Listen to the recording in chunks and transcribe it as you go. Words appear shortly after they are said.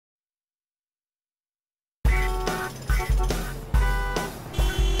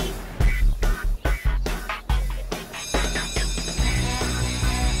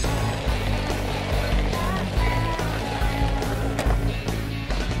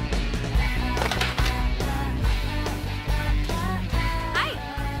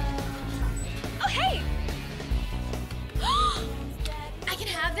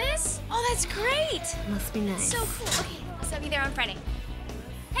Must be nice. So cool. Okay, so I'll be there on Friday.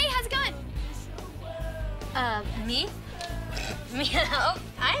 Hey, how's it going? Me? Me? Oh,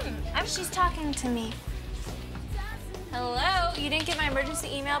 She's talking to me. Hello? You didn't get my emergency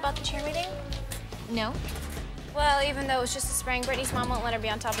email about the cheer meeting? No. Well, even though it's just a spring, Brittany's mom won't let her be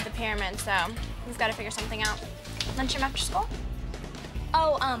on top of the pyramid, so we've got to figure something out. Lunchroom after school?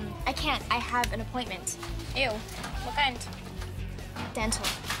 Oh, I can't. I have an appointment. Ew. What kind? Dental.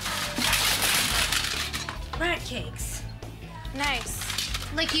 Rat cakes. Nice.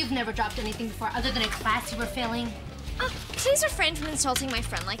 Like you've never dropped anything before other than a class you were failing? Please refrain from insulting my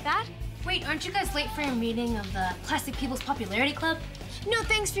friend like that. Wait, aren't you guys late for your meeting of the Plastic People's Popularity Club? No,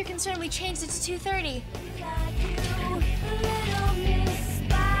 thanks for your concern. We changed it to 2:30.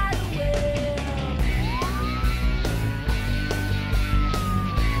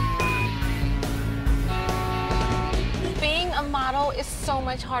 Being a model is so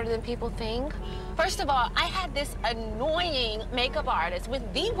much harder than people think. First of all, I had this annoying makeup artist with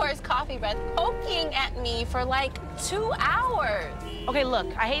the worst coffee breath poking at me for like 2 hours. Okay, look,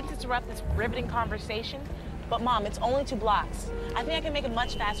 I hate to interrupt this riveting conversation, but Mom, it's only 2 blocks. I think I can make it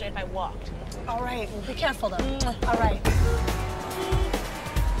much faster if I walked. All right, well, be careful though. All right.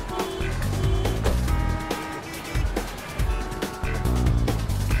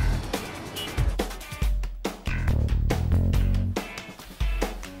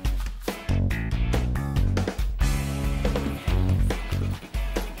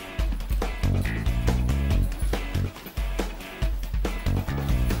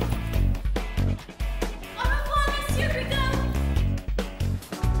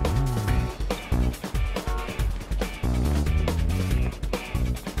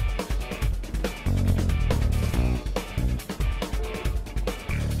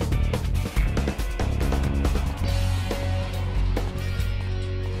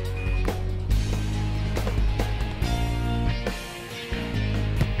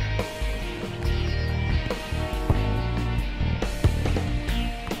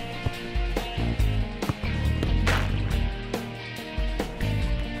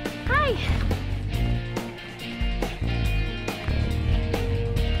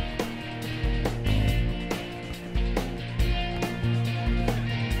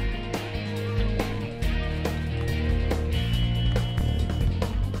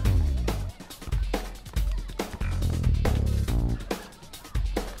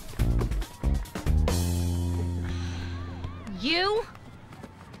 You?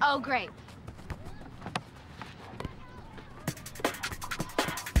 Oh, great.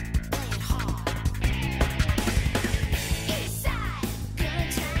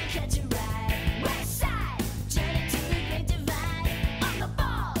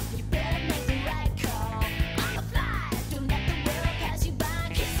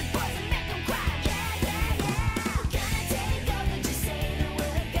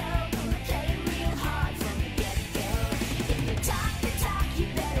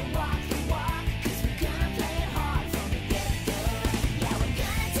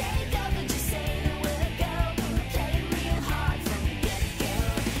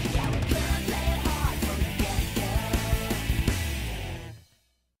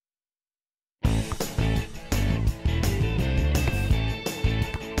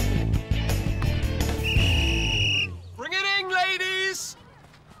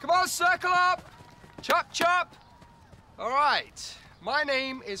 Circle up! Chop, chop! All right, my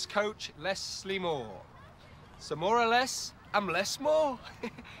name is Coach Leslie Moore. So more or less, I'm less more.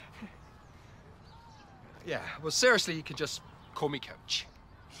 Yeah, well, seriously, you can just call me Coach.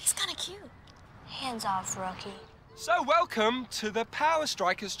 He's kind of cute. Hands off, rookie. So welcome to the Power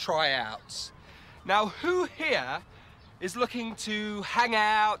Strikers tryouts. Now, who here is looking to hang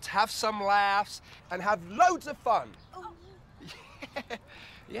out, have some laughs, and have loads of fun? Oh.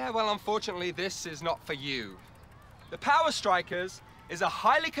 Yeah, well, unfortunately, this is not for you. The Power Strikers is a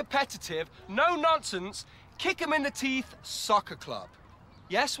highly competitive, no-nonsense, kick-em-in-the-teeth soccer club.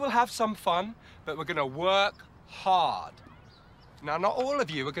 Yes, we'll have some fun, but we're gonna work hard. Now, not all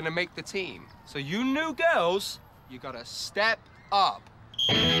of you are gonna make the team. So you new girls, you gotta step up.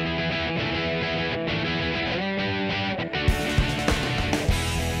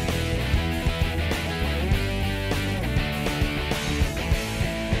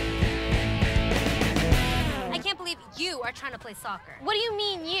 You are trying to play soccer. What do you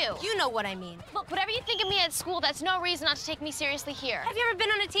mean, you? You know what I mean. Look, whatever you think of me at school, that's no reason not to take me seriously here. Have you ever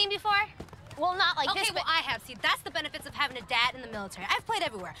been on a team before? Well, not like this, Okay, well, I have. See, that's the benefits of having a dad in the military. I've played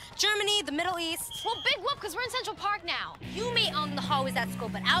everywhere. Germany, the Middle East. Well, big whoop, because we're in Central Park now. You may own the hallways at school,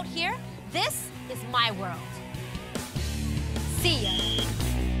 but out here, this is my world. See ya.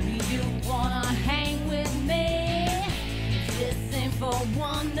 You wanna hang with for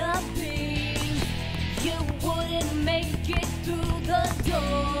wannabes. You wouldn't make it through the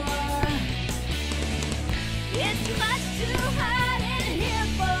door. It's much too hot in here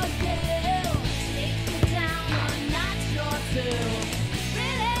for you. Take it down a notch or two.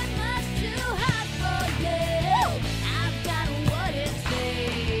 Really much too hot for you. I've got what it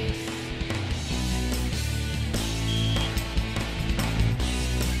takes.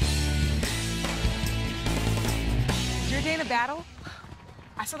 Is your day in a battle?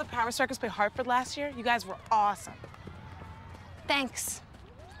 I saw the Power Strikers play Hartford last year. You guys were awesome. Thanks.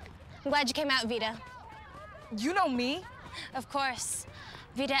 I'm glad you came out, Vita. You know me. Of course.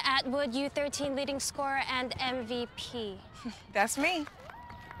 Vita Atwood, U13 leading scorer and MVP. That's me.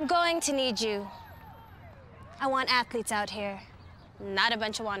 I'm going to need you. I want athletes out here, not a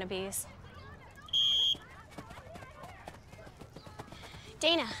bunch of wannabes.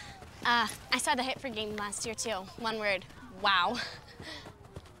 Dana, I saw the Hitford game last year, too. One word, wow.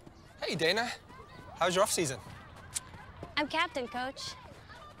 Hey, Dana. How's your off-season? I'm captain, coach.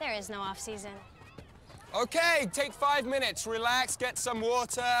 There is no off-season. Okay, take 5 minutes. Relax, get some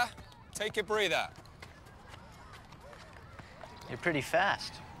water. Take a breather. You're pretty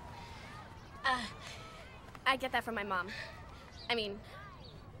fast. I get that from my mom. I mean,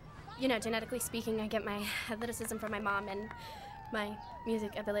 you know, genetically speaking, I get my athleticism from my mom and my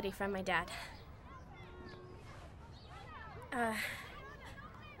music ability from my dad.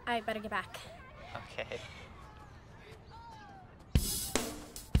 I better get back. Okay.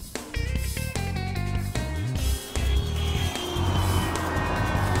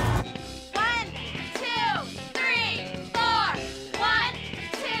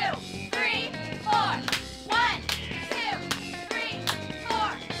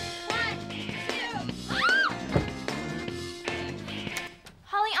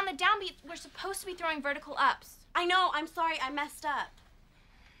 We're supposed to be throwing vertical ups. I know, I'm sorry, I messed up.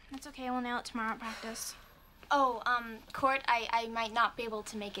 That's okay, we'll nail it tomorrow at practice. Oh, Court, I might not be able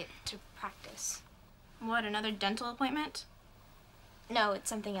to make it to practice. What, another dental appointment? No, it's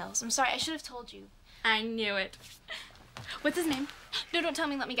something else. I'm sorry, I should have told you. I knew it. What's his name? No, don't tell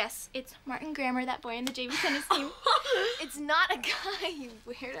me, let me guess. It's Martin Grammer, that boy in the JV tennis team. It's not a guy, you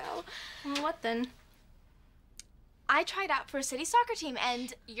weirdo. Well, what then? I tried out for a city soccer team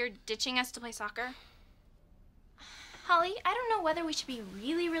and... You're ditching us to play soccer? Holly, I don't know whether we should be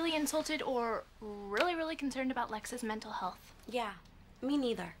really, really insulted or really, really concerned about Lex's mental health. Yeah, me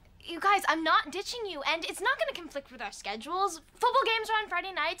neither. You guys, I'm not ditching you, and it's not gonna conflict with our schedules. Football games are on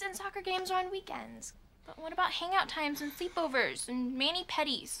Friday nights and soccer games are on weekends. But what about hangout times and sleepovers and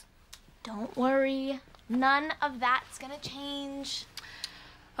mani-pedis? Don't worry, none of that's gonna change.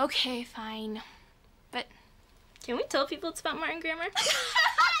 Okay, fine. But can we tell people it's about Martin Grammer?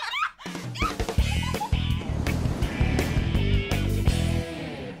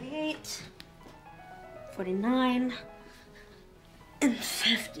 49 and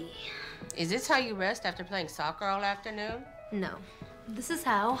 50. Is this how you rest after playing soccer all afternoon? No. This is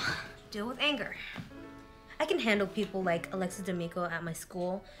how I deal with anger. I can handle people like Alexis D'Amico at my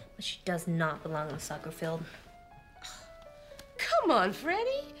school, but she does not belong on the soccer field. Come on,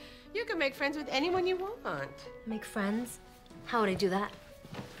 Freddie. You can make friends with anyone you want. Make friends? How would I do that?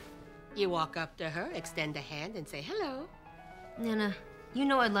 You walk up to her, extend a hand, and say hello. Nana, you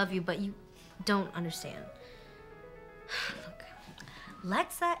know I love you, but you don't understand. Look,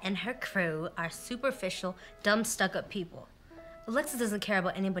 Lexa and her crew are superficial, dumb, stuck-up people. Alexa doesn't care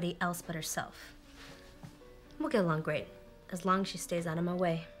about anybody else but herself. We'll get along great, as long as she stays out of my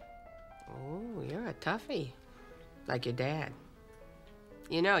way. Oh, you're a toughie. Like your dad.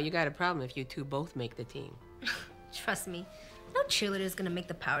 You know, you got a problem if you two both make the team. Trust me, no cheerleader's gonna make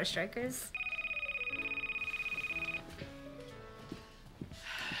the Power Strikers.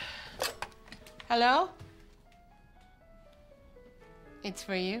 Hello? It's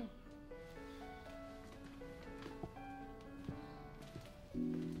for you.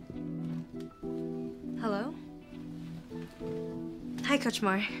 Hello? Hi, Coach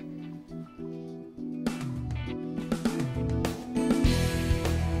Moore.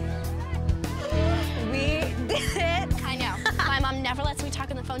 My mom never lets me talk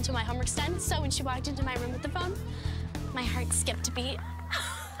on the phone till my homework's done, so when she walked into my room with the phone, my heart skipped a beat.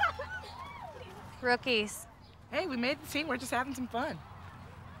 Rookies. Hey, we made the team. We're just having some fun.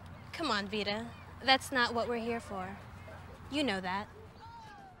 Come on, Vita. That's not what we're here for. You know that.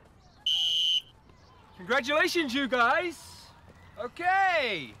 Congratulations, you guys.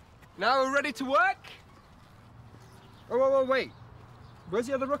 Okay. Now we're ready to work? Oh, wait. Where's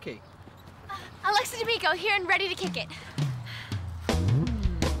the other rookie? Alexis D'Amico, here and ready to kick it.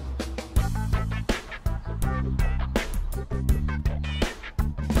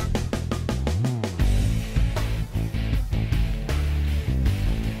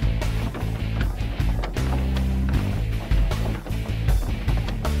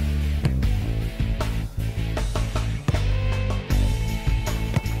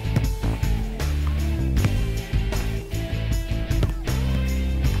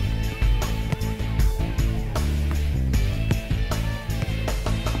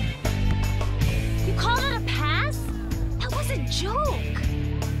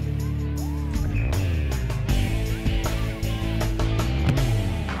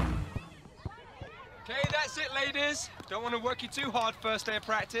 Don't want to work you too hard first day of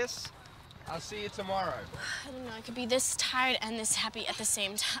practice. I'll see you tomorrow. I don't know, I could be this tired and this happy at the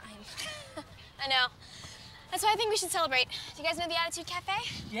same time. I know. That's why I think we should celebrate. Do you guys know the Attitude Cafe?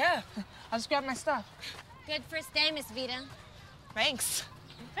 Yeah, I'll just grab my stuff. Good first day, Miss Vita. Thanks.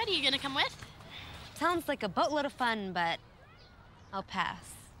 Freddie, you gonna come with? Sounds like a boatload of fun, but I'll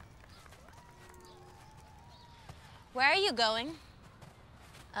pass. Where are you going?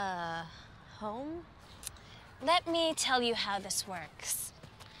 Home? Let me tell you how this works.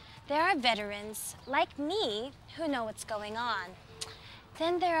 There are veterans, like me, who know what's going on.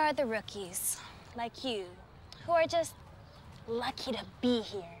 Then there are the rookies, like you, who are just lucky to be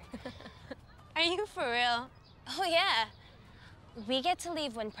here. Are you for real? Oh, yeah. We get to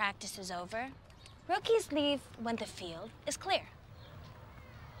leave when practice is over. Rookies leave when the field is clear.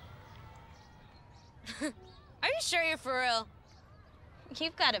 Are you sure you're for real?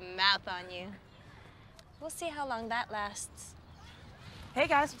 You've got a mouth on you. We'll see how long that lasts. Hey,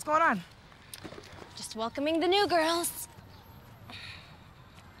 guys, what's going on? Just welcoming the new girls.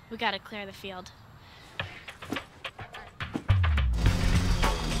 We gotta clear the field.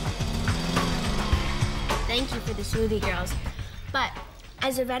 Thank you for the smoothie, girls. But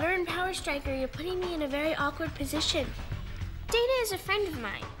as a veteran power striker, you're putting me in a very awkward position. Dana is a friend of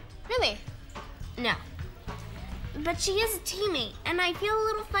mine. Really? No. But she is a teammate, and I feel a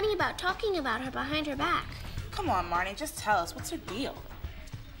little funny about talking about her behind her back. Come on, Marnie, just tell us. What's your deal?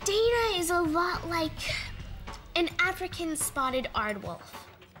 Dana is a lot like an African spotted aardwolf.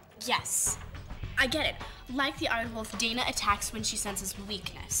 Yes, I get it. Like the aardwolf, Dana attacks when she senses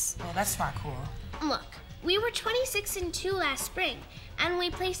weakness. Well, that's not cool. Look, we were 26-2 last spring, and we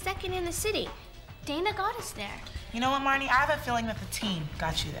placed second in the city. Dana got us there. You know what, Marnie? I have a feeling that the team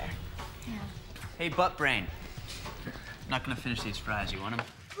got you there. Yeah. Hey, butt brain. I'm not gonna finish these fries. You want them?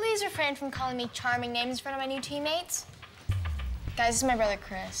 Please refrain from calling me charming names in front of my new teammates. Guys, this is my brother,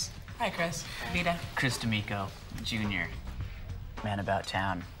 Chris. Hi, Chris. Vita. Chris D'Amico, Jr. Man about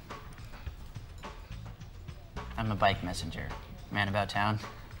town. I'm a bike messenger. Man about town.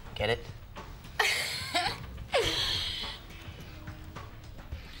 Get it?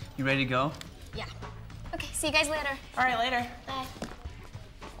 You ready to go? Yeah. Okay, see you guys later. All right, later. Bye.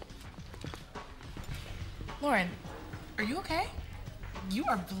 Lauren, are you okay? You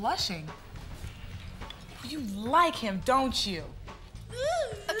are blushing. You like him, don't you?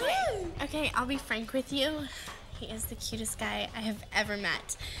 Okay, I'll be frank with you. He is the cutest guy I have ever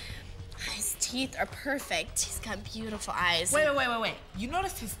met. His teeth are perfect. He's got beautiful eyes. Wait. You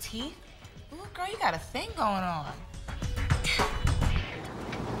noticed his teeth? Ooh, girl, you got a thing going on.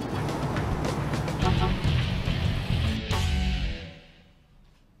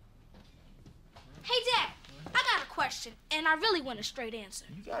 Hey, Dad, I got a question, and I really want a straight answer.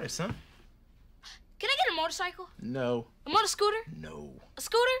 You got it, son. Can I get a motorcycle? No. A motor scooter? No. A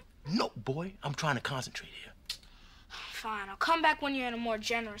scooter? No, boy. I'm trying to concentrate here. Fine, I'll come back when you're in a more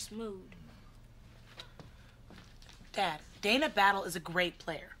generous mood. Dad, Dana Battle is a great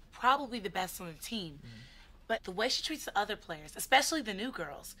player, probably the best on the team. But the way she treats the other players, especially the new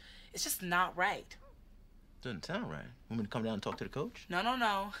girls, it's just not right. Doesn't sound right. Want me to come down and talk to the coach?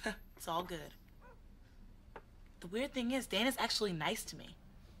 No. It's all good. The weird thing is, Dana's actually nice to me.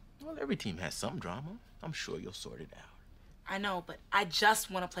 Well, every team has some drama. I'm sure you'll sort it out. I know, but I just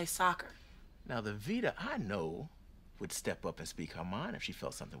want to play soccer. Now, the Vita I know would step up and speak her mind if she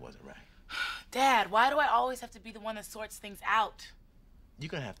felt something wasn't right. Dad, why do I always have to be the one that sorts things out? You're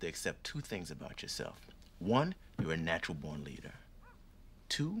gonna have to accept two things about yourself. One, you're a natural-born leader.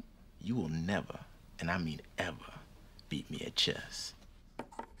 Two, you will never, and I mean ever, beat me at chess.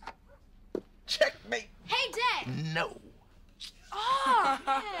 Checkmate. Hey, Dad! No. Oh,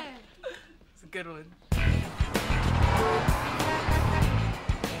 man. It's a good one.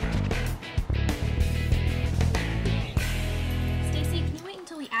 Stacy, can you wait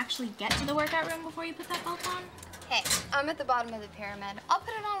until we actually get to the workout room before you put that belt on? Hey, I'm at the bottom of the pyramid. I'll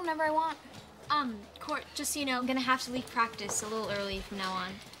put it on whenever I want. Court, just so you know, I'm gonna have to leave practice a little early from now on.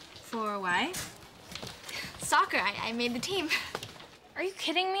 For why? Soccer, I made the team. Are you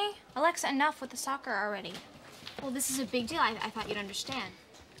kidding me? Alexa, enough with the soccer already. Well, this is a big deal. I thought you'd understand.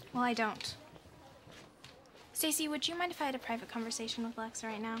 Well, I don't. Stacy, would you mind if I had a private conversation with Alexa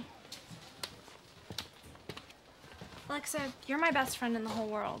right now? Alexa, you're my best friend in the whole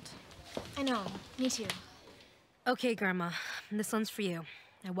world. I know, me too. Okay, Grandma, this one's for you.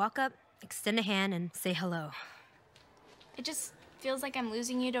 Now walk up, extend a hand, and say hello. It just feels like I'm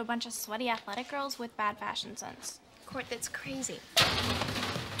losing you to a bunch of sweaty athletic girls with bad fashion sense. Court, that's crazy.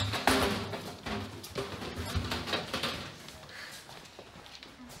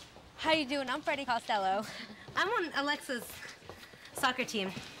 How you doing? I'm Freddie Costello. I'm on Alexa's soccer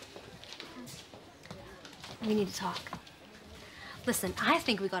team. We need to talk. Listen, I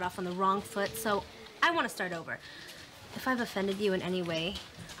think we got off on the wrong foot, so I want to start over. If I've offended you in any way,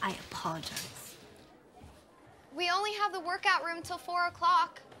 I apologize. We only have the workout room till 4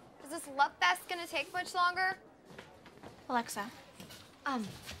 o'clock. Is this love fest gonna take much longer? Alexa,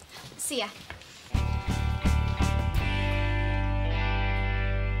 see ya.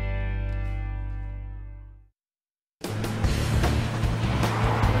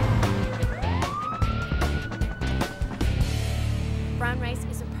 Brown rice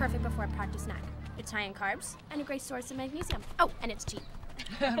is a perfect before practice snack. It's high in carbs and a great source of magnesium. Oh, and it's cheap.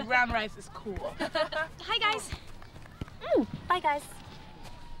 Brown rice is cool. Hi, guys. Bye, guys.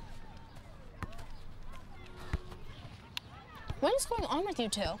 What is going on with you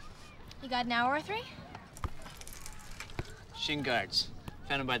two? You got an hour or three? Shin guards.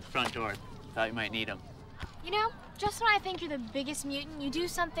 Found them by the front door. Thought you might need them. You know, just when I think you're the biggest mutant, you do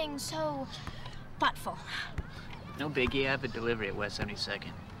something so thoughtful. No biggie, I have a delivery at West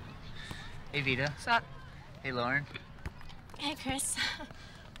 72nd. Hey, Vita. What's up? Hey, Lauren. Hey, Chris.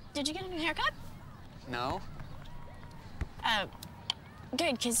 Did you get a new haircut? No?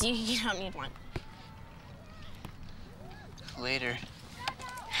 Good, because you don't need one. Later.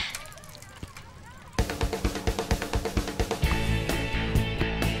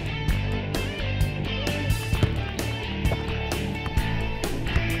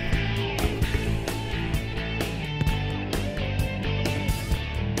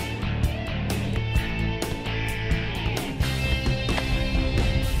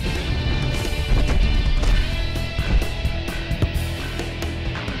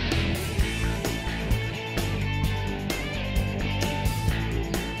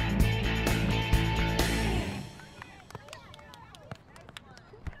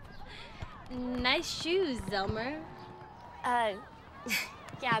 Nice shoes, Zelmer.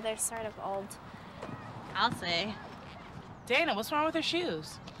 Yeah, they're sort of old. I'll say. Dana, what's wrong with her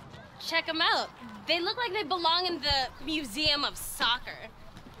shoes? Check them out. They look like they belong in the Museum of Soccer.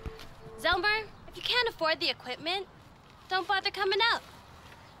 Zelmer, if you can't afford the equipment, don't bother coming out.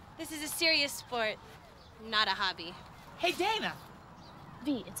 This is a serious sport, not a hobby. Hey, Dana.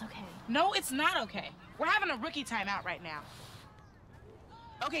 V, it's okay. No, it's not okay. We're having a rookie timeout right now.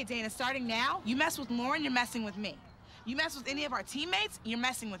 Okay, Dana, starting now, you mess with Lauren, you're messing with me. You mess with any of our teammates, you're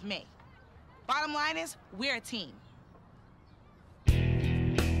messing with me. Bottom line is, we're a team.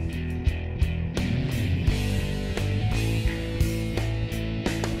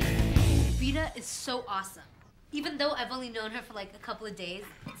 Vita is so awesome. Even though I've only known her for like a couple of days,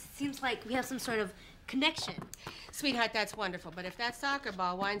 it seems like we have some sort of connection. Sweetheart, that's wonderful, but if that soccer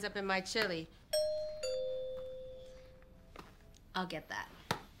ball winds up in my chili, I'll get that.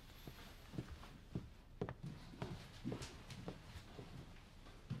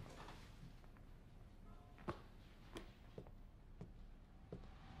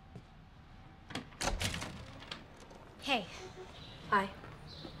 Hey. Hi.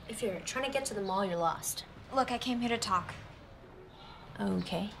 If you're trying to get to the mall, you're lost. Look, I came here to talk.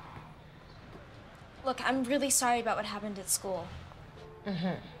 Okay. Look, I'm really sorry about what happened at school.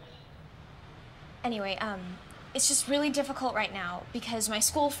 Anyway, it's just really difficult right now because my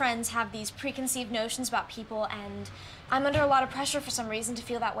school friends have these preconceived notions about people and I'm under a lot of pressure for some reason to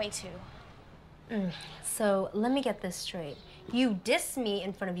feel that way too. So let me get this straight. You diss me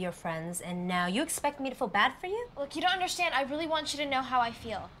in front of your friends and now you expect me to feel bad for you? Look, you don't understand. I really want you to know how I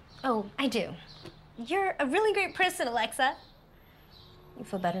feel. Oh, I do. You're a really great person, Alexa. You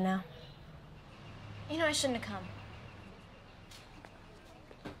feel better now? You know I shouldn't have come.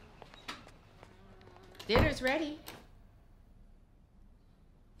 dinner's ready.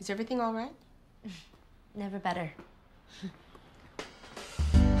 Is everything all right? Never better.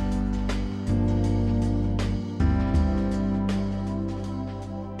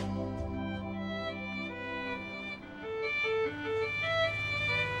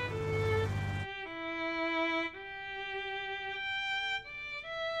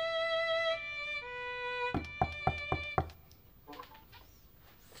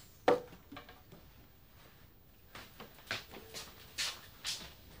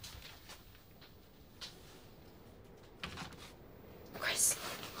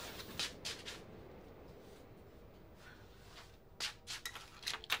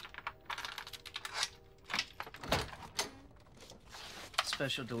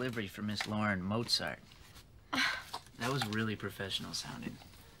 Special delivery for Miss Lauren Mozart. That was really professional sounding.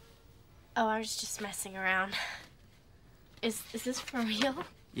 Oh, I was just messing around. Is this for real?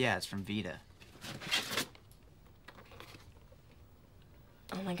 Yeah, it's from Vita.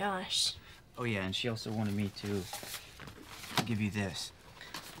 Oh my gosh. Oh, yeah, and she also wanted me to give you this.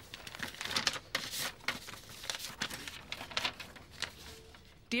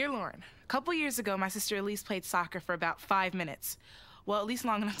 Dear Lauren, a couple years ago, my sister Elise played soccer for about 5 minutes. Well, at least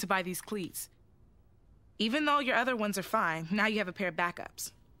long enough to buy these cleats. Even though your other ones are fine, now you have a pair of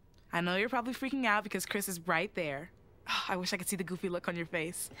backups. I know you're probably freaking out because Chris is right there. Oh, I wish I could see the goofy look on your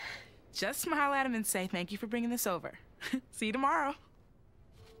face. Just smile at him and say, thank you for bringing this over. See you tomorrow.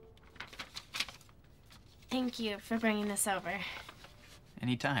 Thank you for bringing this over.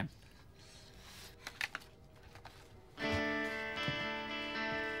 Anytime.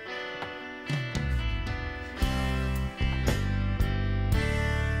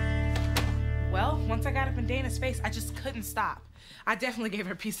 Well, once I got up in Dana's face, I just couldn't stop. I definitely gave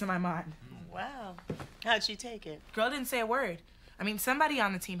her a piece of my mind. Wow. How'd she take it? Girl didn't say a word. I mean, somebody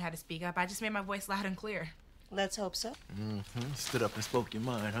on the team had to speak up. I just made my voice loud and clear. Let's hope so. Mm-hmm. Stood up and spoke your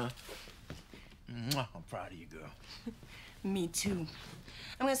mind, huh? Mwah, I'm proud of you, girl. Me too.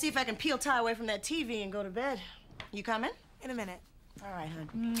 I'm gonna see if I can peel Ty away from that TV and go to bed. You coming? In a minute. All right,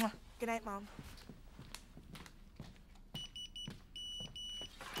 hon. Mwah. Good night, Mom.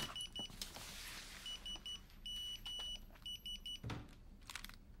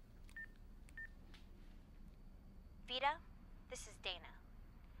 Vita, this is Dana.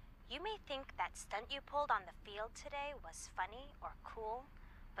 You may think that stunt you pulled on the field today was funny or cool,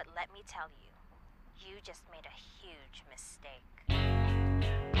 but let me tell you, you just made a huge mistake.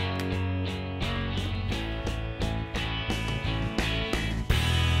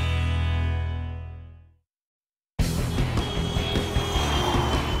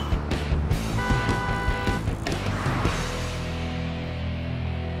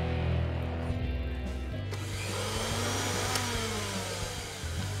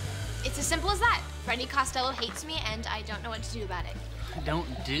 It's as simple as that. Freddie Costello hates me, and I don't know what to do about it. Don't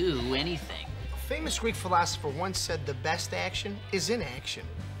do anything. A famous Greek philosopher once said the best action is inaction.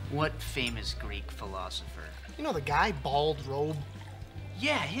 What famous Greek philosopher? You know the guy, bald robe?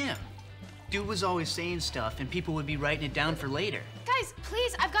 Yeah, him. Dude was always saying stuff, and people would be writing it down for later. Guys,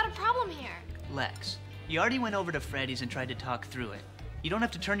 please, I've got a problem here. Lex, you already went over to Freddie's and tried to talk through it. You don't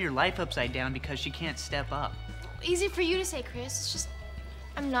have to turn your life upside down because she can't step up. Easy for you to say, Chris. It's just,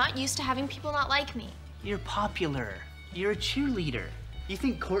 I'm not used to having people not like me. You're popular. You're a cheerleader. You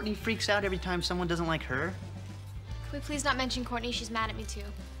think Courtney freaks out every time someone doesn't like her? Can we please not mention Courtney? She's mad at me too.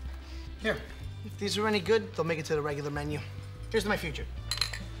 Here, if these are any good, they'll make it to the regular menu. Here's to my future.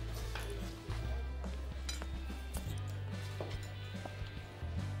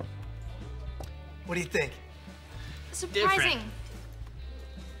 What do you think? Surprising. Different.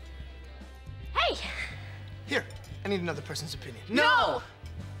 Hey! Here, I need another person's opinion. No!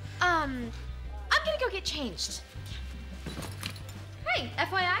 I'm gonna go get changed. Hey,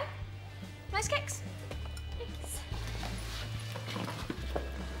 FYI, nice kicks. Thanks.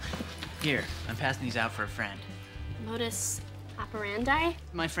 Here, I'm passing these out for a friend. Modus operandi?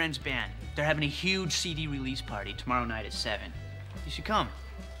 My friend's band. They're having a huge CD release party tomorrow night at 7. You should come.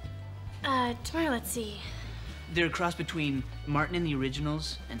 Tomorrow, let's see. They're a cross between Martin and the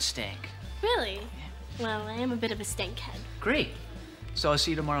Originals and Stank. Really? Well, I am a bit of a stank head. Great. So I'll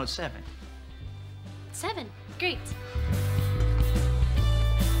see you tomorrow at 7. 7. Great.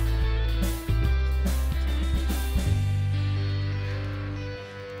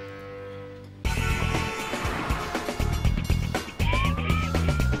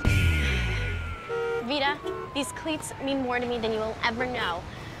 Vita, these cleats mean more to me than you will ever know.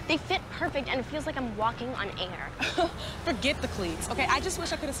 They fit perfect, and it feels like I'm walking on air. Forget the cleats, okay? I just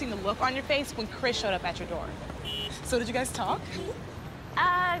wish I could have seen the look on your face when Chris showed up at your door. So did you guys talk?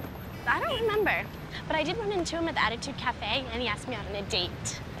 I don't remember. But I did run into him at the Attitude Cafe, and he asked me out on a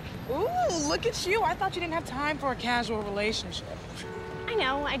date. Ooh, look at you. I thought you didn't have time for a casual relationship. I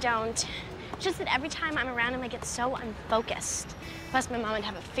know, I don't. It's just that every time I'm around him, I get so unfocused. Plus, my mom would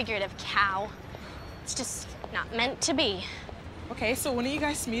have a figurative cow. It's just not meant to be. Okay, so when are you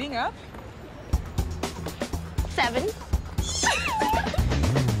guys meeting up? 7.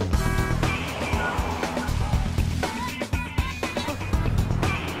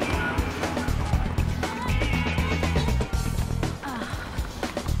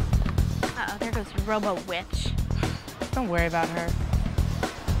 Uh-oh, there goes Robo-Witch. Don't worry about her.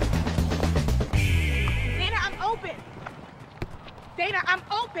 Dana, I'm open! Dana, I'm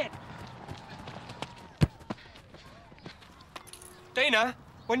open! Dana,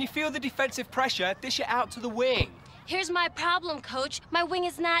 when you feel the defensive pressure, dish it out to the wing. Here's my problem, Coach. My wing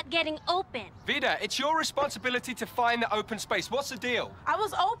is not getting open. Vida, it's your responsibility to find the open space. What's the deal? I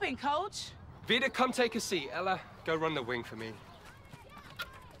was open, Coach. Vida, come take a seat. Ella, go run the wing for me.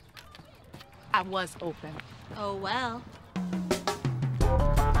 I was open. Oh, well.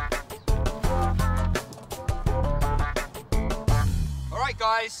 All right,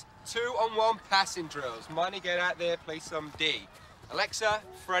 guys. 2-on-1 passing drills. Money, get out there, play some D. Alexa,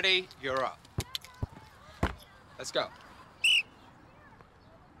 Freddie, you're up. Let's go.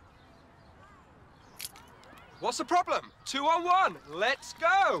 What's the problem? 2-on-1. Let's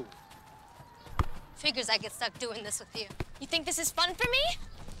go. Figures I get stuck doing this with you. You think this is fun for me?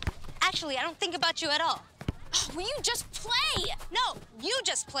 Actually, I don't think about you at all. Will you just play? No, you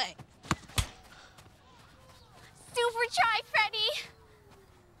just play. Super try, Freddie.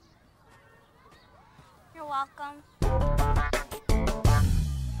 You're welcome.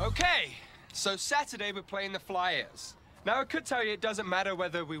 Okay, so Saturday we're playing the Flyers. Now, I could tell you it doesn't matter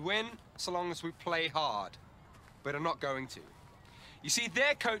whether we win, so long as we play hard. But I'm not going to. You see,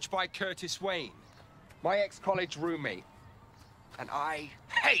 they're coached by Curtis Wayne, my ex-college roommate. And I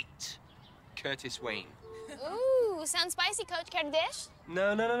hate Curtis Wayne. Ooh, sounds spicy, Coach. Care to dish?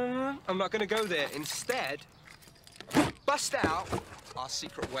 No. I'm not gonna go there. Instead, bust out our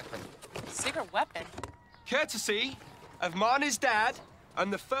secret weapon. Secret weapon? Courtesy of Marnie's dad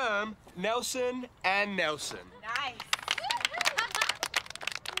and the firm Nelson and Nelson. Nice.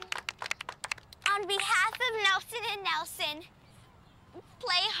 On behalf of Nelson and Nelson,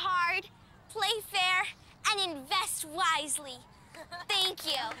 play hard, play fair, and invest wisely. Thank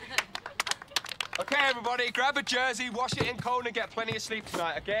you. Okay, everybody, grab a jersey, wash it in cold, and get plenty of sleep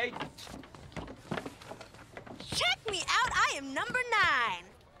tonight, okay? Check me out, I am number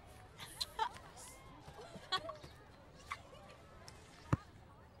 9.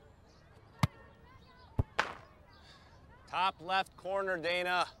 Top left corner,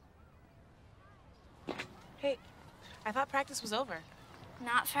 Dana. Hey, I thought practice was over.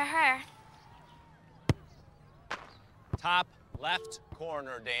 Not for her. Top left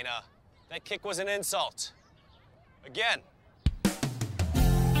corner, Dana. That kick was an insult. Again.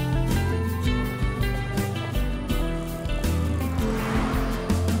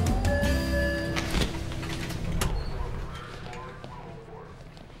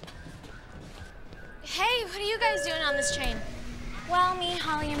 Hey, what are you guys doing on this train? Well, me,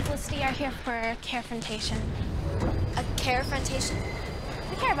 Holly, and Felicity are here for a carefrontation. A carefrontation?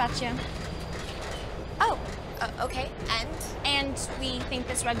 We care about you. Oh, okay, and? And we think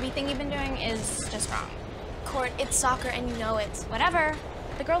this rugby thing you've been doing is just wrong. Court, it's soccer and you know it. Whatever.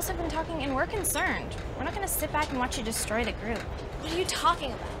 The girls have been talking and we're concerned. We're not gonna sit back and watch you destroy the group. What are you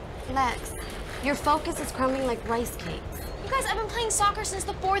talking about? Lex, your focus is crumbling like rice cakes. You guys, I've been playing soccer since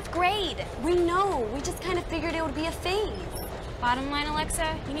the 4th grade. We know. We just kind of figured it would be a phase. Bottom line,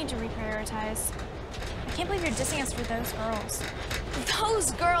 Alexa, you need to reprioritize. I can't believe you're dissing us for those girls.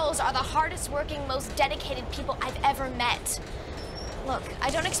 Those girls are the hardest working, most dedicated people I've ever met. Look, I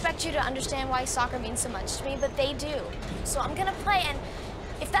don't expect you to understand why soccer means so much to me, but they do. So I'm gonna play, and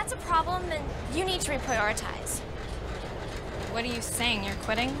if that's a problem, then you need to reprioritize. What are you saying? You're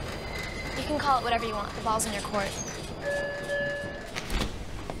quitting? You can call it whatever you want. The ball's in your court.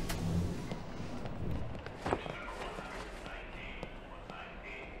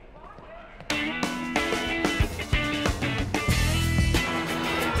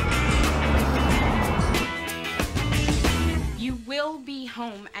 You will be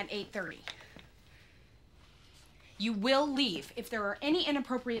home at 8:30. You will leave if there are any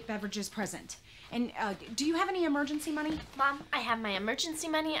inappropriate beverages present. And do you have any emergency money? Mom, I have my emergency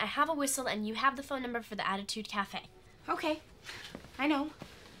money, I have a whistle, and you have the phone number for the Attitude Cafe. Okay, I know.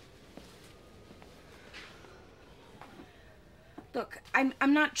 Look,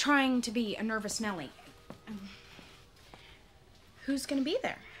 I'm not trying to be a nervous Nellie. Who's gonna be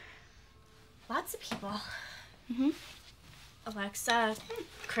there? Lots of people. Mm-hmm. Alexa,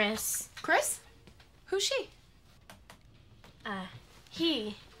 Chris. Chris? Who's she?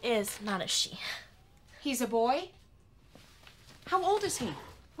 He is not a she. He's a boy? How old is he?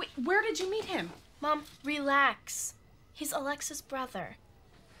 Wait, where did you meet him? Mom, relax. He's Alexa's brother.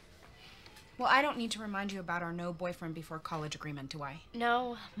 Well, I don't need to remind you about our no boyfriend before college agreement, do I?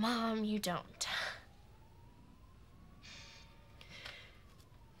 No, Mom, you don't.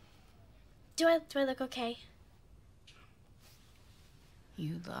 Do I look okay?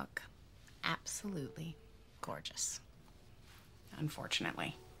 You look absolutely gorgeous.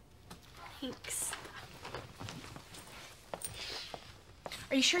 Unfortunately. Thanks.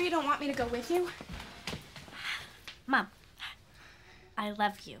 Are you sure you don't want me to go with you? Mom, I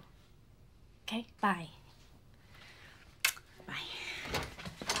love you. Okay, bye. Bye.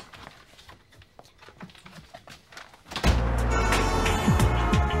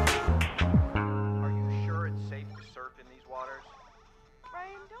 Are you sure it's safe to surf in these waters?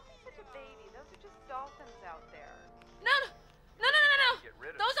 Ryan, don't be such a baby. Those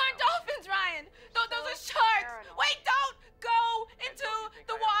Those aren't dolphins, Ryan. Those are sharks. Wait, don't go into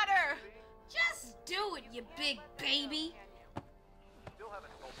the water. Just do it, you big baby.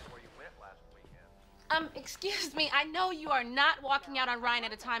 Excuse me, I know you are not walking out on Ryan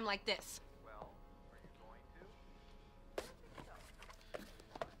at a time like this.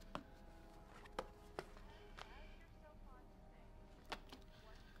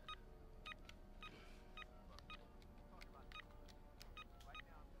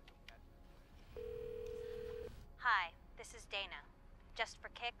 Hi, this is Dana. Just for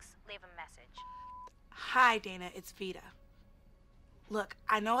kicks, leave a message. Hi, Dana. It's Vita. Look,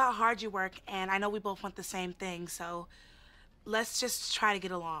 I know how hard you work, and I know we both want the same thing, so let's just try to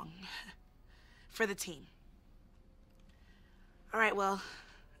get along. For the team. All right, well,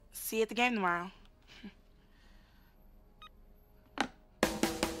 see you at the game tomorrow. You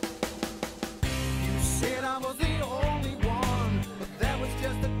said I was the only one, but that was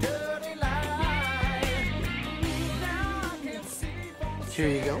just a dirty lie. Now I can see from the Here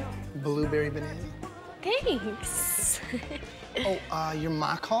you go. Blueberry banana. Thanks. Oh, your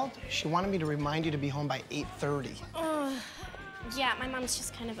ma called? She wanted me to remind you to be home by 8:30. Yeah, my mom's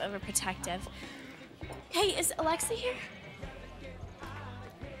just kind of overprotective. Hey, is Alexa here?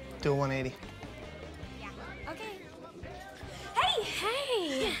 Do a 180. Okay.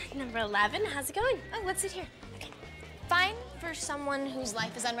 Hey! Number 11, how's it going? Oh, let's sit here. Okay. Fine for someone whose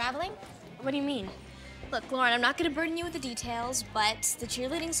life is unraveling. What do you mean? Look, Lauren, I'm not gonna burden you with the details, but the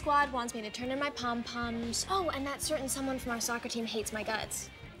cheerleading squad wants me to turn in my pom-poms. Oh, and that certain someone from our soccer team hates my guts.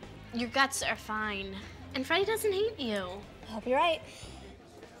 Your guts are fine. And Freddie doesn't hate you. I hope you're right.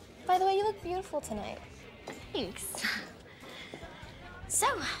 By the way, you look beautiful tonight. Thanks. So,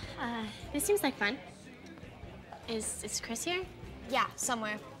 this seems like fun. Is Chris here? Yeah,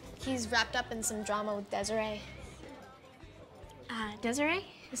 somewhere. He's wrapped up in some drama with Desiree. Desiree?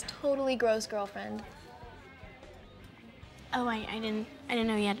 His totally gross girlfriend. Oh, I didn't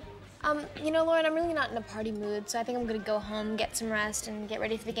know yet. You know, Lauren, I'm really not in a party mood, so I think I'm gonna go home, get some rest, and get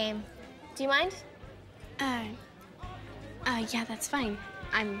ready for the game. Do you mind? Yeah, that's fine.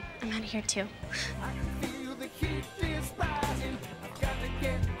 I'm out of here too. I can feel the heat is rising. I've got to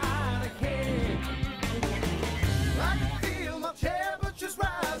get out of here. I can feel my temperature's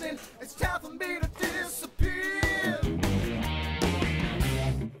rising. It's time for me to disappear.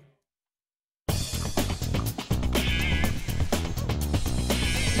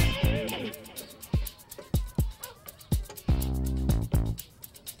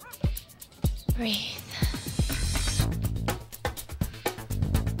 Breathe.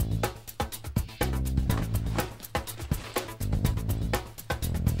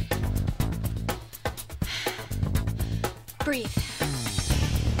 Breathe.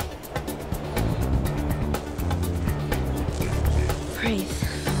 Breathe.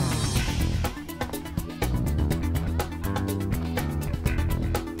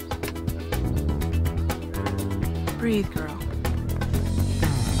 Breathe, girl.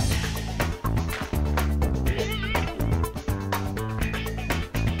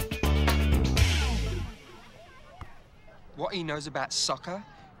 What he knows about soccer,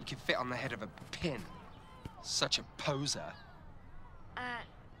 you can fit on the head of a pin. Such a poser.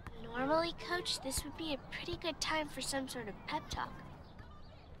 Normally, Coach, this would be a pretty good time for some sort of pep talk.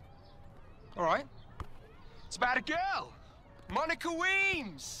 All right. It's about a girl, Monica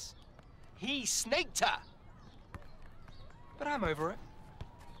Weems. He snaked her. But I'm over it.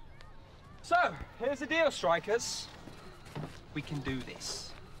 So, here's the deal, strikers. We can do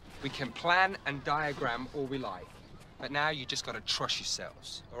this. We can plan and diagram all we like. But now you just gotta trust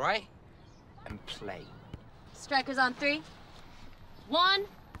yourselves, all right? And play. Strikers on 3. 1,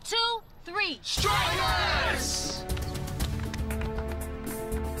 2, 3. Strikers!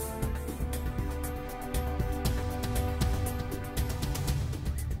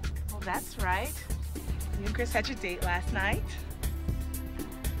 Well, that's right. You and Chris had your date last night.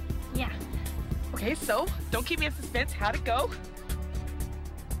 Yeah. Okay, so don't keep me in suspense. How'd it go?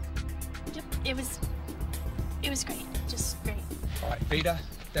 Yep, it was great. Just great. All right, Vita,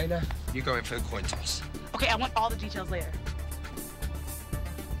 Dana, you go in for the coin toss. Okay, I want all the details later.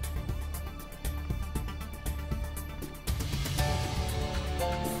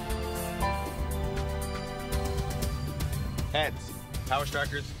 Heads. Power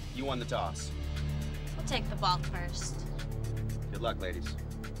Strikers, you won the toss. We'll take the ball first. Good luck, ladies.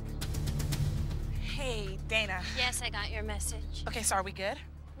 Hey, Dana. Yes, I got your message. Okay, so are we good?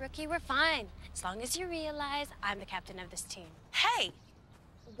 Rookie, we're fine. As long as you realize I'm the captain of this team. Hey,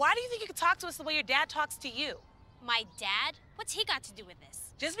 why do you think you can talk to us the way your dad talks to you? My dad? What's he got to do with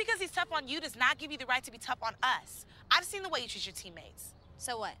this? Just because he's tough on you does not give you the right to be tough on us. I've seen the way you treat your teammates.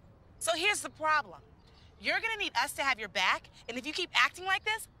 So what? So here's the problem. You're gonna need us to have your back, and if you keep acting like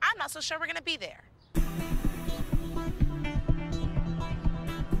this, I'm not so sure we're gonna be there.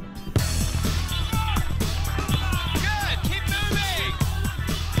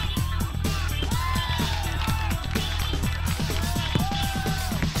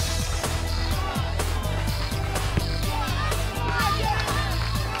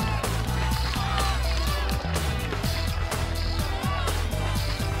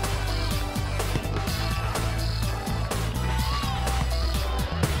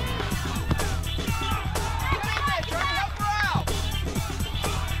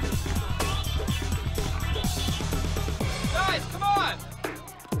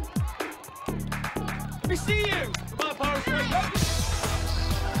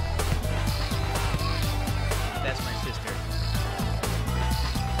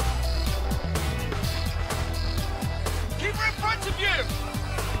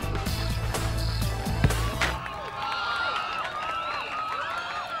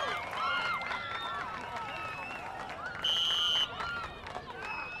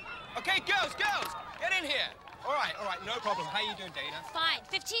 Fine.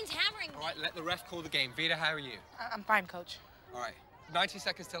 15's hammering me. All right, let the ref call the game. Vida, how are you? I'm fine, Coach. All right, 90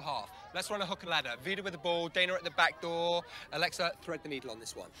 seconds till half. Let's run a hook and ladder. Vida with the ball, Dana at the back door. Alexa, thread the needle on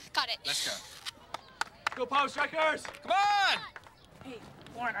this one. Got it. Let's go. Go, Power Strikers! Come on! Hey,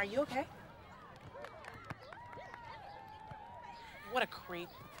 Lauren, are you okay? What a creep.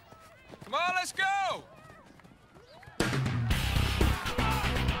 Come on, let's go!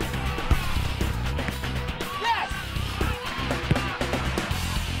 Yes!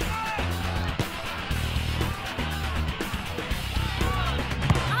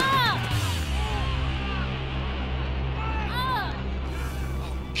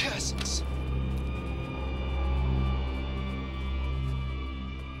 Curses.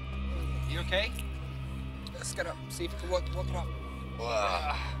 You okay? Let's get up, see if you can walk it up.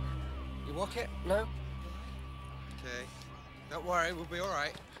 You walk it? No? Okay. Don't worry, we'll be all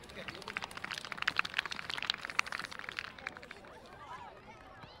right.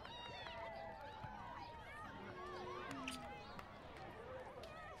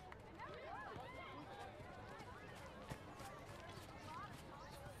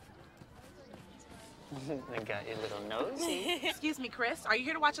 I got your little nosy. Excuse me, Chris. Are you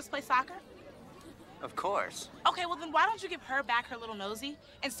here to watch us play soccer? Of course. Okay, well then why don't you give her back her little nosy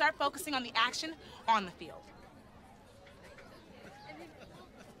and start focusing on the action on the field?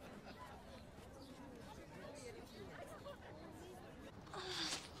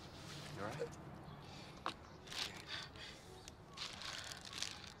 You all right?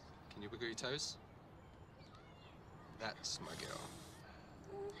 Can you wiggle your toes? That's my girl.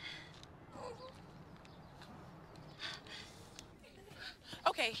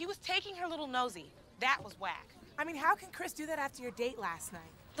 Okay, he was taking her little nosy. That was whack. I mean, how can Chris do that after your date last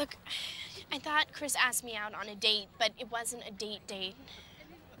night? Look, I thought Chris asked me out on a date, but it wasn't a date.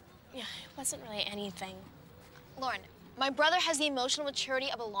 Yeah, it wasn't really anything. Lauren, my brother has the emotional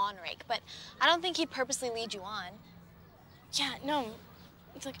maturity of a lawn rake, but I don't think he'd purposely lead you on. Yeah, no.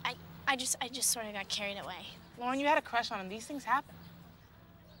 Look, I just sort of got carried away. Lauren, you had a crush on him. These things happen.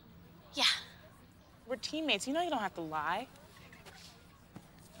 Yeah. We're teammates. You know you don't have to lie.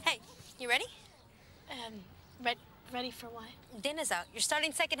 Hey, you ready? Ready for what? Dinner's out. You're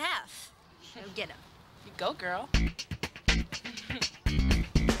starting second half. Get up. You go, girl. Lauren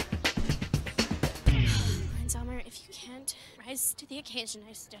Zelmer, if you can't rise to the occasion,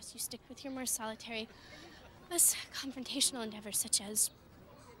 I suggest you stick with your more solitary, less confrontational endeavors such as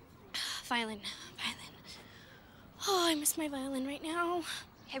violin. Oh, I miss my violin right now.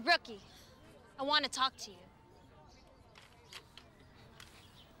 Hey, rookie. I want to talk to you.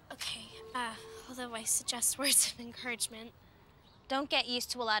 Okay, although I suggest words of encouragement. Don't get used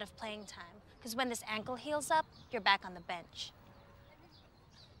to a lot of playing time, because when this ankle heals up, you're back on the bench.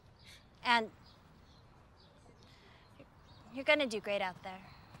 And you're gonna do great out there.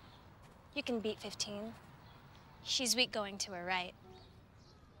 You can beat 15. She's weak going to her right.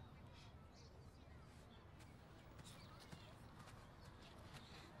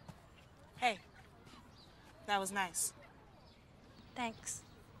 Hey, that was nice. Thanks.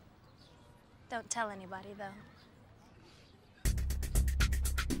 Don't tell anybody, though.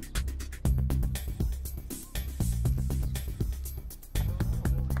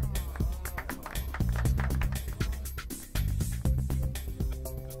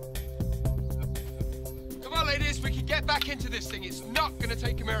 Come on, ladies, we can get back into this thing. It's not gonna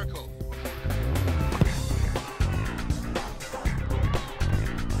take a miracle.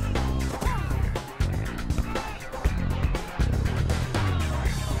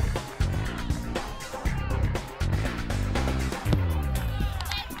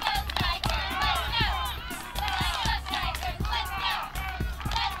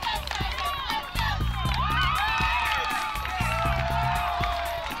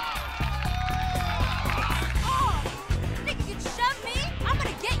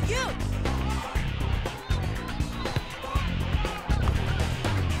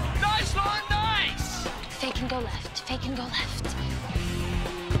 fake and go left.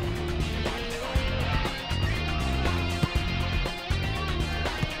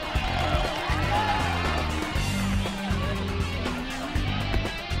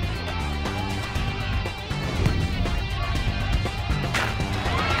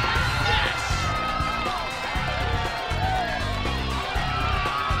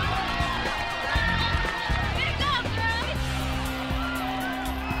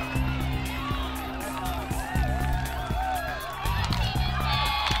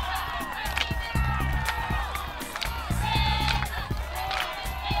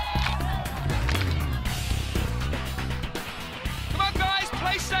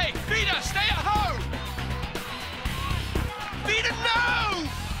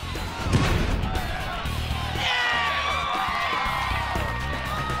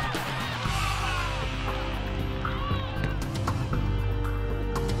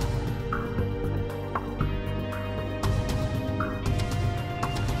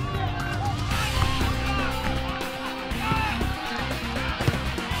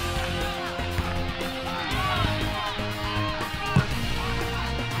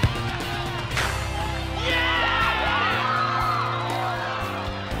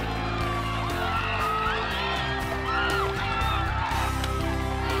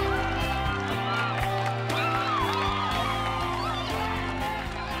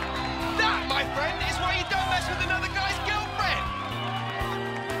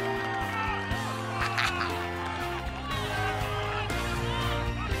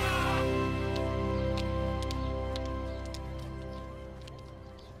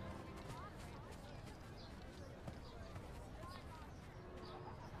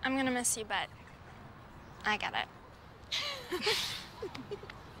 I'm gonna miss you, but I get it.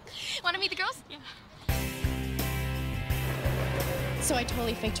 Want to meet the girls? Yeah. So I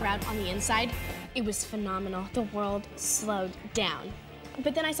totally faked her out on the inside. It was phenomenal. The world slowed down.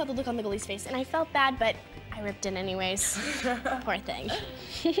 But then I saw the look on the goalie's face, and I felt bad, but I ripped in anyways. Poor thing.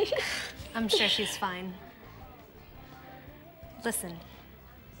 I'm sure she's fine. Listen,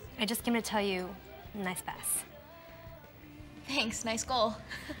 I just came to tell you, nice pass. Thanks, nice goal.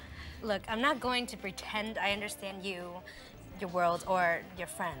 Look, I'm not going to pretend I understand you, your world, or your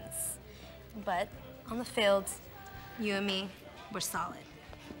friends. But on the field, you and me, we're solid.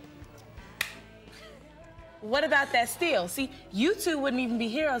 What about that steal? See, you two wouldn't even be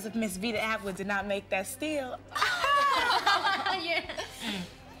heroes if Miss Vita Atwood did not make that steal. Yeah.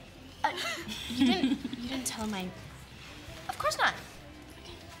 You didn't tell him Of course not.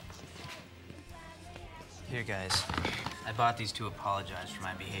 Here, guys. I bought these to apologize for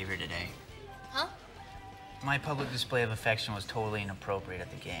my behavior today. Huh? My public display of affection was totally inappropriate at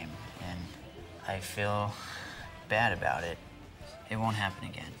the game, and I feel bad about it. It won't happen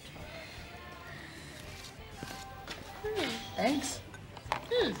again. Thanks.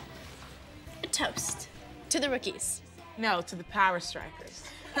 A toast to the rookies. No, to the Power Strikers.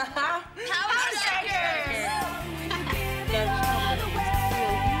 Power Strikers!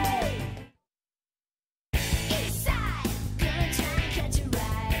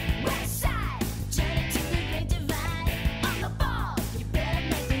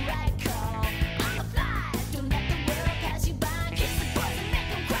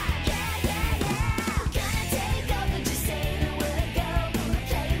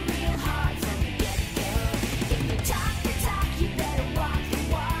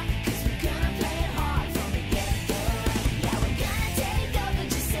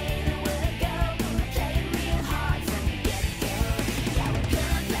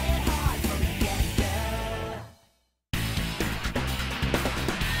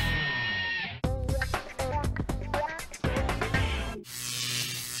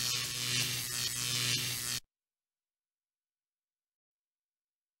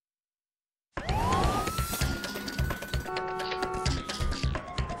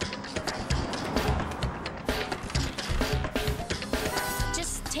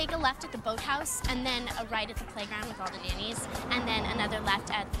 Take a left at the boathouse, and then a right at the playground with all the nannies, and then another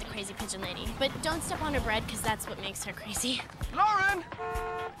left at the crazy pigeon lady. But don't step on her bread, because that's what makes her crazy. Lauren!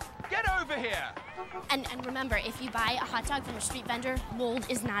 Get over here! And remember, if you buy a hot dog from a street vendor, mold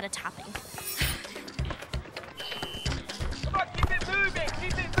is not a topping. Come on, keep it moving!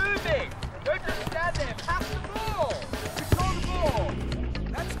 Keep it moving! Don't just stand there! Pass the ball! Control the ball!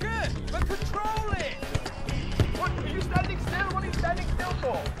 That's good, but control it! What, are you standing still? What are you standing still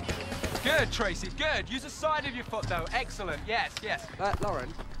for? Good, Tracy, good. Use the side of your foot, though. Excellent, yes, yes.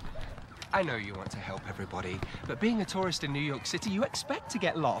 Lauren, I know you want to help everybody, but being a tourist in New York City, you expect to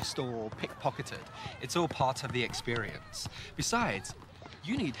get lost or pickpocketed. It's all part of the experience. Besides,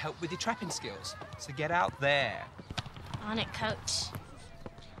 you need help with your trapping skills, so get out there. On it, Coach.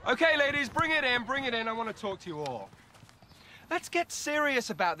 Okay, ladies, bring it in, bring it in. I want to talk to you all. Let's get serious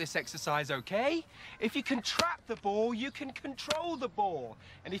about this exercise, okay? If you can trap the ball, you can control the ball.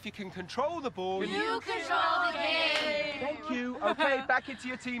 And if you can control the ball, You control the game. Thank you. Okay, back into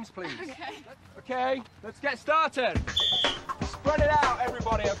your teams, please. Okay, let's get started. Spread it out,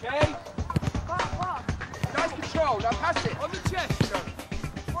 everybody, okay? Nice control. Now pass it. On the chest.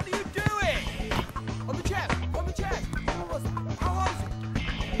 What are you doing? On the chest. On the chest. How hard is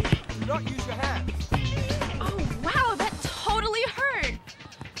it? Do not use your hands. Oh, wow, that totally hurt.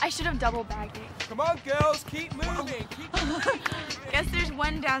 I should have double bagged it. Come on, girls, keep moving. Guess there's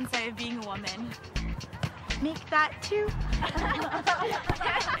one downside of being a woman. Make that too.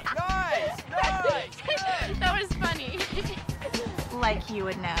 Nice, nice. That was funny. Like you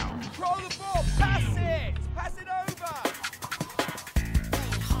would know. Control the ball. Pass it. Pass it over.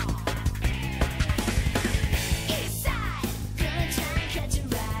 East side, gonna try and catch it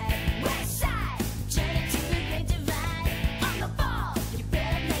right. West side, turn it to the great divide. On the ball, you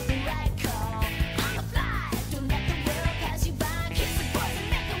better make the right call. On the fly, don't let the world pass you by. Kiss the boys and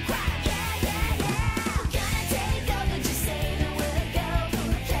make them cry. Yeah, yeah, yeah. We're gonna take over, just say the word go.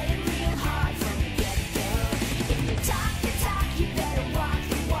 Gonna play it real hard from the get-go. If you talk the talk, you better walk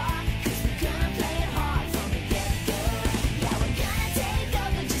the walk. 'Cause we're gonna play it hard from the get-go. Yeah, we're gonna take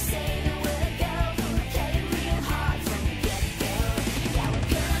over, just say the word go. Gonna play it real hard from the get-go. Yeah, we're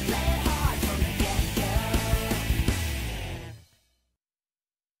gonna play it hard from the get-go.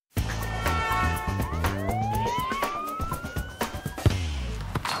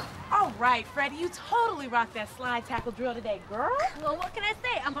 All right, Freddie, you totally rocked that slide tackle drill today, girl. Well, what can I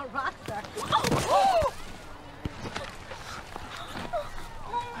say? I'm a rock star.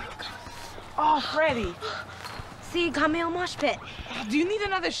 Oh, Freddie. See, got me on mosh pit. Do you need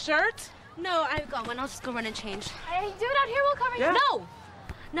another shirt? No, I've got one. I'll just go run and change. Hey, do it out here, we'll cover Yeah. No!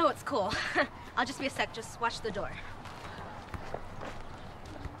 No, it's cool. I'll just be a sec. Just watch the door.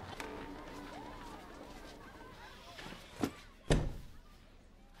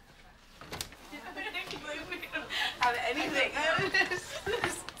 Have anything.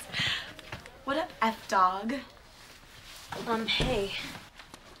 What up, F-dog? Hey.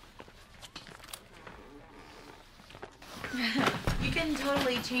 You can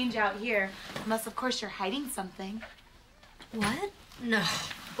totally change out here, unless, of course, you're hiding something. What? No.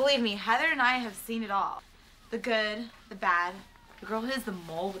 Believe me, Heather and I have seen it all. The good, the bad, the girl who is the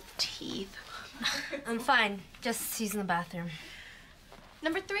mole with teeth. I'm fine. Just using the bathroom.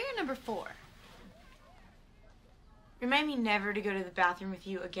 Number 3 or number 4? Remind me never to go to the bathroom with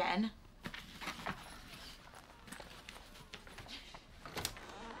you again.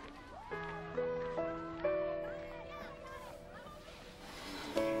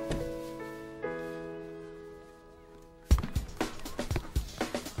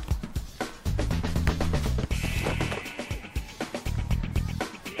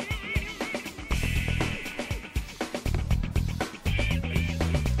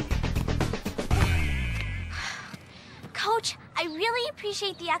 Coach, I really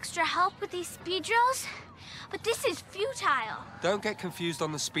appreciate the extra help with these speed drills, but this is futile. Don't get confused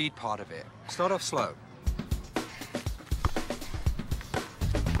on the speed part of it. Start off slow.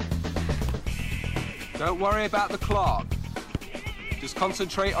 Don't worry about the clock. Just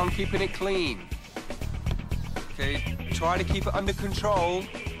concentrate on keeping it clean. Okay, try to keep it under control.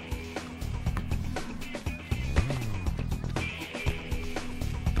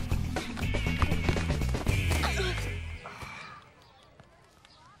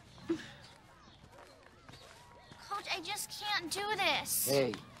 Coach, I just can't do this.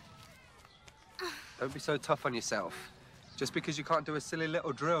 Hey, don't be so tough on yourself. Just because you can't do a silly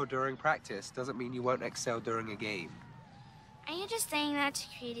little drill during practice doesn't mean you won't excel during a game. Are you just saying that to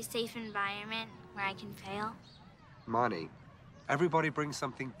create a safe environment where I can fail? Marnie, everybody brings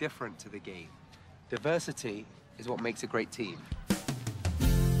something different to the game. Diversity is what makes a great team.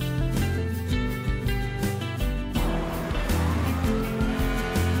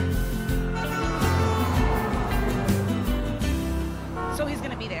 So he's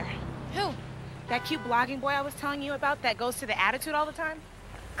gonna be there. Who? That cute blogging boy I was telling you about that goes to the attitude all the time?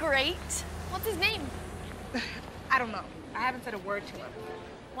 Great. What's his name? I don't know. I haven't said a word to him.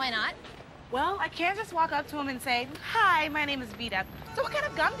 Why not? Well, I can't just walk up to him and say, "Hi, my name is Vita." So what kind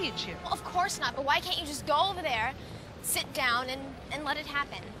of gum do you chew? Well, of course not, but why can't you just go over there, sit down, and let it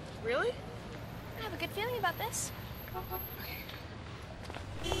happen? Really? I have a good feeling about this.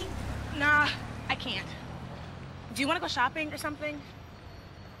 Nah, I can't. Do you want to go shopping or something?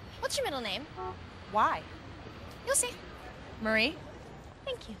 What's your middle name? Why? You'll see. Marie?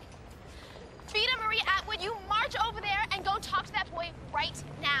 Thank you. Vita Marie Atwood, you march over there and go talk to that boy right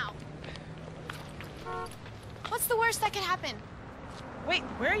now. What's the worst that could happen? Wait,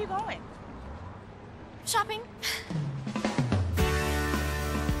 where are you going? Shopping.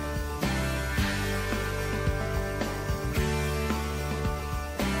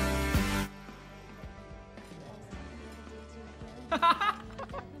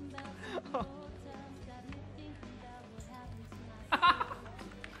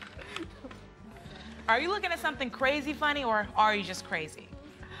 Are you looking at something crazy funny, or are you just crazy?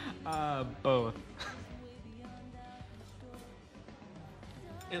 Both.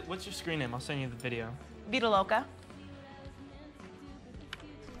 What's your screen name? I'll send you the video. Vita Loca.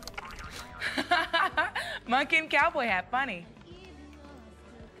 Monkey and cowboy hat, funny.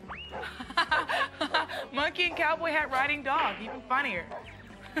 Monkey and cowboy hat riding dog, even funnier.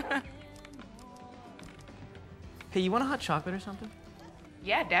 Hey, you want a hot chocolate or something?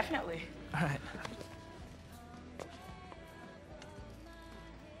 Yeah, definitely. All right.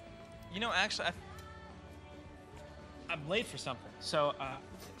 You know, actually, I'm late for something, so,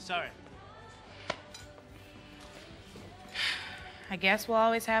 sorry. I guess we'll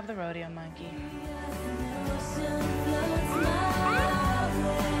always have the rodeo monkey.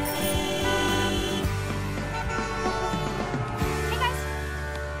 Hey guys.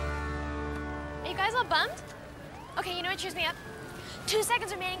 Are you guys all bummed? Okay, you know what cheers me up? 2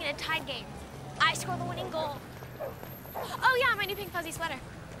 seconds remaining in a tied game. I score the winning goal. Oh yeah, my new pink fuzzy sweater.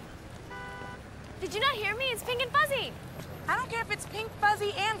 Did you not hear me? It's pink and fuzzy. I don't care if it's pink,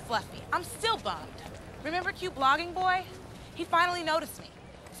 fuzzy, and fluffy. I'm still bummed. Remember cute blogging boy? He finally noticed me.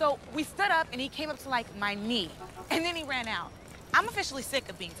 So we stood up and he came up to like my knee. And then he ran out. I'm officially sick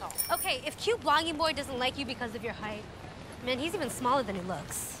of being tall. Okay, if cute blogging boy doesn't like you because of your height, man, he's even smaller than he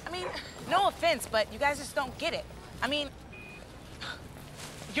looks. I mean, no offense, but you guys just don't get it. I mean,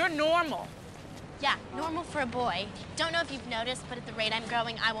 you're normal. Yeah, normal for a boy. Don't know if you've noticed, but at the rate I'm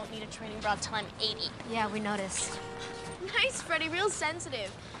growing, I won't need a training bra till I'm 80. Yeah, we noticed. Nice, Freddie, real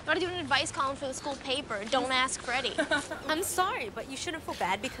sensitive. Gotta do an advice column for the school paper. Don't ask Freddie. I'm sorry, but you shouldn't feel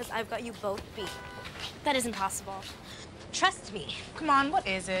bad because I've got you both beat. That isn't possible. Trust me. Come on, what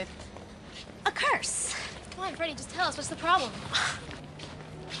is it? A curse. Come on, Freddie, just tell us, what's the problem?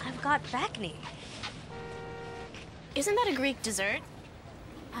 I've got back knee. Isn't that a Greek dessert?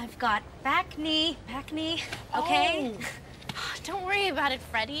 I've got back knee, okay? Oh. Don't worry about it,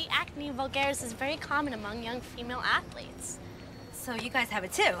 Freddie. Acne vulgaris is very common among young female athletes. So you guys have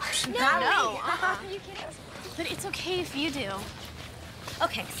it too? No. Are you kidding? But it's okay if you do.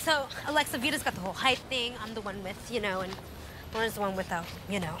 Okay, so Alexa, Vita's got the whole height thing. I'm the one with, you know, and Lauren's the one without,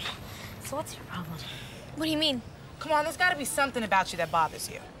 you know. So what's your problem? What do you mean? Come on, there's gotta be something about you that bothers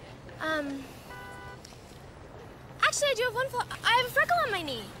you. Actually, I do have one flaw. I have a freckle on my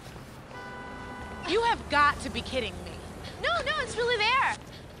knee. You have got to be kidding me. No, it's really there.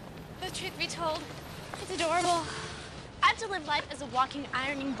 The truth be told, it's adorable. I have to live life as a walking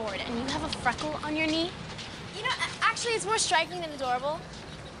ironing board, and you have a freckle on your knee? You know, actually, it's more striking than adorable.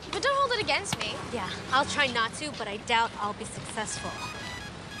 But don't hold it against me. Yeah, I'll try not to, but I doubt I'll be successful.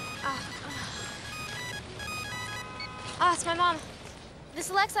 It's my mom. This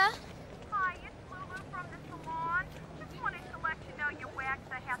Alexa? Hi, it's Lulu from the salon. Just wanted to let you know your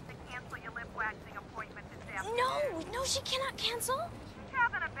waxer has to cancel your lip waxing appointment this afternoon. No, she cannot cancel. She's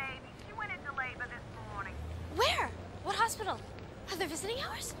having a baby. She went into labor this morning. Where? What hospital? Are there visiting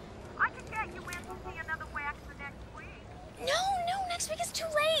hours? I could get you in to see another waxer next week. No, next week is too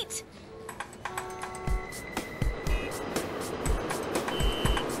late.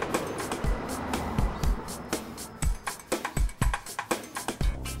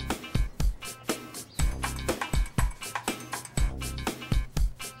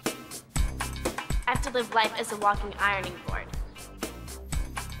 I have to live life as a walking ironing board.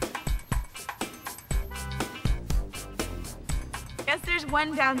 Guess there's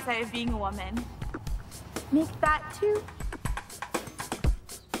one downside of being a woman. Make that too.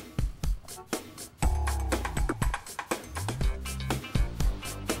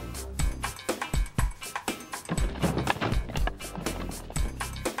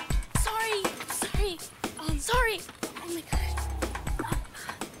 Sorry. Oh my God.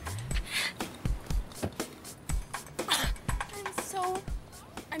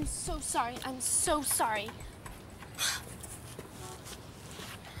 I'm so sorry. I'm so sorry.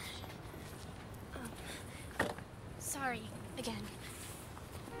 Sorry again.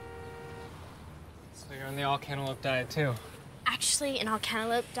 So you're on the all cantaloupe diet too? Actually, an all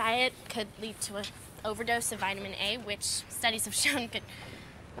cantaloupe diet could lead to an overdose of vitamin A, which studies have shown could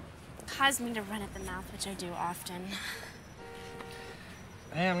cause me to run at the mouth, which I do often.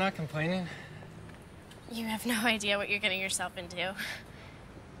 Hey, I'm not complaining. You have no idea what you're getting yourself into.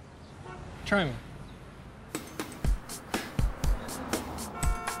 Try me.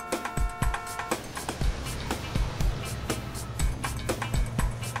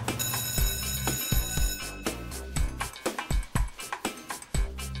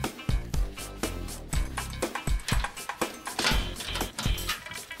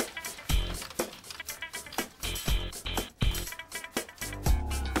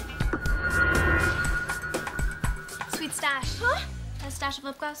 Sweet stash. Huh? A stash of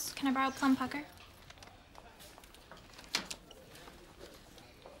lip gloss. Can I borrow plum pucker?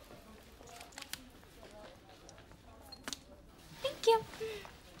 Thank you.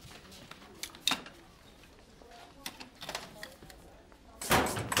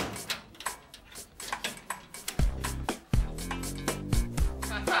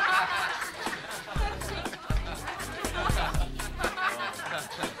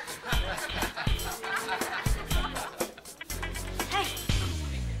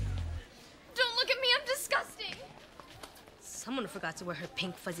 Don't look at me, I'm disgusting. Someone forgot to wear her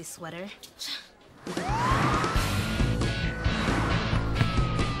pink fuzzy sweater. So,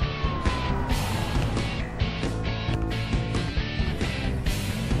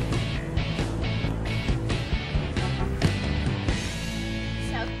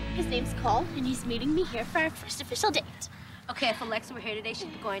 his name's Cole, and he's meeting me here for our first official date. Okay, if Alexa were here today,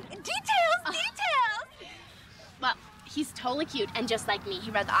 she'd be going, Details! Details! Well, he's totally cute and just like me.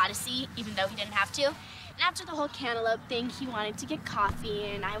 He read the Odyssey, even though he didn't have to. And after the whole cantaloupe thing, he wanted to get coffee,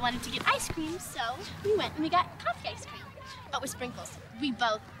 and I wanted to get ice cream, so we went and we got coffee ice cream. But with sprinkles. We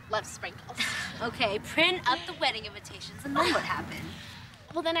both love sprinkles. okay, print up the wedding invitations, and then what happened?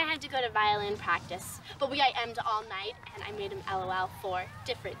 Well, then I had to go to violin practice. But we IM'd all night, and I made him LOL 4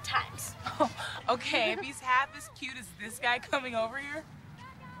 different times. Okay, if he's half as cute as this guy coming over here.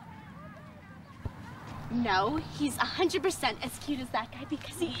 No, he's 100% as cute as that guy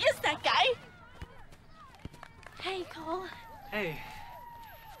because he is that guy. Hey, Cole. Hey.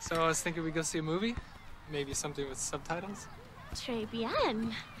 So I was thinking we'd go see a movie? Maybe something with subtitles? Très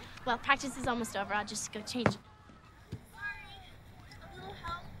bien. Well, practice is almost over. I'll just go change.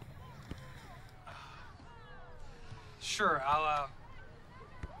 Sure, I'll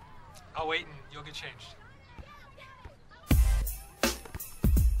wait and you'll get changed.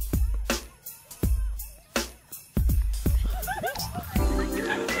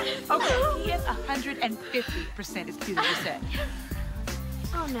 Okay, he is 150% as cute as you said.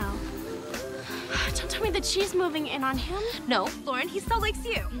 Oh, no. Don't tell me that she's moving in on him. No, Lauren, he still likes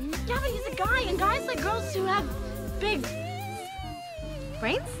you. Yeah, but he's a guy, and guys like girls who have big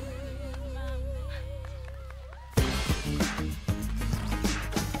brains?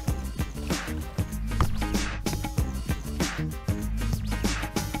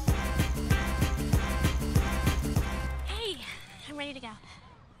 Hey, I'm ready to go.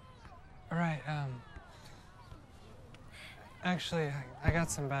 All right, actually, I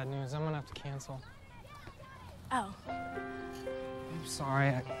got some bad news. I'm gonna have to cancel. Oh. I'm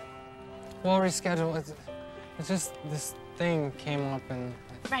sorry. We'll reschedule. It's just this thing came up and...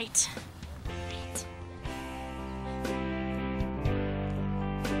 Right. Right.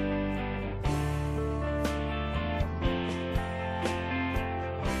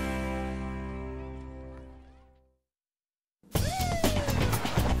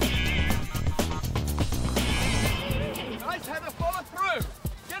 Nice, Heather, follow through.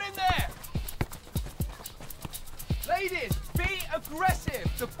 Get in there. Ladies, be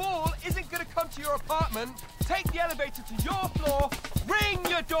aggressive. The ball isn't going to come to your apartment. Take the elevator to your floor, ring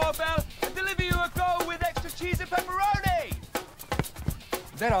your doorbell, and deliver you a goal with extra cheese and pepperoni.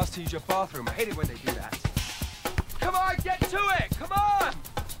 Then ask to use your bathroom. I hate it when they do that. Come on, get to it. Come on.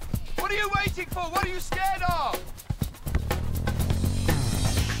 What are you waiting for? What are you scared of?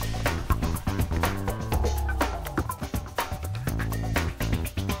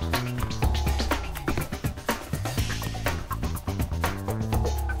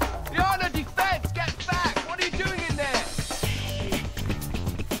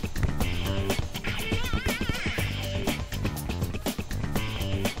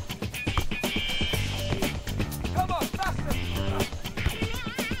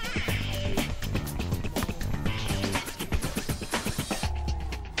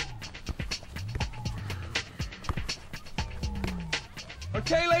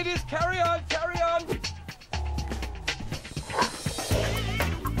 Okay, ladies, carry on, carry on.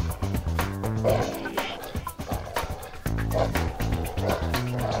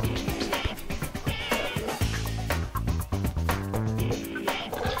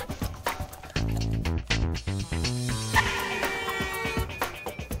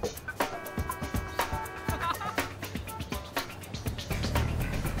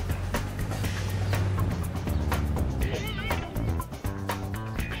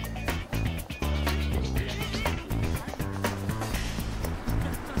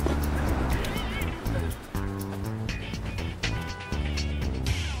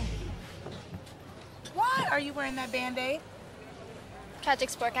 wearing that Band-Aid? Tragic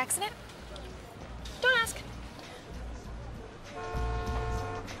spork accident? Don't ask.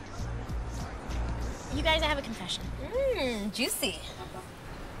 You guys, I have a confession. Juicy.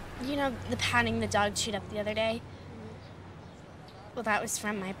 You know the patting the dog chewed up the other day? Well, that was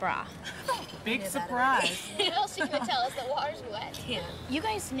from my bra. Big surprise. What else are you gonna tell us? The water's wet. Yeah. You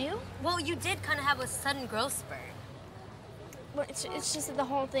guys knew? Well, you did kind of have a sudden growth spurt. Well, it's just that the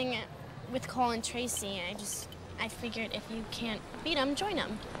whole thing with Cole and Tracy, I figured if you can't beat them, join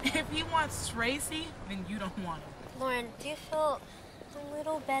them. If he wants Tracy, then you don't want him. Lauren, do you feel a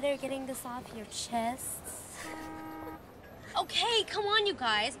little better getting this off your chest? Okay, come on, you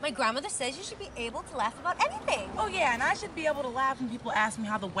guys. My grandmother says you should be able to laugh about anything. Oh, yeah, and I should be able to laugh when people ask me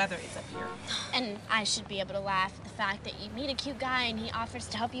how the weather is up here. And I should be able to laugh at the fact that you meet a cute guy and he offers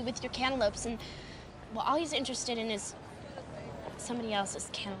to help you with your cantaloupes, and well, all he's interested in is somebody else's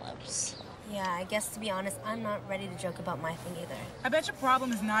cantaloupes. Yeah, I guess to be honest, I'm not ready to joke about my thing either. I bet your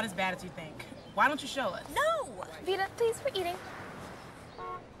problem is not as bad as you think. Why don't you show us? No! Vita, please, we're eating.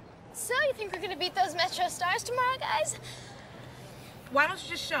 So, you think we're gonna beat those Metro Stars tomorrow, guys? Why don't you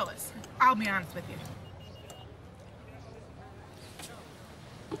just show us? I'll be honest with you.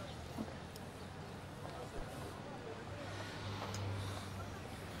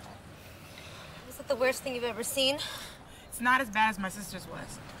 Was it the worst thing you've ever seen? It's not as bad as my sister's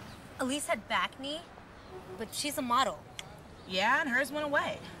was. Elise had back knee, but she's a model. Yeah, and hers went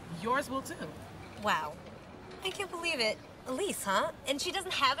away. Yours will too. Wow. I can't believe it. Elise, huh? And she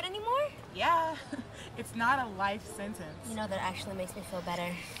doesn't have it anymore? Yeah. It's not a life sentence. You know, that actually makes me feel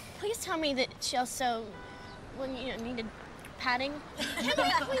better. Please tell me that she also, needed padding. Can we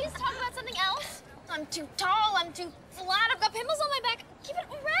please talk about something else? I'm too tall, I'm too flat, I've got pimples on my back. Give it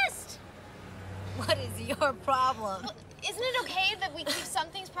a rest. What is your problem? Well, isn't it okay that we keep some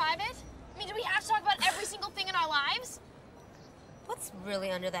things private? I mean, do we have to talk about every single thing in our lives? What's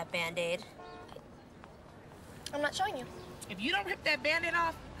really under that Band-Aid? I'm not showing you. If you don't rip that Band-Aid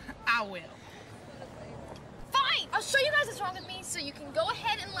off, I will. Fine! I'll show you guys what's wrong with me so you can go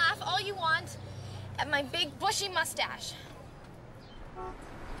ahead and laugh all you want at my big bushy mustache.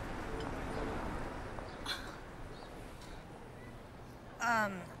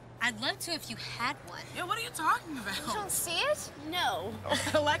 I'd love to if you had one. Yeah, what are you talking about? You don't see it? No.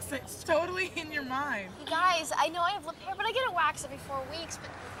 Alexa, it's totally in your mind. You guys, I know I have lip hair, but I get it waxed every 4 weeks.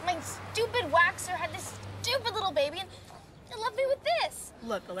 But my stupid waxer had this stupid little baby, and it left me with this.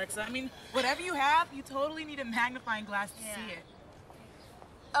 Look, Alexa, I mean, whatever you have, you totally need a magnifying glass to see it.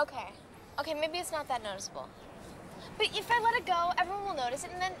 Okay. Okay, maybe it's not that noticeable. But if I let it go, everyone will notice it,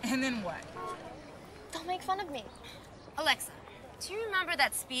 and then... And then what? They'll make fun of me. Alexa, do you remember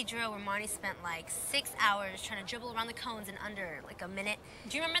that speed drill where Marnie spent like 6 hours trying to dribble around the cones in under like a minute?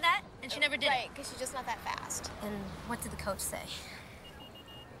 Do you remember that? And she never did Right, it. because she's just not that fast. And what did the coach say?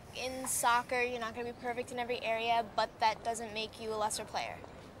 In soccer, you're not going to be perfect in every area, but that doesn't make you a lesser player.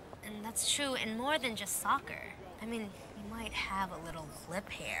 And that's true in more than just soccer. I mean, you might have a little lip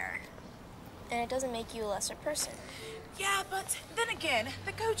hair. And it doesn't make you a lesser person. Yeah, but then again,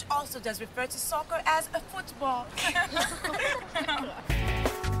 the coach also does refer to soccer as a football.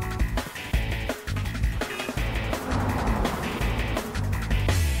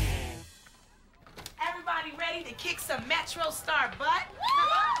 Everybody ready to kick some Metro Star butt?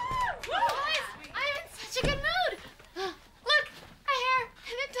 Guys, I'm in such a good mood. Look, a hair,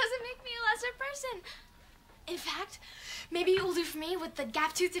 and it doesn't make me a lesser person. In fact, maybe it will do for me what the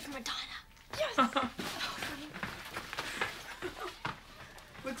gap tooth did for Madonna. Yes.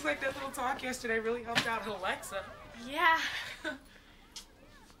 Looks like that little talk yesterday really helped out Alexa. Yeah.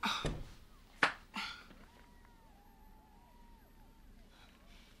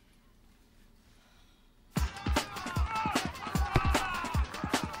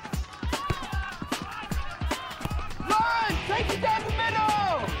 Run! Take it down the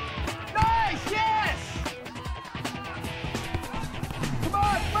middle! Nice, yes! Come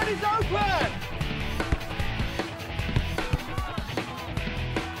on, front is open!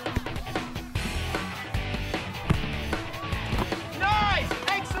 Nice!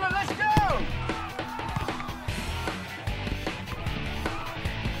 Excellent, let's go!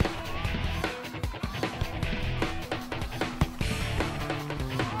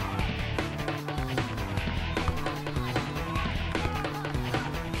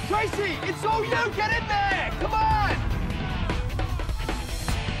 Tracy, it's all you! Get in there! Come on!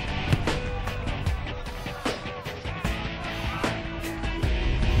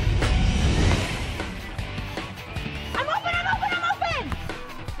 I'm open, I'm open, I'm open!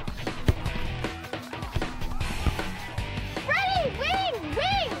 Ready, wing,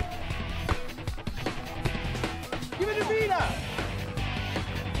 wing!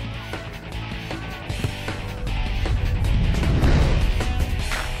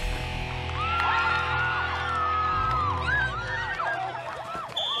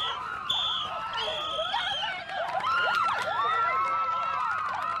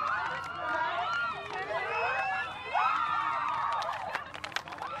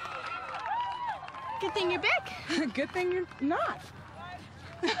 Good thing you're big. Good thing you're not.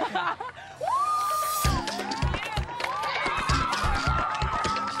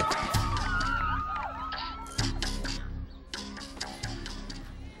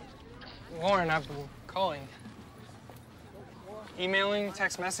 Lauren, I've been calling. Emailing,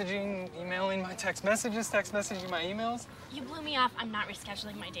 text messaging, emailing my text messages, text messaging my emails. You blew me off. I'm not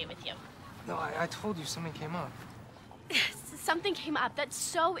rescheduling my date with you. No, I told you something came up. Something came up that's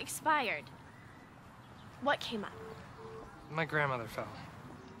so expired. What came up? My grandmother fell.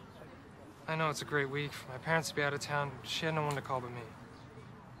 I know it's a great week for my parents to be out of town. She had no one to call but me.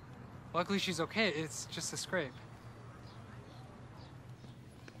 Luckily, she's okay. It's just a scrape.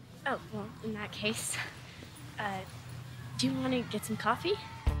 Oh, well, in that case, do you want to get some coffee?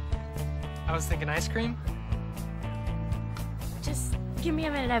 I was thinking ice cream. Just give me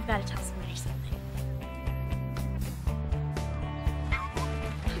a minute. I've got to tell somebody something.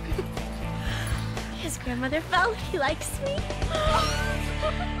 His grandmother fell. He likes me.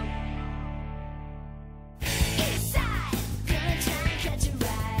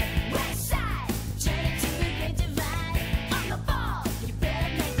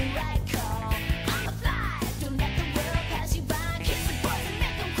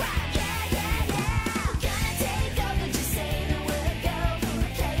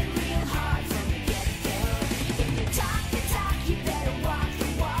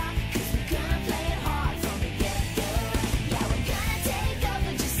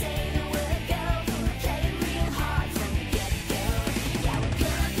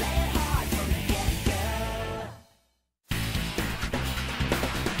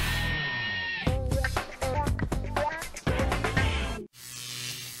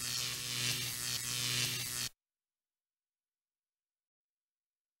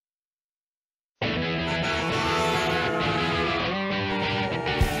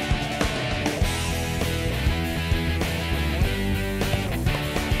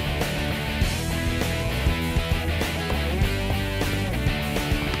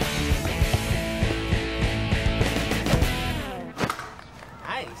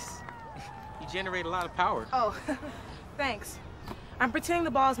 Generate a lot of power. Oh, thanks. I'm pretending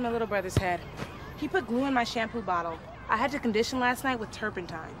the ball is my little brother's head. He put glue in my shampoo bottle. I had to condition last night with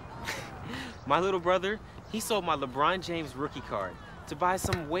turpentine. My little brother, he sold my LeBron James rookie card to buy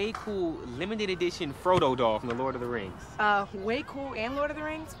some way cool limited edition Frodo doll from the Lord of the Rings. Way cool and Lord of the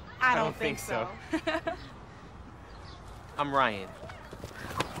Rings? I don't think so. I'm Ryan.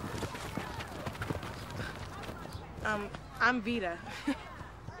 I'm Vita.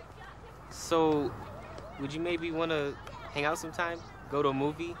 So, would you maybe want to hang out sometime? Go to a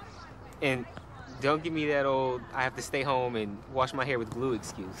movie? And don't give me that old, I have to stay home and wash my hair with glue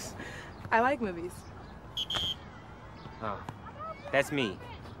excuse. I like movies. Oh, that's me.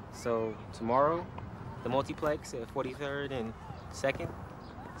 So, tomorrow, the multiplex at 43rd and 2nd,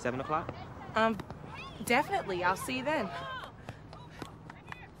 7 o'clock? Definitely. I'll see you then.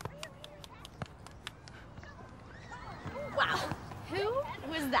 Wow. Who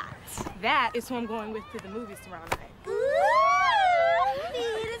was that? That is who I'm going with to the movies tomorrow night. Ooh,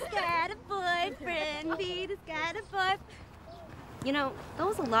 Vita's got a boyfriend. Vita's got a boyfriend. You know, that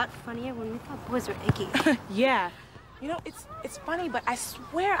was a lot funnier when we thought boys were icky. Yeah. You know, it's funny, but I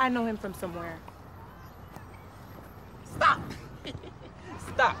swear I know him from somewhere. Stop!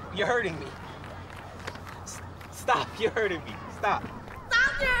 Stop! You're hurting me. Stop! You're hurting me. Stop!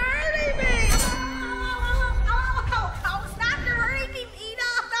 Stop! You're hurting me! Stop! You're hurting me,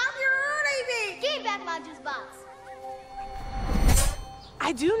 Vita! Stop! You're hurting me! Give me back my juice box.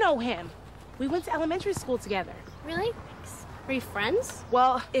 I do know him. We went to elementary school together. Really? Are you friends?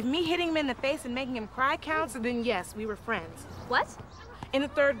 Well, if me hitting him in the face and making him cry counts, then yes, we were friends. What? In the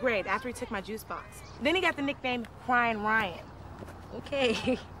 3rd grade, after he took my juice box. Then he got the nickname Crying Ryan.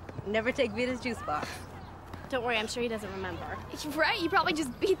 Okay. Never take Vita's juice box. Don't worry, I'm sure he doesn't remember. Right, you probably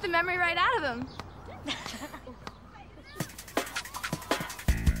just beat the memory right out of him.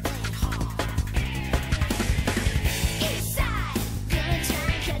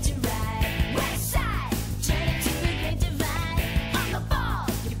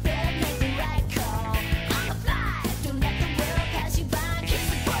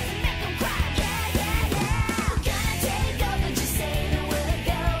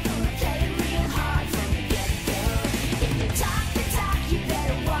 You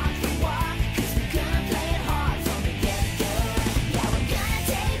better walk the walk, 'cause we're gonna play it hard.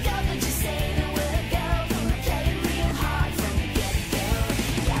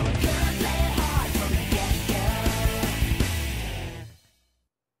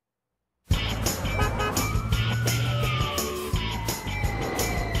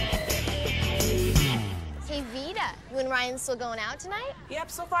 Ryan still going out tonight? Yep,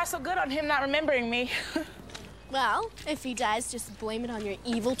 so far so good on him not remembering me. Well, if he does, just blame it on your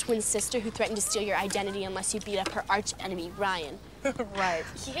evil twin sister who threatened to steal your identity unless you beat up her arch enemy, Ryan. Right.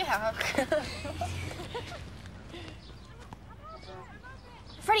 Yeah.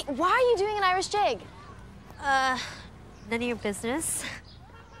 Freddie, why are you doing an Irish jig? None of your business.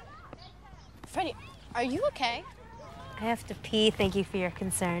 Freddie, are you okay? I have to pee. Thank you for your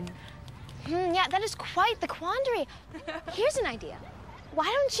concern. Yeah, that is quite the quandary. Here's an idea. Why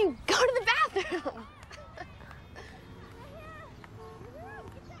don't you go to the bathroom?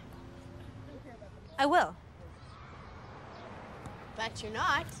 I will. But you're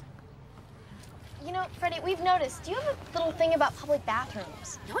not. You know, Freddie, we've noticed. Do you have a little thing about public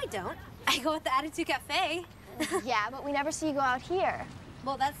bathrooms? No, I don't. I go at the Attitude Cafe. Yeah, but we never see you go out here.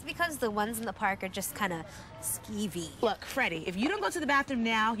 Well, that's because the ones in the park are just kind of skeevy. Look, Freddie, if you don't go to the bathroom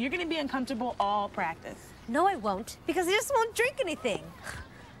now, you're gonna be uncomfortable all practice. No, I won't, because I just won't drink anything.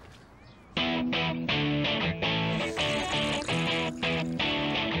 Yeah!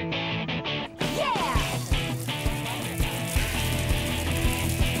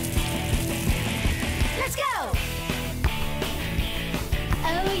 Let's go!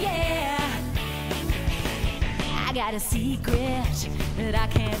 Oh yeah! I got a secret that I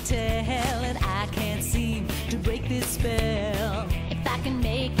can't tell, and I can't seem to break this spell. If I can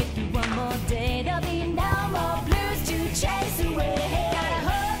make it through one more day, there'll be no more blues to chase away. Gotta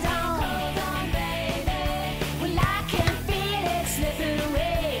hold on, baby. Well, I can feel it slipping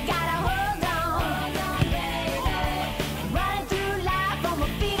away. Gotta hold on, baby. I'm running through life on my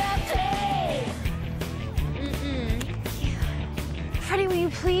feet of clay. Freddie, will you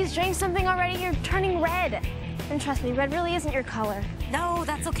please drink something already? You're turning red. And trust me, red really isn't your color. No,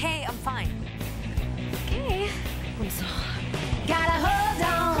 that's okay. I'm fine. Okay. I'm sorry. Gotta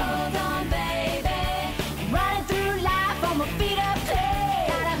hold on, baby. Running through life on my feet of clay.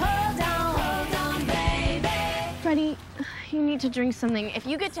 Gotta hold on, baby. Freddie, you need to drink something. If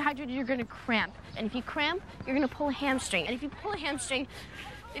you get dehydrated, you're gonna cramp. And if you cramp, you're gonna pull a hamstring. And if you pull a hamstring,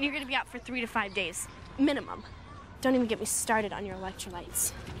 then you're gonna be out for 3 to 5 days, minimum. Don't even get me started on your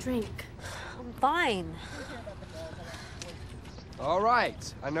electrolytes. Drink. I'm fine. All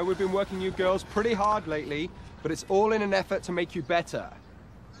right. I know we've been working you girls pretty hard lately, but it's all in an effort to make you better.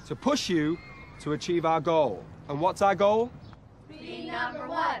 To push you to achieve our goal. And what's our goal? Be number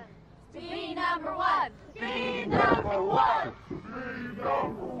one. Be number one. Be number one. Be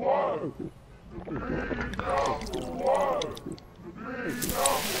number one. Be number one. Be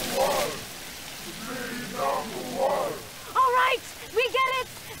number one. Be number one. All right, we get it.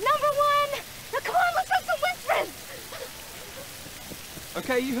 Number one. Now come on, let's run some wind sprints.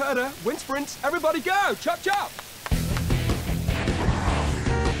 Okay, you heard her. Wind sprints. Everybody go! Chop, chop!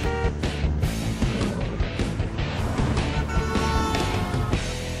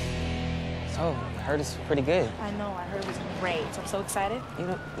 So, I heard it's pretty good. I know, I heard it was great. I'm so excited. You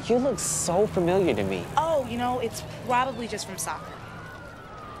know, you look so familiar to me. Oh, you know, it's probably just from soccer.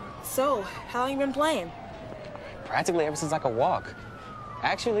 So, how long you been playing? Practically ever since I could walk.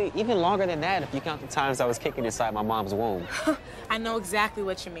 Actually, even longer than that if you count the times I was kicking inside my mom's womb. I know exactly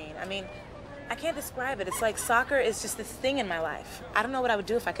what you mean. I mean, I can't describe it. It's like soccer is just this thing in my life. I don't know what I would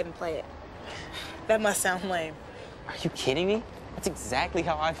do if I couldn't play it. That must sound lame. Are you kidding me? That's exactly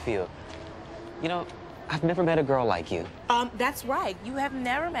how I feel. You know, I've never met a girl like you. That's right. You have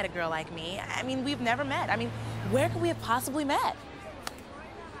never met a girl like me. I mean, we've never met. I mean, where could we have possibly met?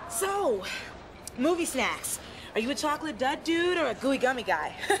 So, movie snacks. Are you a chocolate dud dude or a gooey gummy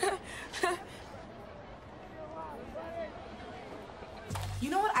guy? You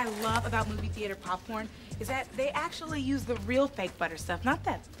know what I love about movie theater popcorn? Is that they actually use the real fake butter stuff, not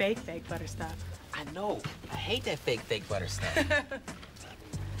that fake butter stuff. I know. I hate that fake butter stuff.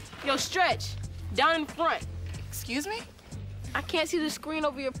 Yo, Stretch, down in front. Excuse me? I can't see the screen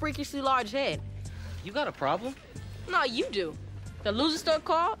over your freakishly large head. You got a problem? No, you do. The loser stuck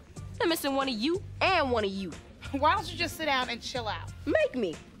called, they're missing one of you and one of you. Why don't you just sit down and chill out? Make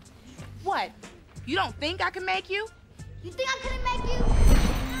me. What? You don't think I can make you? You think I couldn't make you?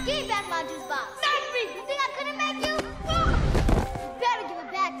 Give me back my juice box. Not me! You think I couldn't make you? You better give it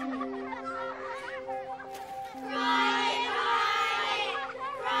back to me. Ryan, Ryan,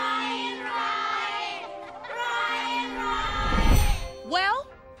 Ryan, Ryan, Ryan. Well,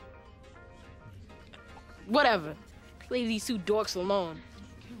 whatever. Leave these two dorks alone.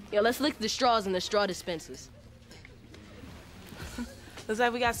 Yo, let's lick the straws in the straw dispensers. Looks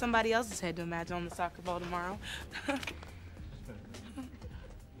like we got somebody else's head to imagine on the soccer ball tomorrow.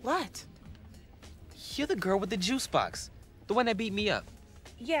 What? You're the girl with the juice box. The one that beat me up.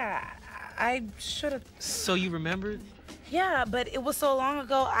 Yeah, I should have. So you remembered? Yeah, but it was so long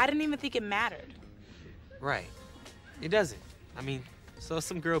ago, I didn't even think it mattered. Right. It doesn't. I mean, so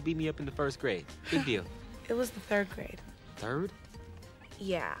some girl beat me up in the 1st grade. Big deal. It was the 3rd grade. 3rd?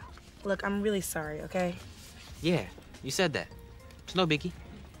 Yeah. Look, I'm really sorry, okay? Yeah, you said that. It's no biggie.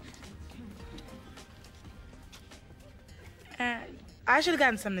 I should have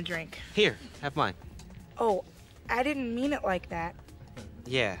gotten something to drink. Here, have mine. Oh, I didn't mean it like that.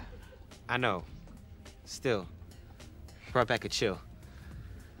 Yeah, I know. Still, brought back a chill.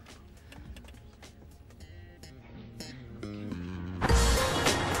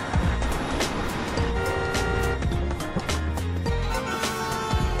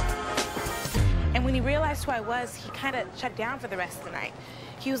 And when he realized who I was, he kind of shut down for the rest of the night.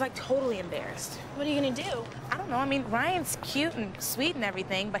 He was like totally embarrassed. What are you gonna do? I don't know. I mean, Ryan's cute and sweet and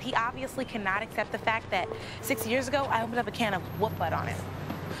everything, but he obviously cannot accept the fact that 6 years ago, I opened up a can of whoop butt on him.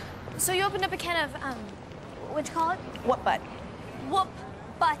 So you opened up a can of, what'd you call it? Whoop butt. Whoop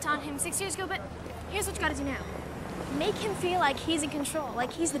butt on him 6 years ago, but here's what you gotta do now. Make him feel like he's in control,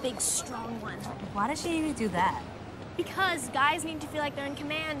 like he's the big, strong one. Why does she need to do that? Because guys need to feel like they're in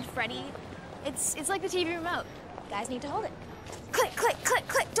command, Freddie. It's like the TV remote. Guys need to hold it. Click, click, click,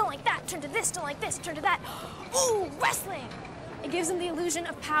 click. Don't like that. Turn to this. Don't like this. Turn to that. Ooh, wrestling. It gives them the illusion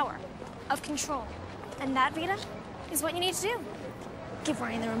of power, of control. And that, Vita, is what you need to do. Give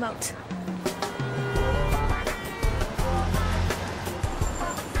Ryan the remote.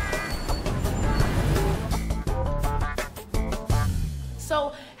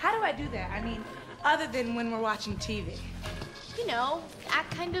 So how do I do that? I mean, other than when we're watching TV. You know,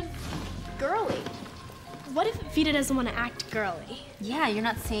 act kind of girly. What if Vita doesn't want to act girly? Yeah, you're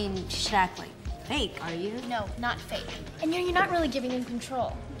not saying she should act like fake, are you? No, not fake. And you're not really giving him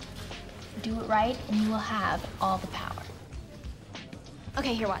control. Do it right, and you will have all the power.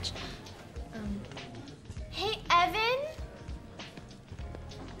 Okay, here, watch. Hey, Evan?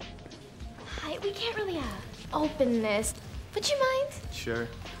 Hi, we can't really open this. Would you mind? Sure.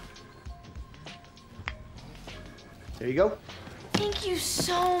 There you go. Thank you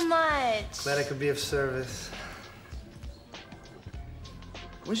so much. Glad I could be of service.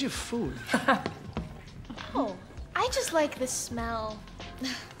 Where's your food? Oh, I just like the smell.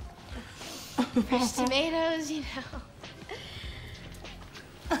 Fresh tomatoes, you know.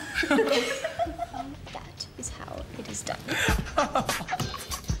 That is how it is done.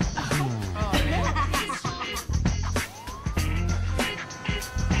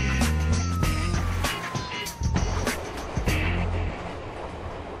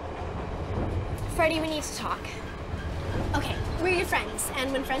 Freddie, we need to talk. Okay, we're your friends,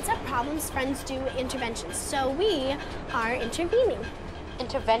 and when friends have problems, friends do interventions. So we are intervening.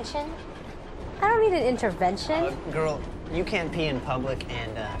 Intervention? I don't need an intervention. Girl, you can't pee in public,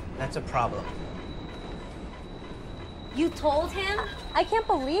 and that's a problem. You told him? I can't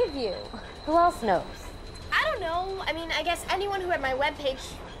believe you. Who else knows? I don't know. I mean, I guess anyone who read my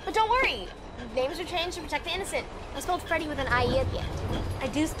webpage. But don't worry. Names are changed to protect the innocent. I spelled Freddie with an I-E at the end. I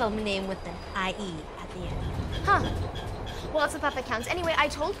do spell my name with an I-E at the end. Huh. Well, it's the thought that counts. Anyway, I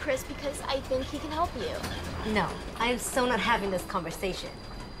told Chris because I think he can help you. No, I'm so not having this conversation.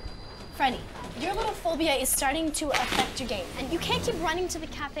 Freddie, your little phobia is starting to affect your game. And you can't keep running to the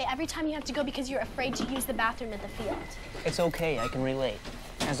cafe every time you have to go because you're afraid to use the bathroom at the field. It's okay, I can relate.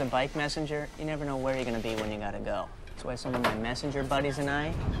 As a bike messenger, you never know where you're gonna be when you gotta go. That's why some of my messenger buddies and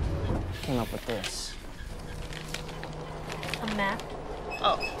I came up with this. A map?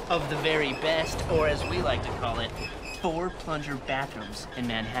 Oh, of the very best, or as we like to call it, 4 plunger bathrooms in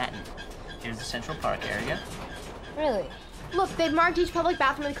Manhattan. Here's the Central Park area. Really? Look, they've marked each public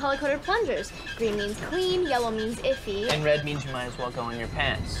bathroom with color-coded plungers. Green means clean, yellow means iffy. And red means you might as well go in your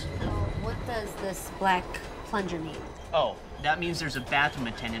pants. What does this black plunger mean? Oh, that means there's a bathroom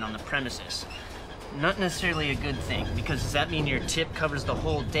attendant on the premises. Not necessarily a good thing, because does that mean your tip covers the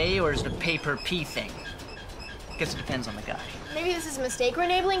whole day, or is it a pay-per-pee thing? Guess it depends on the guy. Maybe this is a mistake. We're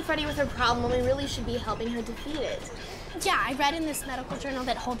enabling Freddie with her problem when we really should be helping her defeat it. Yeah, I read in this medical journal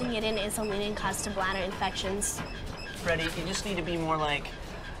that holding it in is a leading cause to bladder infections. Freddie, you just need to be more like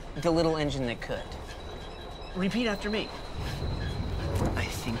the little engine that could. Repeat after me. I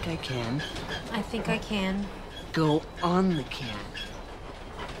think I can. I think I can. Go on the can.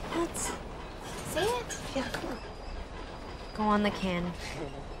 What? Say it. Yeah, come on. Go on the can.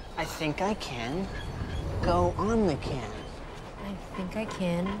 I think I can. Go on the can. I think I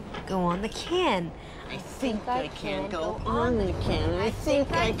can. Go on the can. I think I can go on the can. I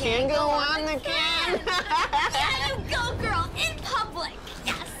think I can go on the can. There you go, girl, in public.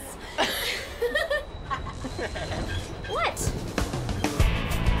 Yes. What?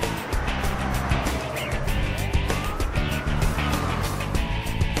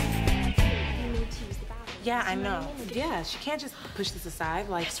 I know. Yeah, she can't just push this aside.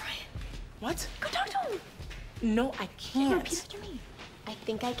 Like, That's right. What? Go talk to him. No, I can't. Repeat after me. I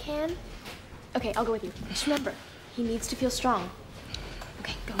think I can. Okay, I'll go with you. Just remember, he needs to feel strong.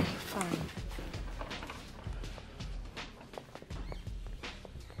 Okay, go. Fine.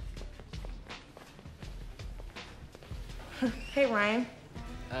 Hey, Ryan.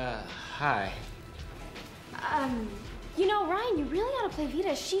 Hi. You know, Ryan, you really ought to play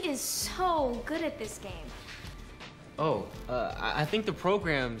Vita. She is so good at this game. Oh, I think the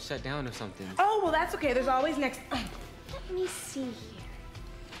program shut down or something. Oh, well, that's okay. There's always next. Let me see here.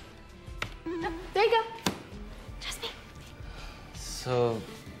 Oh, there you go. Trust me. So,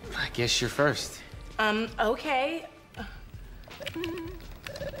 I guess you're first. Okay.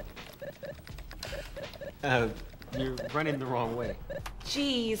 You're running the wrong way.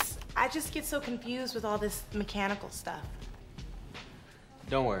 Jeez, I just get so confused with all this mechanical stuff.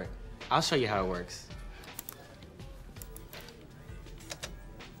 Don't worry. I'll show you how it works.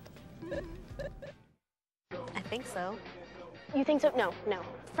 I think so. You think so? No, no.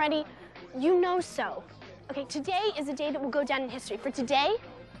 Freddie, you know so. Okay, today is a day that will go down in history. For today,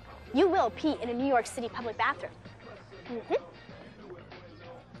 you will pee in a New York City public bathroom. Mm-hmm.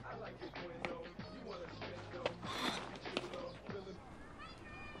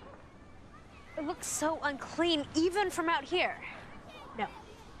 It looks so unclean, even from out here. No.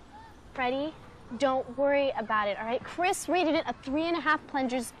 Freddie, don't worry about it, all right? Chris rated it a 3.5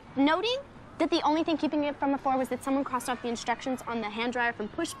 plungers, noting that the only thing keeping it from a 4 was that someone crossed off the instructions on the hand dryer from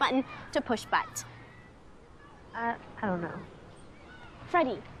push button to push butt. I don't know.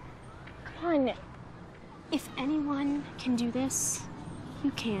 Freddie, come on. If anyone can do this,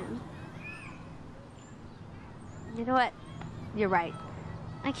 you can. You know what? You're right.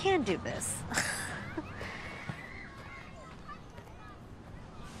 I can do this.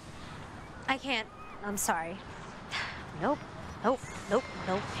 I can't. I'm sorry. Nope. Nope. Nope.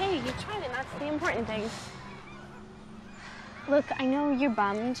 Nope. Hey, you tried it. That's the important thing. Look, I know you're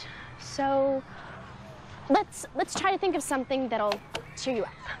bummed, so let's try to think of something that'll cheer you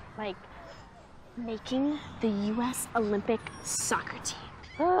up, like making the U.S. Olympic soccer team.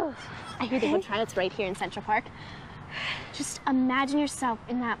 Oh, I hear they have tryouts right here in Central Park. Just imagine yourself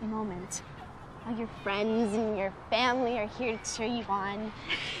in that moment. All your friends and your family are here to cheer you on.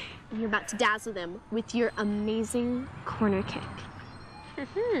 And you're about to dazzle them with your amazing corner kick.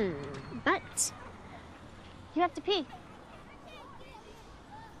 But you have to pee.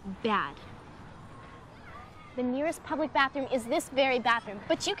 Bad. The nearest public bathroom is this very bathroom,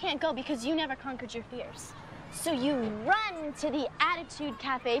 but you can't go because you never conquered your fears. So you run to the Attitude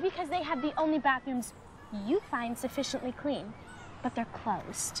Cafe because they have the only bathrooms you find sufficiently clean, but they're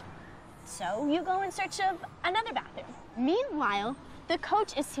closed. So you go in search of another bathroom. Meanwhile, the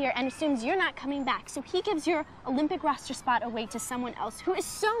coach is here and assumes you're not coming back, so he gives your Olympic roster spot away to someone else who is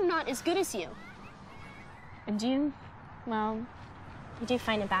so not as good as you. And you, well, you do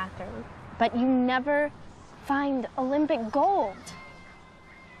find a bathroom, but you never find Olympic gold.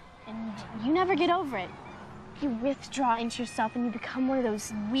 And you never get over it. You withdraw into yourself and you become one of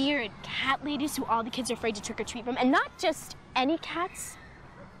those weird cat ladies who all the kids are afraid to trick or treat from. And not just any cats,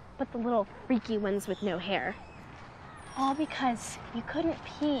 but the little freaky ones with no hair. All because you couldn't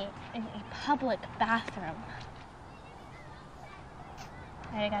pee in a public bathroom.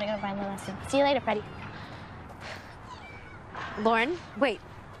 All right, I gotta go find the lesson. See you later, Freddie. Lauren, wait.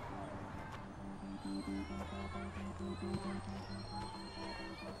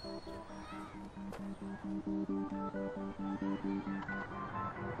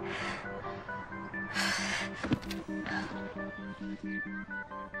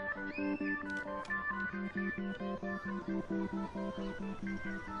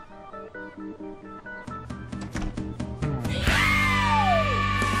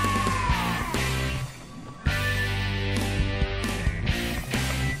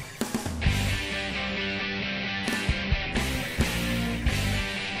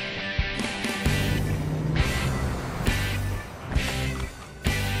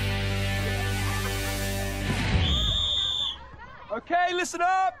 Okay, listen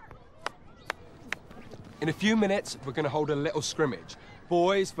up! In a few minutes, we're gonna hold a little scrimmage.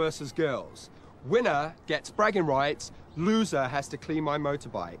 Boys versus girls. Winner gets bragging rights, loser has to clean my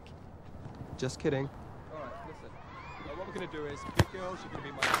motorbike. Just kidding. All right, listen. Now what we're gonna do is, big girls, you're gonna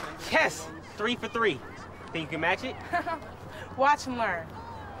be my defenders. Yes! 3 for 3. Think you can match it? Watch and learn.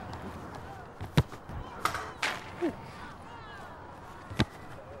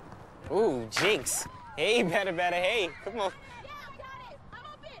 Ooh, jinx. Hey, better, hey. Come on.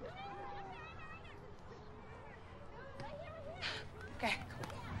 Okay.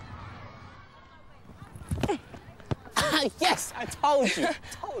 I told you.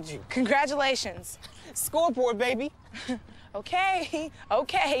 Told you. Congratulations. Scoreboard, baby. Okay,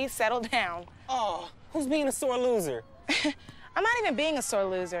 settle down. Oh, who's being a sore loser? I'm not even being a sore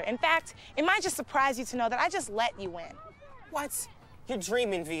loser. In fact, it might just surprise you to know that I just let you win. What? You're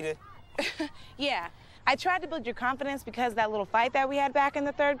dreaming, Vita. Yeah, I tried to build your confidence because of that little fight that we had back in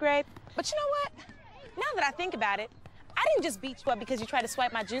the 3rd grade. But you know what? Now that I think about it, I didn't just beat you up because you tried to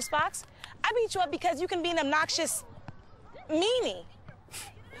swipe my juice box. I beat you up because you can be an obnoxious meanie.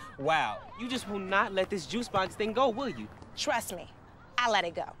 Wow, you just will not let this juice box thing go, will you? Trust me, I let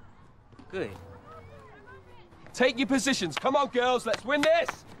it go. Good. Take your positions. Come on, girls, let's win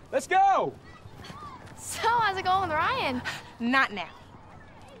this. Let's go. So, how's it going with Ryan? Not now.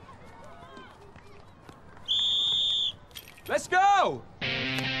 Let's go.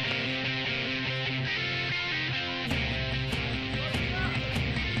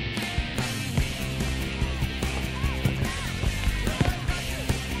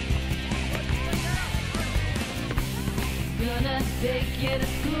 Gonna take you to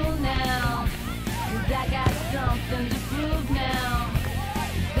school now, 'cause I got something to prove now.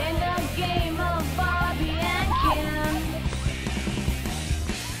 Then the game of Barbie and Ken.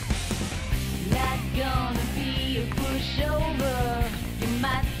 That's gonna be a pushover. You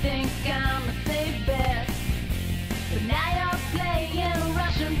might think I'm a safe bet, but now you're playing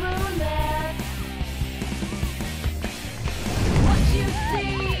Russian roulette. What you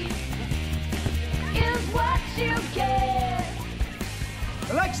see is what you get.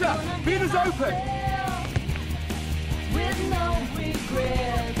 Alexa, Vita's open. With no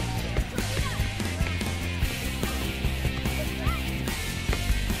regrets.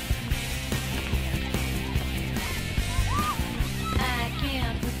 I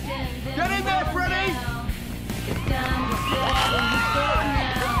can't pretend anymore. Get in there, Freddie! It's time to settle the score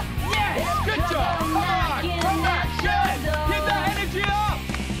now. Yes! Good job! Come on! Come back, Shed! Get that energy up!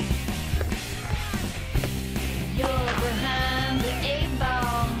 You're behind the 8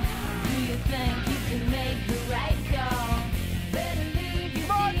 ball. Do you think you can make the right call? Better leave your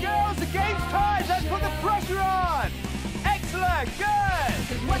Come on, girls! The game's tied! Let's put the pressure on! Excellent! Good!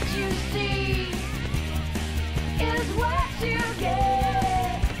 'Cause what you see is what you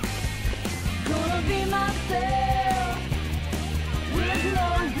get. Gonna be myself with no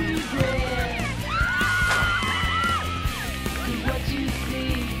regret. 'Cause what you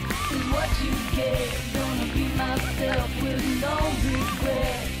see is what you get. Gonna be myself with no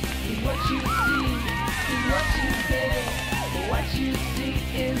regret. 'Cause what you see is what you get. What you see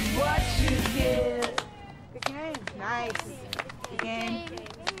is what you get. Good game. Nice. Good game.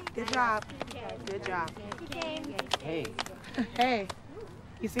 Good job. Good job. Hey, Hey,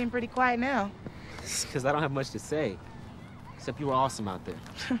 you seem pretty quiet now. it's because I don't have much to say. Except you were awesome out there.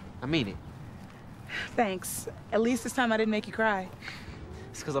 I mean it. Thanks. At least this time I didn't make you cry.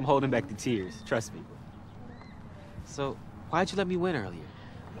 It's because I'm holding back the tears. Trust me. So, why'd you let me win earlier?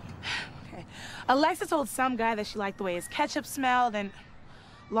 Okay. Alexa told some guy that she liked the way his ketchup smelled, and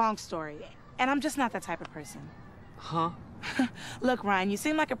long story. And I'm just not that type of person. Huh? Look, Ryan, you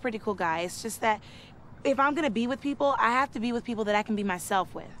seem like a pretty cool guy. It's just that if I'm gonna be with people, I have to be with people that I can be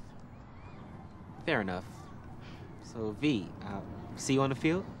myself with. Fair enough. So, V, see you on the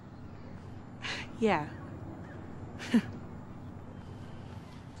field? Yeah.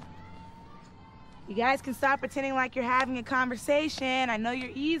 You guys can stop pretending like you're having a conversation. I know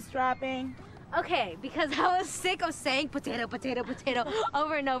you're eavesdropping. Okay, because I was sick of saying potato, potato, potato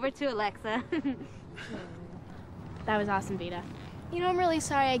over and over to Alexa. That was awesome, Vita. You know, I'm really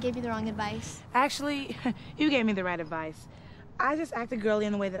sorry I gave you the wrong advice. Actually, you gave me the right advice. I just acted girly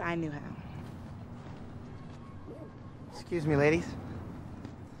in the way that I knew how. Excuse me, ladies.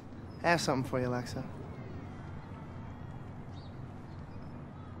 I have something for you, Alexa.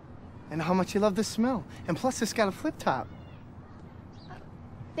 I know how much you love this smell. And plus, it's got a flip top.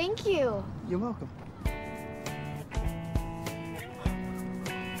 Thank you. You're welcome.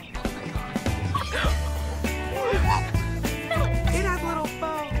 It has little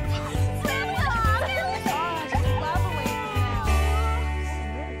bows.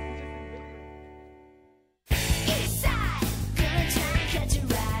 East side, gonna turn and catch a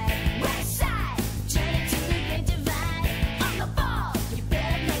ride. West side, turn it to the great divide. On the ball, you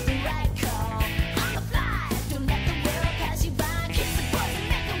better make the right call. On the fly, don't let the world pass you by. Kiss the boys and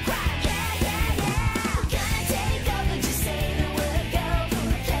make them cry. Yeah, yeah, yeah.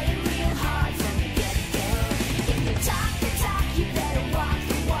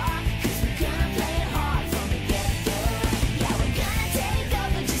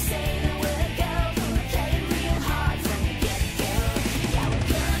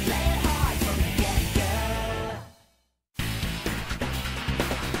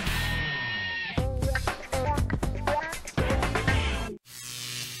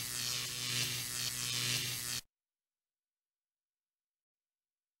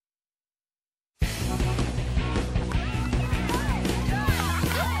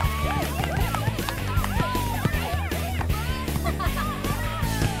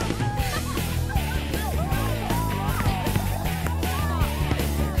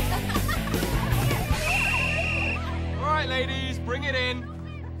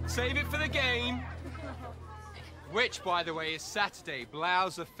 Save it for the game. Which, by the way, is Saturday,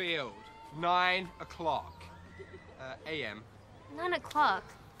 Blouser Field, 9 o'clock a.m. 9 o'clock?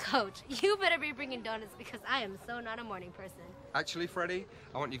 Coach, you better be bringing donuts because I am so not a morning person. Actually, Freddie,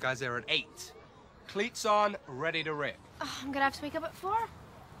 I want you guys there at 8. Cleats on, ready to rip. Oh, I'm gonna have to wake up at 4.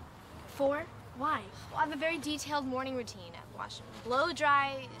 4? Why? Well, I have a very detailed morning routine. I wash, blow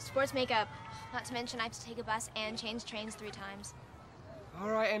dry, sports makeup. Not to mention I have to take a bus and change trains 3 times. All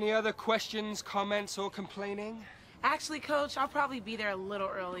right, any other questions, comments, or complaining? Actually, Coach, I'll probably be there a little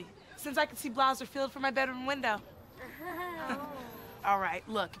early, since I can see Blouser Field from my bedroom window. All right,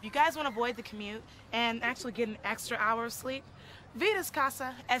 look, if you guys want to avoid the commute and actually get an extra hour of sleep, Vita's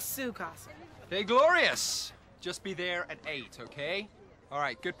casa es su casa. Hey, glorious! Just be there at 8, okay? All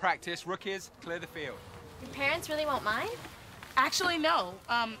right, good practice. Rookies, clear the field. Your parents really won't mind? Actually, no.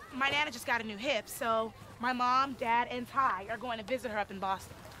 My Nana just got a new hip, so my mom, Dad, and Ty are going to visit her up in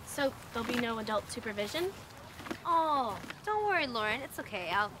Boston. So there'll be no adult supervision? Oh, don't worry, Lauren. It's okay.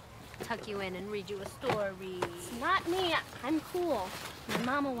 I'll tuck you in and read you a story. It's not me. I'm cool. My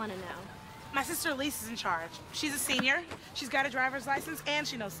mom will want to know. My sister Elise is in charge. She's a senior. She's got a driver's license, and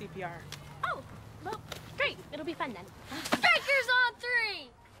she knows CPR. Oh, well, great. It'll be fun then. Strikers on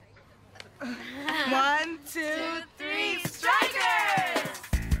 3! 1, 2, 3, strikers!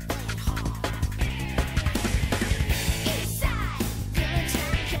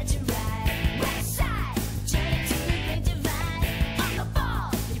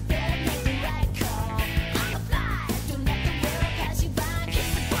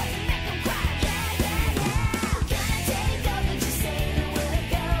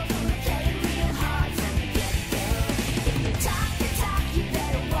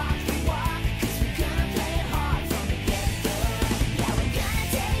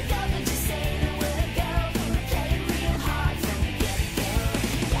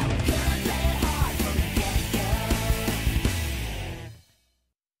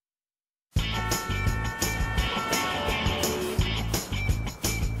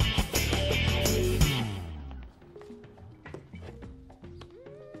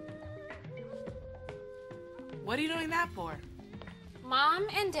 What are you doing that for? Mom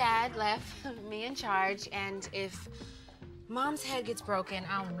and Dad left me in charge, and if Mom's head gets broken,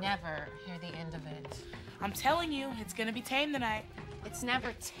 I'll never hear the end of it. I'm telling you, it's gonna be tame tonight. It's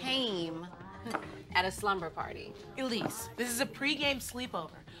never tame at a slumber party. Elise, this is a pre-game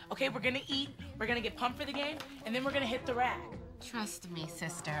sleepover. Okay, we're gonna eat, we're gonna get pumped for the game, and then we're gonna hit the rack. Trust me,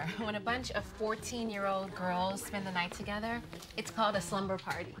 sister. When a bunch of 14-year-old girls spend the night together, it's called a slumber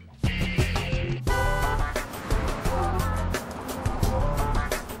party.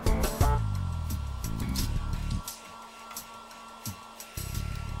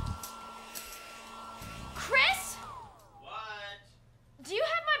 Chris? What? Do you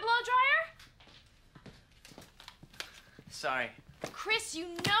have my blow dryer? Sorry. Chris, you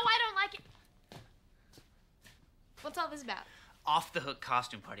know I don't like it. What's all this about? Off-the-hook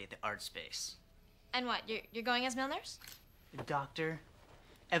costume party at the art space. And what, you're going as Milner's? Doctor,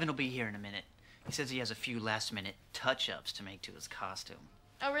 Evan will be here in a minute. He says he has a few last-minute touch-ups to make to his costume.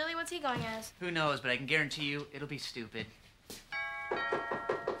 Oh, really? What's he going as? Who knows, but I can guarantee you it'll be stupid.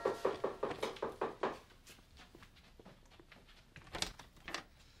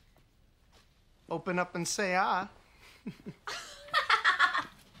 Open up and say ah.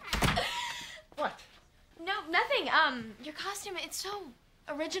 What? No, nothing. Your costume, it's so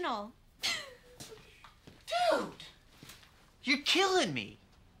original. Dude! You're killing me.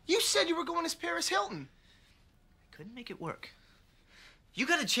 You said you were going as Paris Hilton. I couldn't make it work. You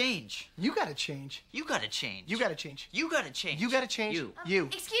gotta change. You gotta change. You gotta change. You gotta change. You gotta change. You gotta change. You.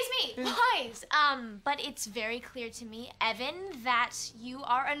 Excuse me, boys. But it's very clear to me, Evan, that you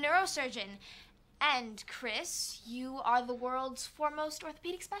are a neurosurgeon. And Chris, you are the world's foremost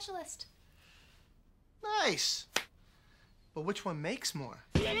orthopedic specialist. Nice. But which one makes more?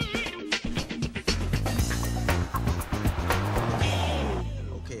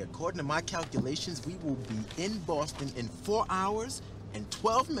 Okay, according to my calculations, we will be in Boston in 4 hours and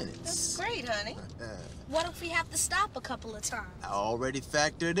 12 minutes. That's great, honey. What if we have to stop a couple of times? I already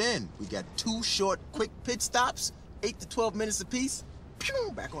factored in. We got 2 short, quick pit stops, 8 to 12 minutes apiece.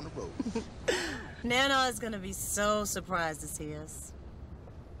 Pew, back on the road. Nana is gonna be so surprised to see us.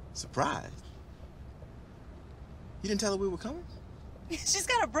 Surprised? You didn't tell her we were coming? She's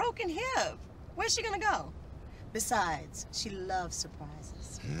got a broken hip. Where's she gonna go? Besides, she loves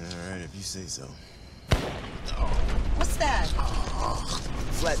surprises. All right, if you say so. What's that?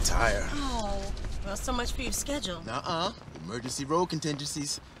 Flat tire. Oh, well, so much for your schedule. Nuh-uh. Emergency road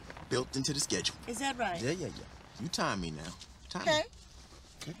contingencies built into the schedule. Is that right? Yeah. You time me now. Time Okay. me.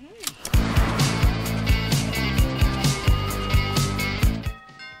 Hey,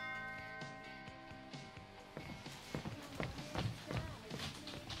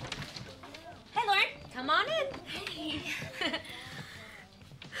 Lauren, come on in. Hey.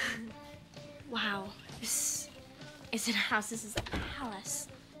 Wow, this isn't a house, this is a palace.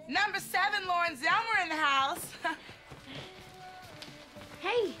 Number 7, Lauren Zelmer in the house.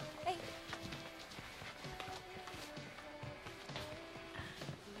 Hey. Hey.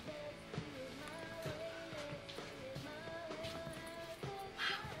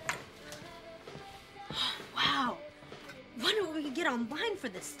 Wow. Wonder what we could get online for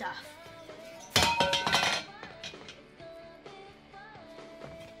this stuff.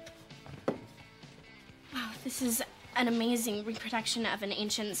 Wow, this is an amazing reproduction of an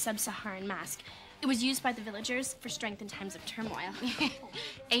ancient sub-Saharan mask. It was used by the villagers for strength in times of turmoil.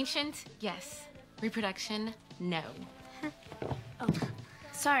 Ancient, yes. Reproduction, no. Oh,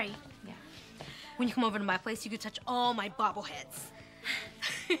 sorry. Yeah. When you come over to my place, you can touch all my bobbleheads.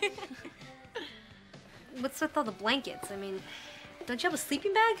 What's with all the blankets? I mean, don't you have a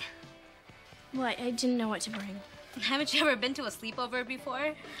sleeping bag? Well, I didn't know what to bring. Haven't you ever been to a sleepover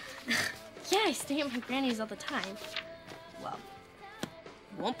before? Yeah, I stay at my granny's all the time. Well,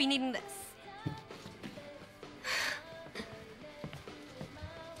 you won't be needing this.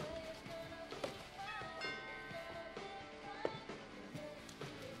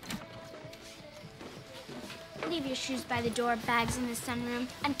 Leave your shoes by the door, bags in the sunroom,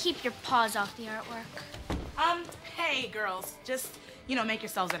 and keep your paws off the artwork. Hey, girls, just, make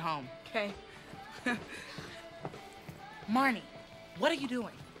yourselves at home, okay? Marnie, what are you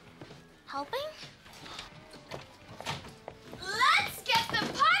doing? Helping? Let's get the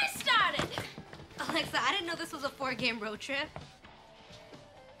party started! Alexa, I didn't know this was a 4-game road trip.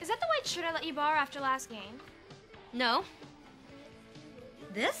 Is that the white shirt I let you borrow after last game? No.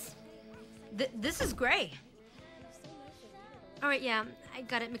 This? This is gray. All right, yeah, I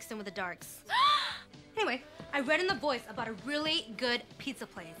got it mixed in with the darks. Anyway, I read in The Voice about a really good pizza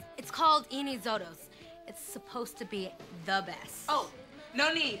place. It's called Zotto's. It's supposed to be the best. Oh,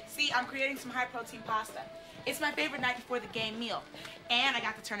 no need. See, I'm creating some high-protein pasta. It's my favorite night before the game meal. And I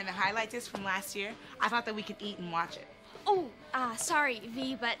got the tournament highlight disc from last year. I thought that we could eat and watch it. Oh, sorry,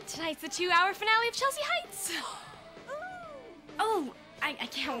 V, but tonight's the 2-hour finale of Chelsea Heights. Oh, I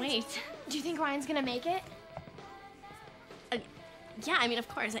can't wait. Do you think Ryan's gonna make it? Yeah, I mean, of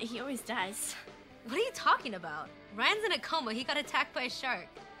course, he always does. What are you talking about? Ryan's in a coma. He got attacked by a shark.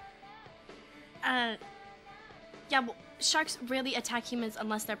 Yeah, well, sharks rarely attack humans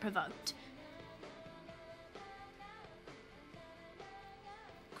unless they're provoked.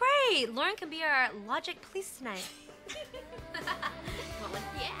 Great! Lauren can be our logic police tonight. Well,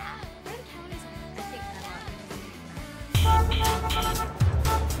 yeah.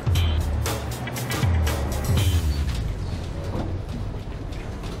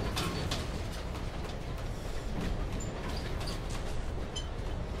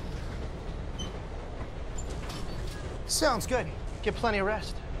 Sounds good. Get plenty of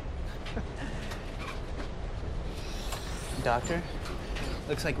rest. Doctor,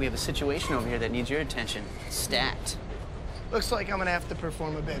 looks like we have a situation over here that needs your attention. Stat. Looks like I'm gonna have to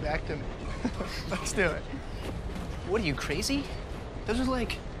perform a babectomy. Let's do it. What are you, crazy? Those are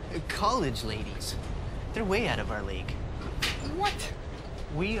like college ladies. They're way out of our league. What?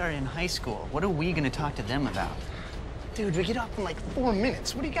 We are in high school. What are we gonna talk to them about? Dude, we get off in like 4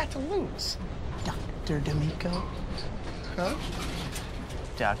 minutes. What do you got to lose? Dr. D'Amico? Huh?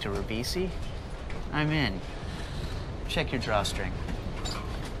 Dr. Ribisi? I'm in. Check your drawstring.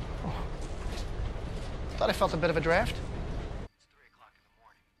 Oh. Thought I felt a bit of a draft.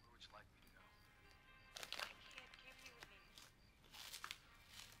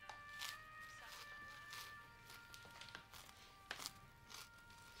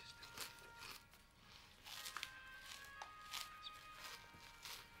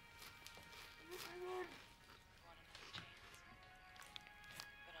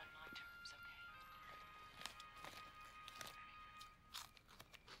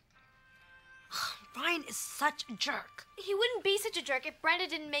 Ryan is such a jerk. He wouldn't be such a jerk if Brenda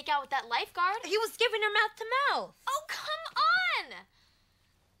didn't make out with that lifeguard. He was giving her mouth to mouth. Oh, come on!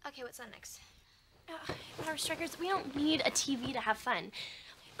 Okay, what's on next? Our strikers, we don't need a TV to have fun.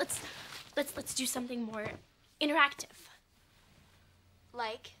 Let's do something more interactive.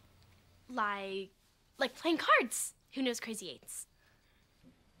 Like playing cards. Who knows Crazy Eights?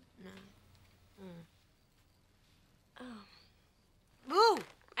 No. Oh. Ooh,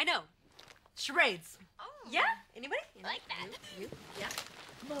 I know. Charades. Oh. Yeah? Anybody? I like that. You? Yeah.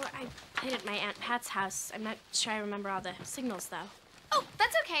 Well, I played at my Aunt Pat's house. I'm not sure I remember all the signals, though. Oh,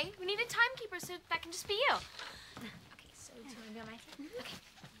 that's okay. We need a timekeeper, so that can just be you. Okay, so do you want to be on my team? Okay.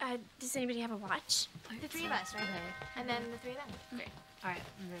 Does anybody have a watch? The three of us, right? Okay. And then the three of them. Great. All right.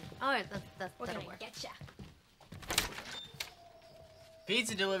 All right, We're that'll gonna work. get ya.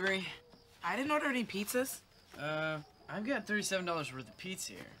 Pizza delivery. I didn't order any pizzas. I've got $37 worth of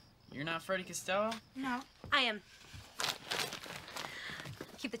pizza here. You're not Freddie Costello? No. I am.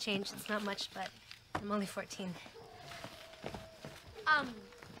 Keep the change. It's not much, but I'm only 14.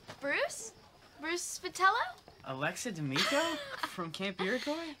 Bruce? Bruce Vitello? Alexa D'Amico from Camp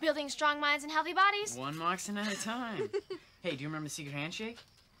Iroquois? Building strong minds and healthy bodies. One moxin at a time. Hey, do you remember the secret handshake?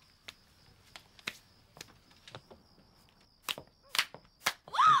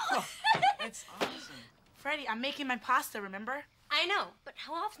 Oh, that's awesome. Freddie, I'm making my pasta, remember? I know, but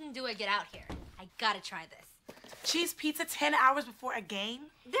how often do I get out here? I gotta try this. Cheese pizza 10 hours before a game?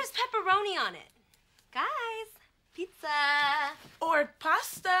 There's pepperoni on it. Guys, pizza. Or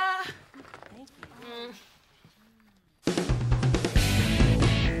pasta. Thank you.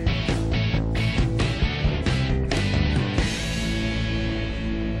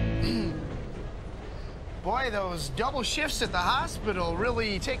 Boy, those double shifts at the hospital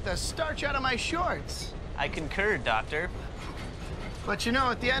really take the starch out of my shorts. I concur, Doctor. But you know,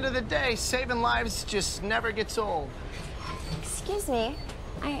 at the end of the day, saving lives just never gets old. Excuse me.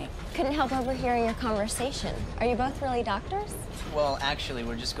 I couldn't help overhearing your conversation. Are you both really doctors? Well, actually,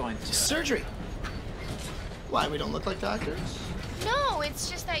 we're just going to... Surgery. Why, we don't look like doctors? No,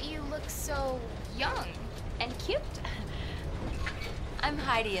 it's just that you look so young and cute. I'm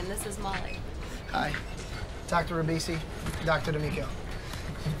Heidi, and this is Molly. Hi. Dr. Ribisi, Dr. D'Amico.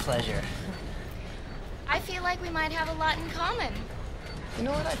 Pleasure. I feel like we might have a lot in common. You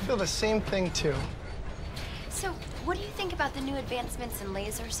know what? I feel the same thing, too. So, what do you think about the new advancements in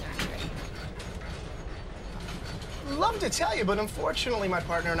laser surgery? Love to tell you, but unfortunately, my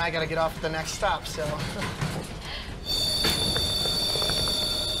partner and I gotta get off at the next stop, so... Ladies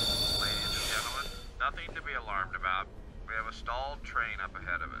and gentlemen, nothing to be alarmed about. We have a stalled train up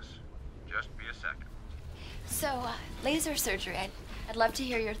ahead of us. Just be a second. So, laser surgery, I'd love to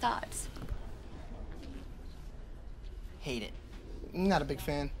hear your thoughts. Hate it. Not a big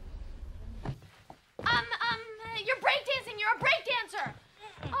fan. You're breakdancing. You're a breakdancer.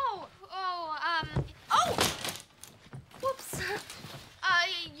 Oh. Whoops.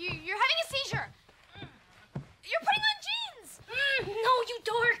 You're having a seizure. You're putting on jeans. No, you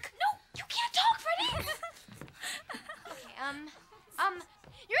dork. No, you can't talk, Freddie. Okay,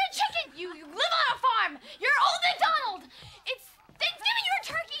 you're a chicken. You live on a farm. You're Old MacDonald. It's Thanksgiving. You're a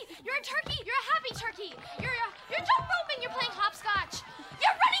turkey. You're a turkey. You're a happy turkey. You're jump roping. You're playing hopscotch.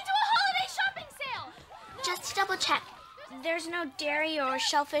 You're running to a holiday shopping sale. Just to double check. There's no dairy or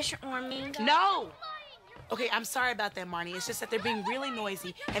shellfish or meat. No! Okay, I'm sorry about that, Marnie. It's just that they're being really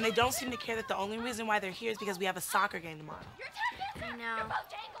noisy, and they don't seem to care that the only reason why they're here is because we have a soccer game tomorrow. I know.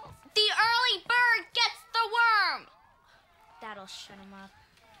 The early bird gets the worm. That'll shut him up.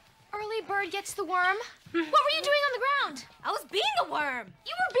 Early bird gets the worm? What were you doing on the ground? I was being a worm.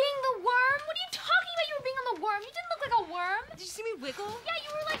 You were being the worm? What are you talking about? You were being on the worm. You didn't look like a worm. Did you see me wiggle? Yeah,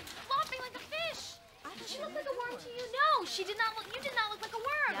 you were like flopping like a fish. Did she look like a worm to you? No, she did not look. You did not look like a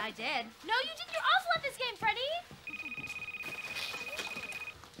worm. Yeah, I did. No, you didn't. You're awful at this game, Freddie.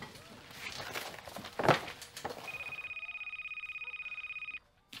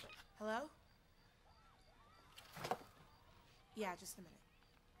 Hello? Yeah, just a minute.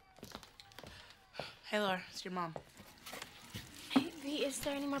 Hey, Laura, it's your mom. Hey, V, is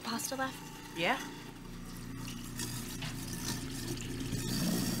there any more pasta left? Yeah?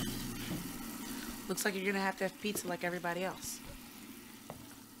 Looks like you're gonna have to have pizza like everybody else.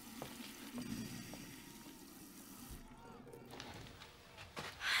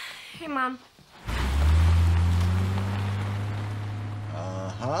 Hey, Mom.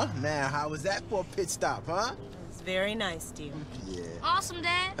 Uh-huh. Now, how was that for a pit stop, huh? It's very nice, Stephen. Yeah. Awesome,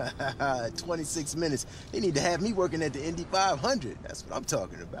 Dad. 26 minutes. They need to have me working at the Indy 500. That's what I'm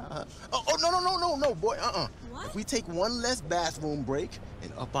talking about, huh? Oh, no, boy, What? If we take one less bathroom break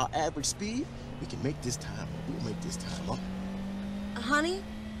and up our average speed, we can make this time. We'll make this time, huh? Honey,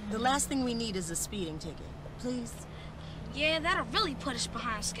 the last thing we need is a speeding ticket. Please? Yeah, that'll really put us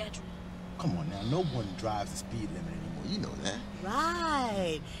behind schedule. Come on now, no one drives the speed limit anymore. You know that.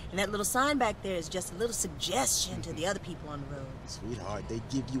 Right. And that little sign back there is just a little suggestion to the other people on the road. Sweetheart, they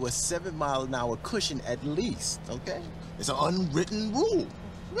give you a 7-mile-an-hour cushion at least, okay? It's an unwritten rule.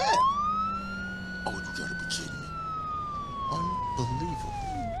 Yeah. Oh, you gotta be kidding me. Unbelievable.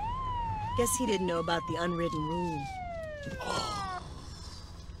 Guess he didn't know about the unwritten rule.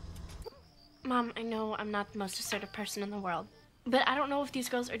 Mom, I know I'm not the most assertive person in the world, But I don't know if these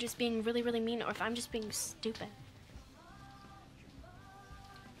girls are just being really, really mean or if I'm just being stupid.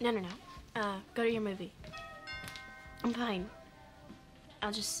 No. Go to your movie. I'm fine.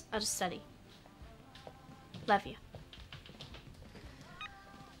 I'll just study. Love you.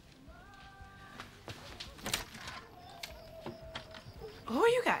 Who are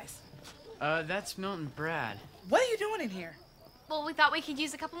you guys? That's Milton and Brad. What are you doing in here? Well, we thought we could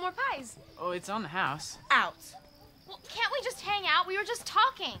use a couple more pies. Oh, it's on the house. Out. Well, can't we just hang out? We were just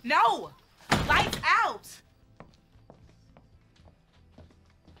talking. No! Lights out!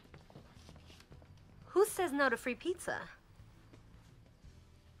 Who says no to free pizza?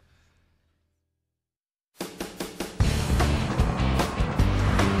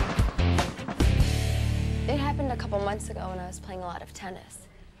 It happened a couple months ago when I was playing a lot of tennis.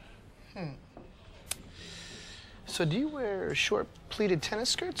 So do you wear short pleated tennis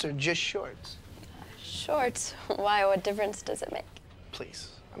skirts or just shorts? Shorts? Why? What difference does it make?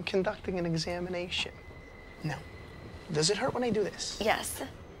 Please, I'm conducting an examination. Now, does it hurt when I do this? Yes.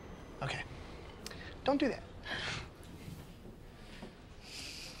 Okay. Don't do that.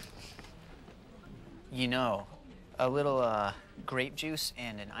 You know, a little grape juice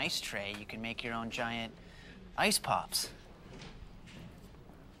and an ice tray, you can make your own giant ice pops.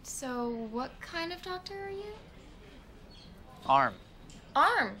 So, what kind of doctor are you? Arm.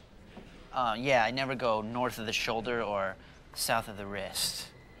 Arm? Yeah, I never go north of the shoulder or south of the wrist.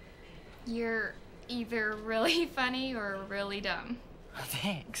 You're either really funny or really dumb.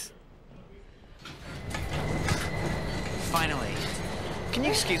 Thanks. Finally. Can you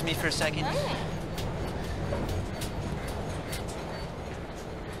excuse me for a second?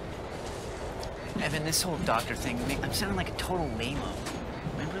 Evan, this whole doctor thing, I'm sounding like a total lame-o.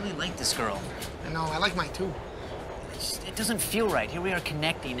 I really like this girl. I know, I like mine too. It doesn't feel right. Here we are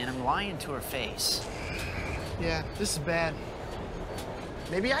connecting, and I'm lying to her face. Yeah, this is bad.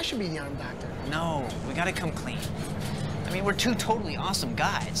 Maybe I should be the arm doctor. No, we gotta come clean. I mean, we're two totally awesome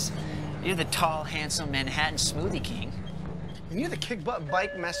guys. You're the tall, handsome Manhattan smoothie king. And you're the kick-butt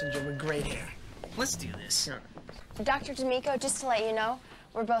bike messenger with great hair. Let's do this. Yeah. Dr. D'Amico, just to let you know,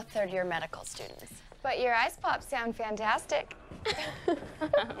 we're both third-year medical students. But your ice pops sound fantastic.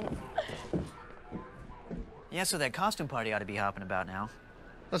 Yeah, so that costume party ought to be hopping about now.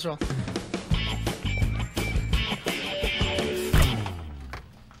 Let's roll.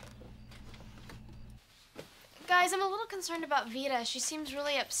 Guys, I'm a little concerned about Vita. She seems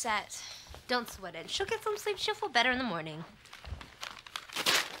really upset. Don't sweat it. She'll get some sleep. She'll feel better in the morning.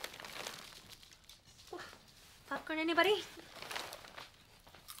 Popcorn, anybody?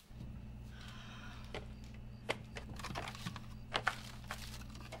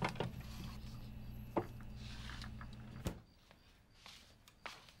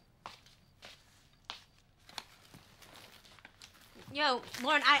 Yo,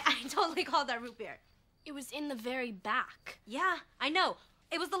 Lauren, I totally called that root beer. It was in the very back. Yeah, I know.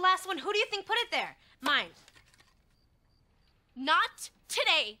 It was the last one. Who do you think put it there? Mine. Not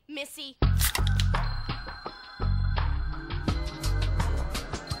today, Missy.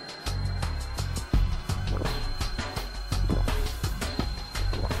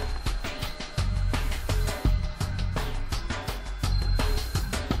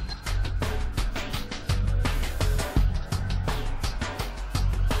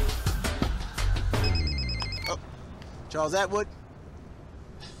 Charles Atwood?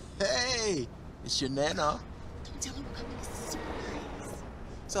 Hey, it's your Nana. Don't tell me we're coming. It's a surprise.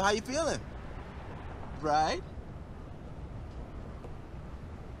 So how you feeling? Right?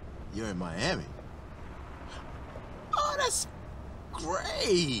 You're in Miami. Oh, that's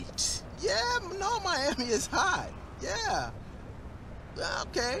great. Yeah, no, Miami is hot. Yeah.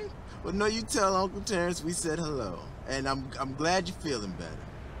 Okay. Well, no, you tell Uncle Terrence we said hello. And I'm glad you're feeling better.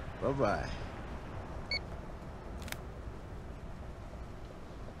 Bye-bye.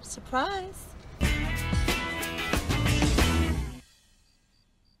 Surprise.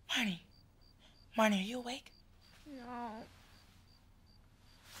 Marnie, are you awake? No.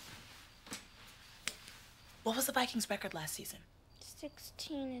 What was the Vikings' record last season?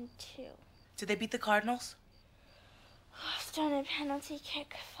 16-2. Did they beat the Cardinals? Done a penalty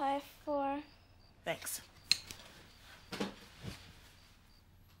kick, 5-4. Thanks.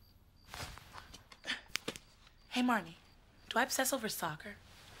 Hey, Marnie, do I obsess over soccer?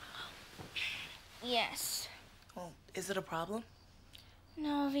 Yes. Well, is it a problem?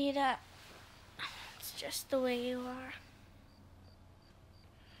 No, Vita. It's just the way you are.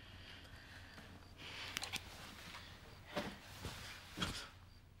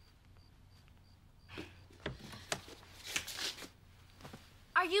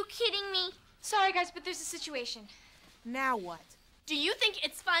 Are you kidding me? Sorry, guys, but there's a situation. Now what? Do you think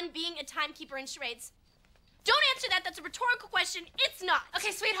it's fun being a timekeeper in charades? Don't answer that. That's a rhetorical question. It's not.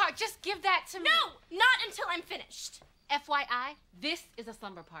 Okay, sweetheart, just give that to me. No, not until I'm finished. FYI, this is a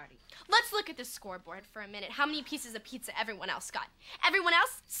slumber party. Let's look at this scoreboard for a minute. How many pieces of pizza everyone else got? Everyone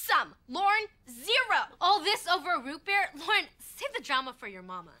else, some. Lauren, 0. All this over a root beer? Lauren, save the drama for your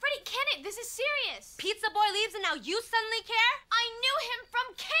mama. Freddie, Kenneth, this is serious. Pizza boy leaves and now you suddenly care? I knew him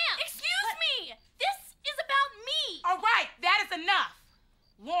from camp. Excuse me. This is about me. All right, that is enough.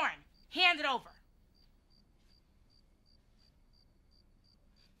 Lauren, hand it over.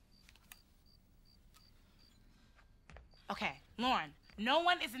 Okay, Lauren, no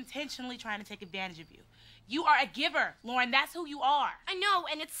one is intentionally trying to take advantage of you. You are a giver, Lauren. That's who you are. I know,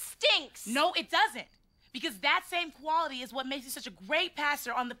 and it stinks. No, it doesn't. Because that same quality is what makes you such a great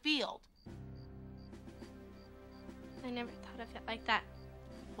passer on the field. I never thought of it like that.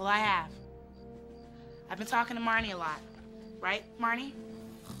 Well, I have. I've been talking to Marnie a lot. Right, Marnie?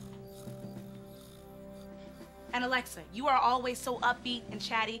 And Alexa, you are always so upbeat and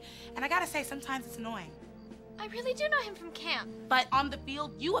chatty, and I gotta say, sometimes it's annoying. I really do know him from camp. But on the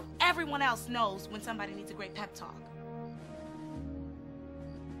field, you of everyone else knows when somebody needs a great pep talk.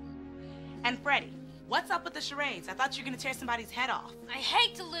 And Freddie, what's up with the charades? I thought you were gonna tear somebody's head off. I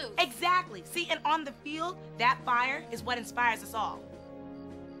hate to lose. Exactly. See, and on the field, that fire is what inspires us all.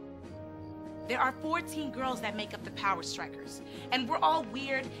 There are 14 girls that make up the Power Strikers, and we're all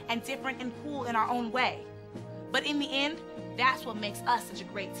weird and different and cool in our own way. But in the end, that's what makes us such a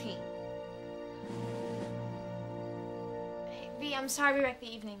great team. V, I'm sorry we wrecked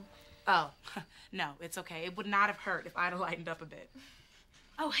the evening. Oh, no, it's okay. It would not have hurt if I'd have lightened up a bit.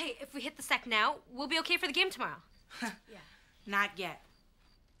 Oh, hey, if we hit the sack now, we'll be okay for the game tomorrow. Yeah. Not yet.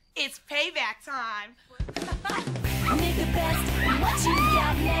 It's payback time. Make the best of what you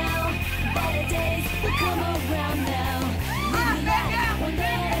got now. Better days will come around now. Live life one day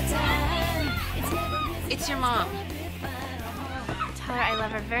at a time. It's your mom. Tell her I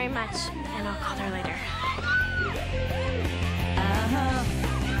love her very much, and I'll call her later.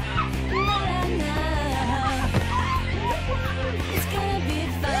 It's gonna be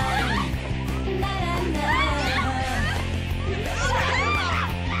fun.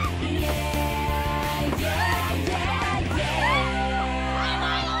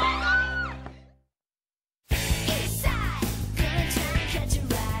 East side, gonna turn and catch a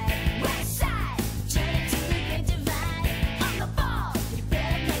ride. West side, turn it to the great divide. On the ball, you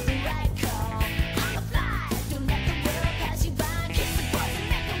better make the right call. On the fly, don't let the world pass you by. Kiss the boys and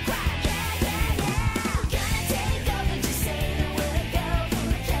make them cry. Yeah, yeah, yeah. Gonna take over, just say the word go.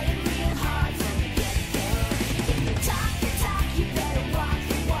 Gonna play it real hard from the get-go. If you talk the talk, you better walk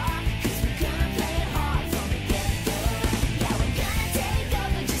the walk. 'Cause we're gonna play it hard from the get-go. Yeah, we're gonna take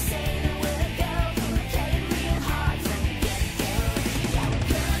over, just say the word go. Gonna play it real hard from the get-go. Yeah,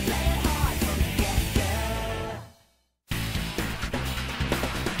 we're gonna play it hard from the get-go.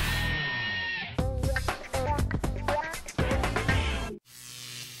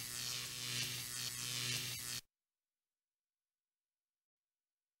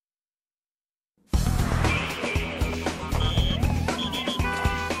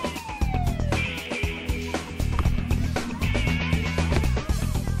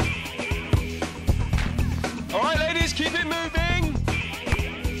 All right, ladies, keep it moving.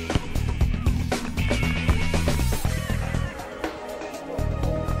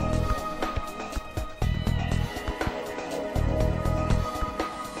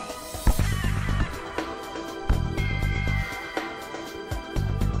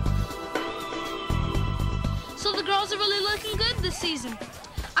 So the girls are really looking good this season.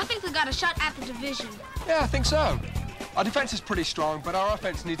 I think they got a shot at the division. Yeah, I think so. Our defense is pretty strong, but our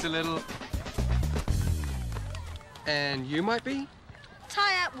offense needs a little... And you might be?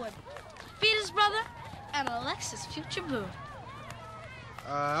 Ty Atwood, Peter's brother, and Alexa's future boo.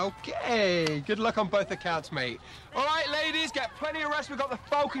 Okay. Good luck on both accounts, mate. All right, ladies, get plenty of rest. We've got the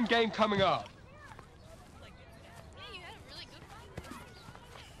Falcon game coming up.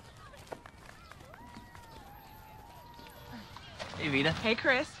 Hey, Vita. Hey,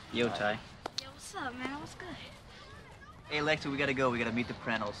 Chris. Yo, Ty. Yo, what's up, man? What's good? Hey, Alexa, we gotta go. We gotta meet the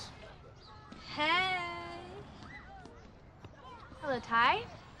Prentles. Hey. Hello, Ty.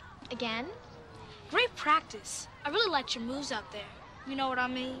 Again? Great practice. I really liked your moves out there. You know what I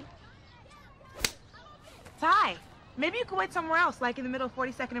mean? Ty, maybe you could wait somewhere else, like in the middle of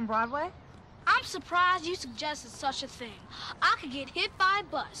 42nd and Broadway? I'm surprised you suggested such a thing. I could get hit by a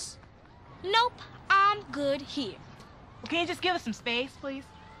bus. Nope, I'm good here. Well, can you just give us some space, please?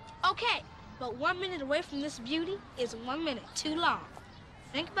 Okay, but 1 minute away from this beauty is 1 minute too long.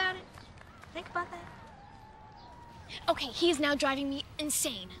 Think about it. Think about that. Okay, he is now driving me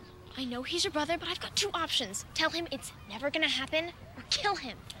insane. I know he's your brother, but I've got two options. Tell him it's never gonna happen, or kill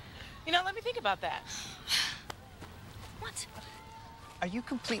him. You know, let me think about that. What? Are you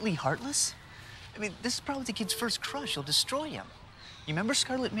completely heartless? I mean, this is probably the kid's first crush. You'll destroy him. You remember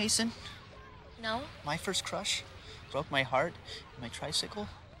Scarlett Mason? No. My first crush? Broke my heart, my tricycle?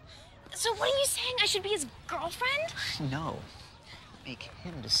 So what are you saying? I should be his girlfriend? No. Make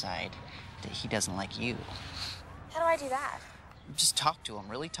him decide that he doesn't like you. How do I do that? Just talk to him,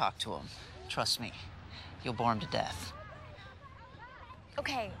 really talk to him. Trust me, you'll bore him to death.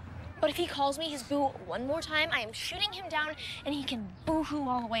 Okay, but if he calls me his boo one more time, I am shooting him down and he can boo-hoo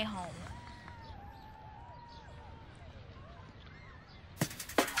all the way home.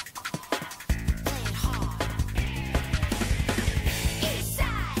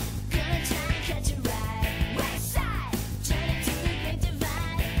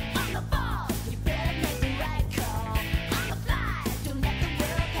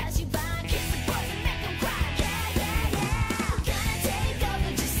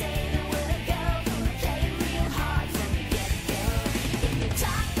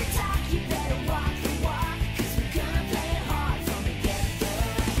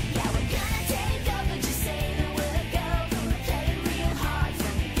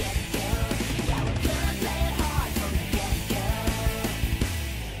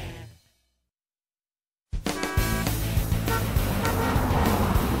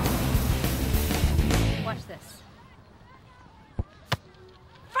 Watch this.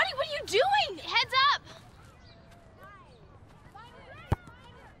 Freddie, what are you doing? Heads up!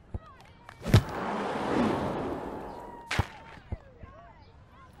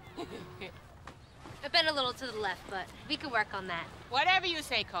 I bent a little to the left, but we could work on that. Whatever you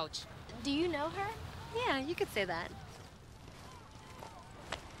say, Coach. Do you know her? Yeah, you could say that.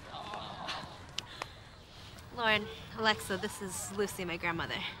 Lauren, Alexa, this is Lucy, my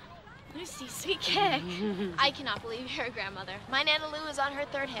grandmother. Lucy, sweet kid. I cannot believe you're a grandmother. My Nana Lou is on her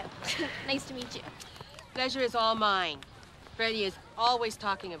third hip. Nice to meet you. Pleasure is all mine. Freddie is always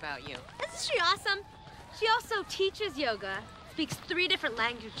talking about you. Isn't she awesome? She also teaches yoga, speaks 3 different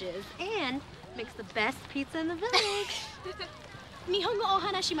languages, and makes the best pizza in the village. Nihongo o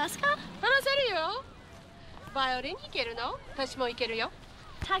hanashimasu ka? Hanaseru yo. Violin ikeru no? Tashi mo ikeru yo.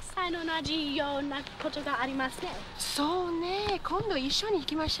 Takusai no onaji yo na koto ga arimasu ne. So ne, kondo issho ni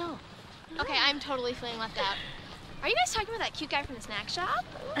ikimashou. Okay, I'm totally feeling left out. Are you guys talking about that cute guy from the snack shop?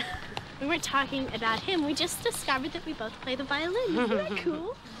 We weren't talking about him. We just discovered that we both play the violin. Isn't that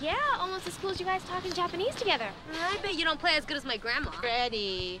cool? Yeah, almost as cool as you guys talking Japanese together. I bet you don't play as good as my grandma.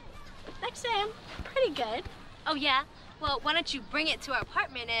 Freddie. Actually, I'm pretty good. Oh, yeah? Well, why don't you bring it to our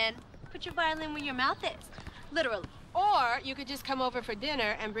apartment and put your violin where your mouth is? Literally. Or you could just come over for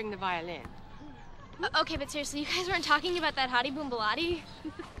dinner and bring the violin. Okay, but seriously, you guys weren't talking about that hottie boom baladi?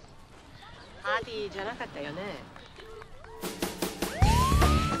 Hottie じゃなかったよね。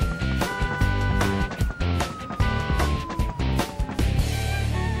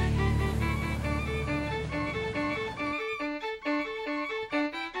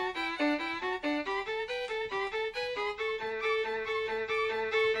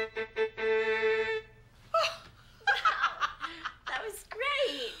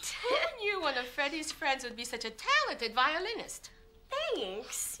Freddie's friends would be such a talented violinist.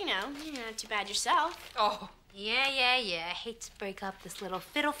 Thanks. You know, you're not too bad yourself. Oh. Yeah. I hate to break up this little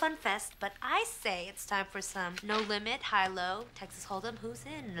fiddle fun fest, but I say it's time for some no limit, high-low, Texas Hold'em. Who's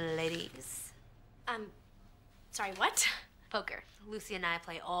in, ladies? Sorry, what? Poker. Lucy and I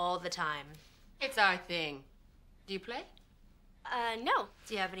play all the time. It's our thing. Do you play? No.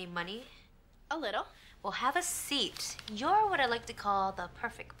 Do you have any money? A little. Well, have a seat. You're what I like to call the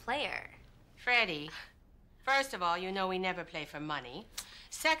perfect player. Freddie, first of all, you know we never play for money.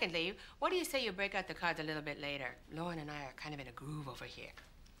 Secondly, what do you say you break out the cards a little bit later? Lauren and I are kind of in a groove over here.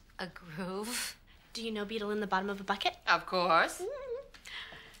 A groove? Do you know beetle in the bottom of a bucket? Of course.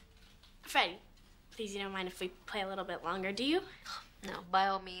 Freddie, please, you don't mind if we play a little bit longer, do you? No, by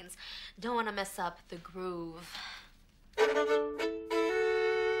all means. Don't want to mess up the groove.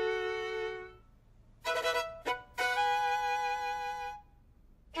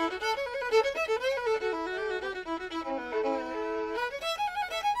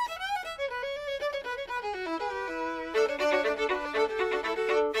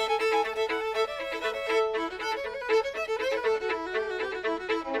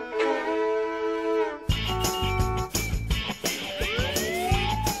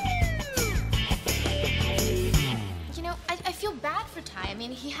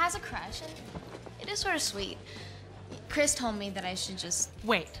 Sort of sweet. Chris told me that I should just...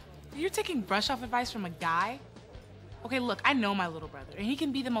 Wait, you're taking brush-off advice from a guy? Okay, look, I know my little brother, and he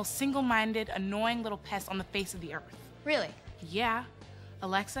can be the most single-minded, annoying little pest on the face of the earth. Really? Yeah.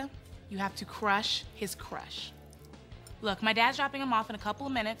 Alexa, you have to crush his crush. Look, my dad's dropping him off in a couple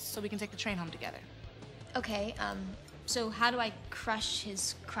of minutes so we can take the train home together. Okay, so how do I crush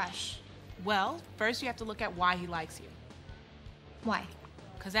his crush? Well, first you have to look at why he likes you. Why?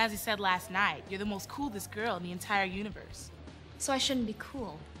 Because as he said last night, you're the most coolest girl in the entire universe. So I shouldn't be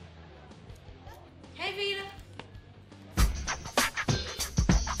cool. Hey, Vita.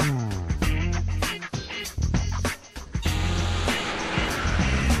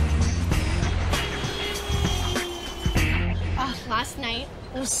 Oh, last night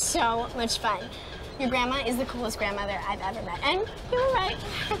was so much fun. Your grandma is the coolest grandmother I've ever met. And you were right,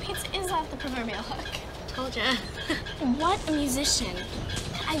 her pizza is off the proverbial hook. Told ya. What a musician.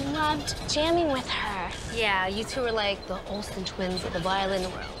 I loved jamming with her. Yeah, you two are like the Olsen twins of the violin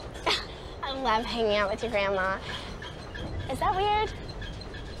world. I love hanging out with your grandma. Is that weird?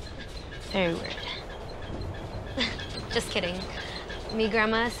 Very weird. Just kidding. Mi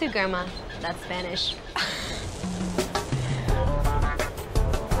grandma, su grandma. That's Spanish.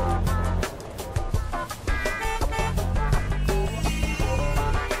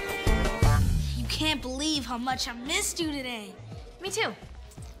 You can't believe how much I missed you today. Me too.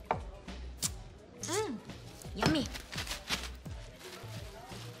 Yummy.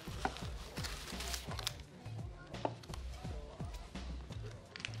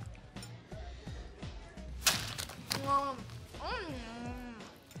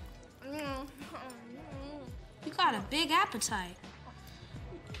 You got a big appetite.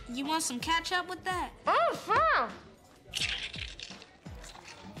 You want some ketchup with that?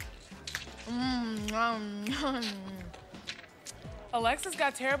 Alexa's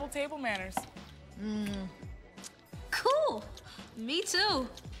got terrible table manners. Cool. Me too.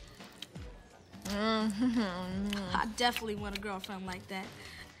 I definitely want a girlfriend like that.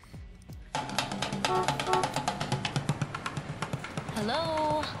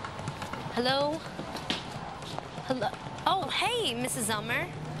 Hello? Hello? Hello? Oh, hey, Mrs. Zelmer.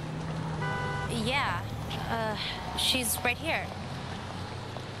 Yeah, she's right here.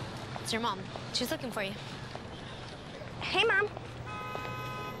 It's your mom. She's looking for you. Hey, Mom.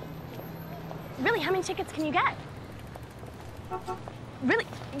 Really, how many tickets can you get? Really?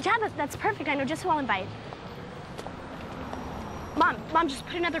 Yeah, that's perfect. I know just who I'll invite. Mom, just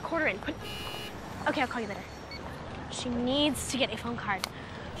put another quarter in. Okay, I'll call you later. She needs to get a phone card.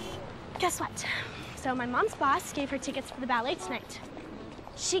 Guess what? So my mom's boss gave her tickets for the ballet tonight.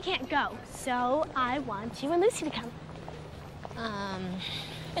 She can't go, so I want you and Lucy to come.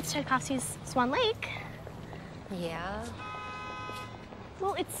 It's Tchaikovsky's Swan Lake. Yeah?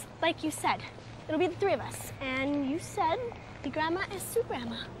 Well, it's like you said. It'll be the three of us. And you said the grandma is Sue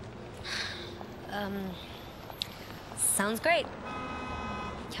Grandma. Sounds great.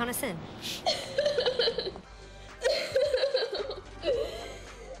 Count us in.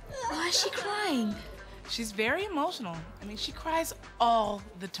 Why is she crying? She's very emotional. I mean, she cries all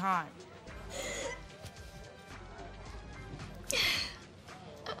the time.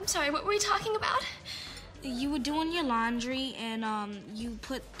 I'm sorry, what were we talking about? You were doing your laundry and you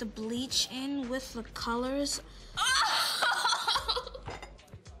put the bleach in with the colors.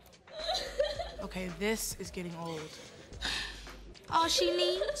 Okay, this is getting old. All she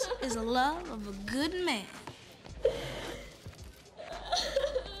needs is a love of a good man.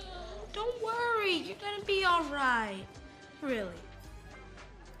 Don't worry, you're gonna be all right. Really.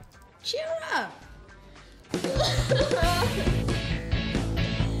 Cheer up.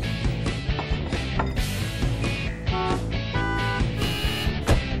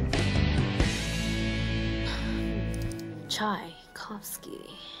 Tchaikovsky.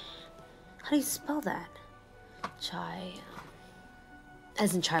 How do you spell that? Chai,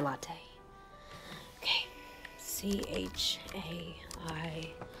 as in chai latte. Okay, C-H-A-I.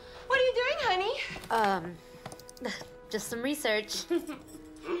 What are you doing, honey? Just some research.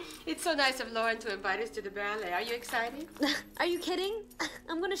 It's so nice of Lauren to invite us to the ballet. Are you excited? Are you kidding?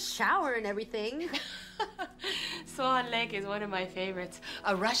 I'm gonna shower and everything. Swan Lake is one of my favorites.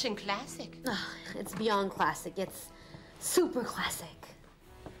 A Russian classic. It's beyond classic. It's super classic.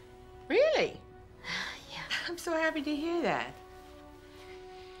 Really? Yeah. I'm so happy to hear that.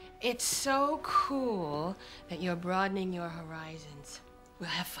 It's so cool that you're broadening your horizons. We'll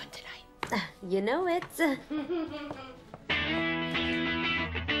have fun tonight. You know it. Sorry.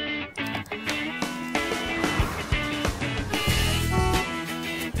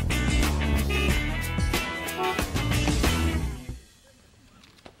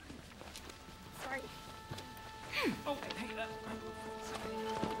 Oh, hey.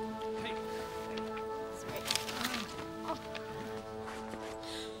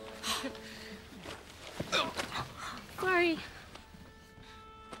 Sorry.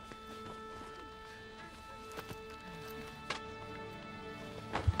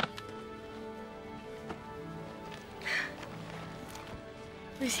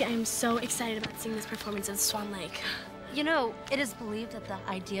 Lucy, I am so excited about seeing this performance of Swan Lake. You know, it is believed that the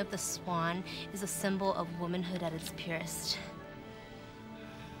idea of the swan is a symbol of womanhood at its purest.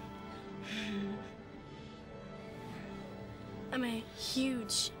 I'm a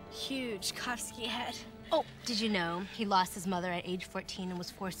huge, huge Kofsky head. Oh, did you know he lost his mother at age 14 and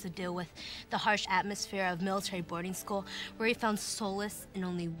was forced to deal with the harsh atmosphere of military boarding school, where he found solace in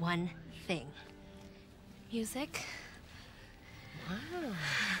only one thing: music? Wow.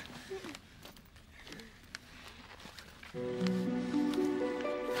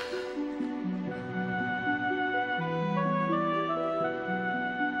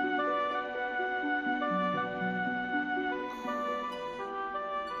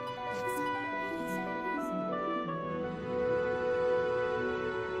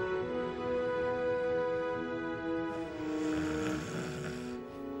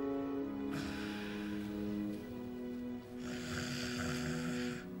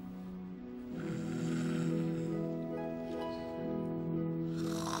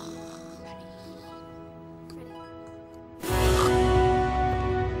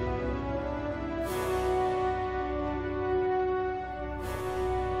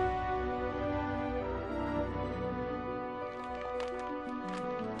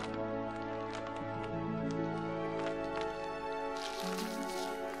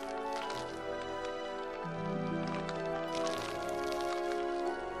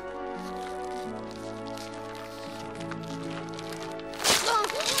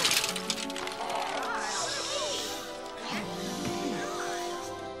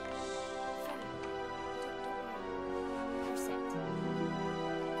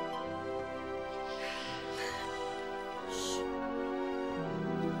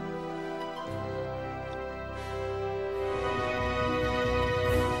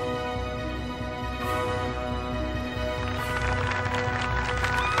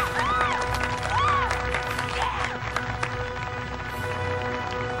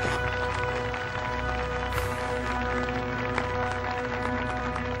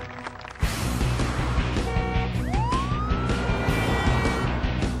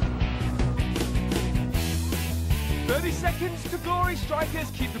 30 seconds to glory, strikers.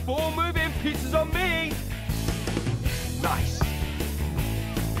 Keep the ball moving. Pizza's on me. Nice.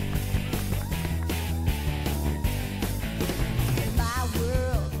 In my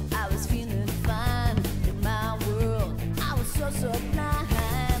world, I was feeling fine. In my world, I was so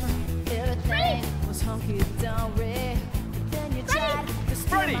blind. Everything was hunky-dory. Then you tried to steal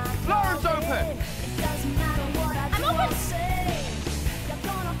Freddie, my Lauren's glory. open. It doesn't matter what I do or say. You're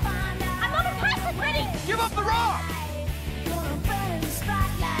gonna find out. I'm open. Pass it, Freddie. Give up the rock. Gonna burn in the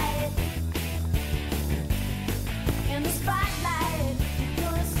spotlight. In the spotlight. You're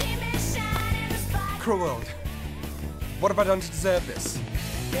gonna see me shine in the spotlight. Cruel world. What have I done to deserve this?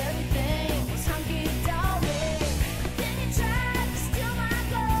 Everything was hunky-dory. Then you tried to steal my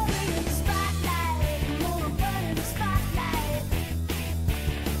glory. In the spotlight. I'm gonna burn in the spotlight.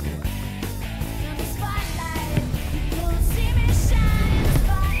 In the spotlight. You're gonna see me shine in the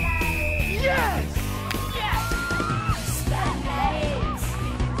spotlight. Yes! Spotlight.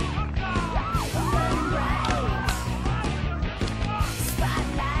 Burn bright.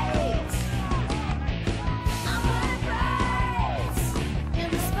 Spotlight. I'm burning bright in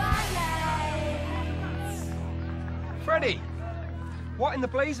the spotlight. Freddie, what in the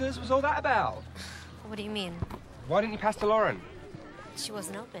blazers was all that about? What do you mean? Why didn't you pass to Lauren? She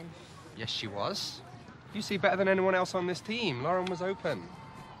wasn't open. Yes, she was. You see better than anyone else on this team. Lauren was open.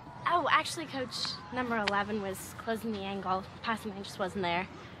 Oh, actually, Coach, number 11 was closing the angle. Passing lane just wasn't there.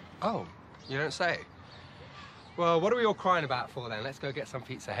 Oh, you don't say. Well, what are we all crying about for then? Let's go get some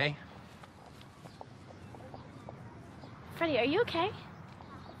pizza, hey? Freddie, are you okay?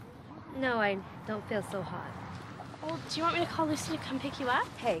 No, I don't feel so hot. Well, do you want me to call Lucy to come pick you up?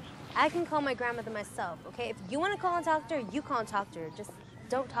 Hey, I can call my grandmother myself, okay? If you want to call and talk to her, you call and talk to her. Just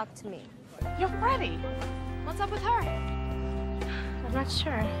don't talk to me. You're Freddie. What's up with her? I'm not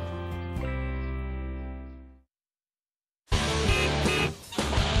sure.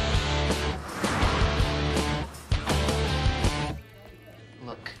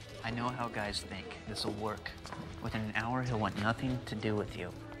 Look, I know how guys think. This'll work. Within an hour, he'll want nothing to do with you.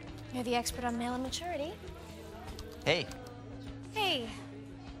 You're the expert on male immaturity. Hey, Hey.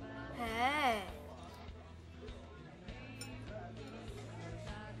 Hey.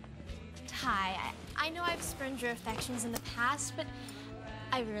 Hi, I know I've spurned your affections in the past, but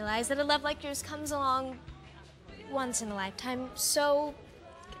I realize that a love like yours comes along once in a lifetime, so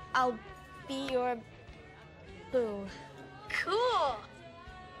I'll be your boo. Cool.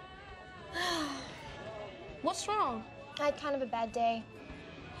 What's wrong? I had kind of a bad day.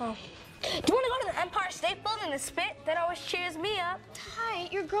 Oh. Do you want to go to the Empire State Building and spit? That always cheers me up. Ty,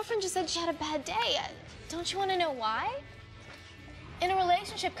 your girlfriend just said she had a bad day. Don't you want to know why? In a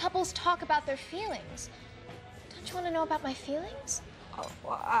relationship, couples talk about their feelings. Don't you want to know about my feelings? Oh,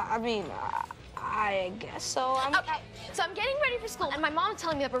 well, I mean, I guess so. Okay, so I'm getting ready for school, and my mom's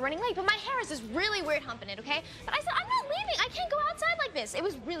telling me that we're running late, but my hair is this really weird hump in it, okay? But I said, I'm not leaving. I can't go outside like this. It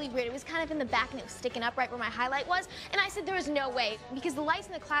was really weird. It was kind of in the back, and it was sticking up right where my highlight was. And I said there was no way, because the lights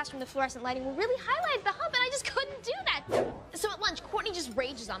in the classroom, the fluorescent lighting, will really highlight the hump, and I just couldn't do that. So at lunch, Courtney just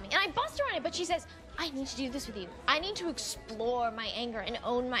rages on me, and I bust her on it, but she says, I need to do this with you. I need to explore my anger and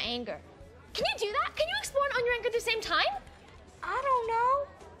own my anger. Can you do that? Can you explore and own your anger at the same time? I don't know.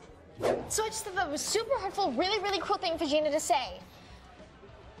 So I just thought that was super hurtful, really, really cruel thing for Gina to say.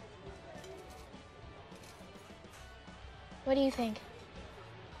 What do you think?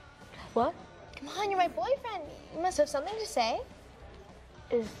 What? Come on, you're my boyfriend. You must have something to say.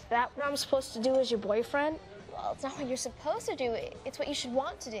 Is that what I'm supposed to do as your boyfriend? Well, it's not what you're supposed to do. It's what you should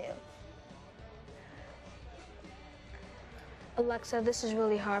want to do. Alexa, this is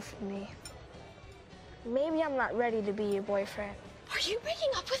really hard for me. Maybe I'm not ready to be your boyfriend. Are you breaking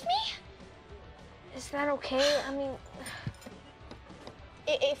up with me? Is that okay? I mean...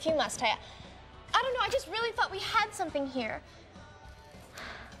 If you must, I don't know, I just really thought we had something here.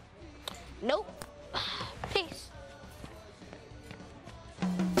 Nope. Peace.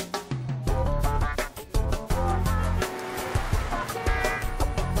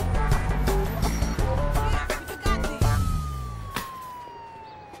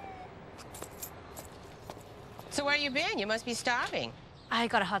 So where you been? You must be starving. I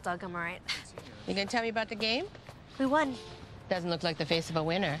got a hot dog, I'm all right. You gonna tell me about the game? We won. Doesn't look like the face of a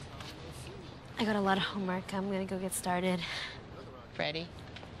winner. I got a lot of homework. I'm gonna go get started. Freddie,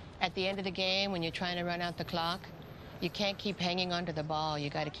 at the end of the game, when you're trying to run out the clock, you can't keep hanging onto the ball. You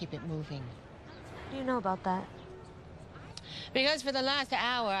gotta keep it moving. How do you know about that? Because for the last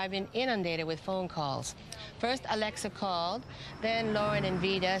hour, I've been inundated with phone calls. First, Alexa called, then Lauren and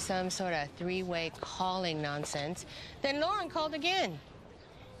Vida, some sort of three-way calling nonsense. Then Lauren called again.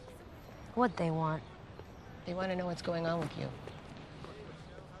 What'd they want? They want to know what's going on with you.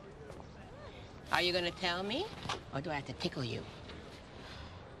 Are you gonna tell me, or do I have to tickle you?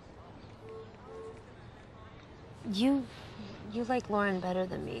 You like Lauren better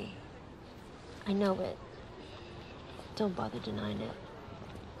than me. I know it. Don't bother denying it.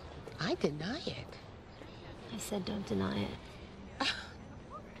 I deny it. I said don't deny it.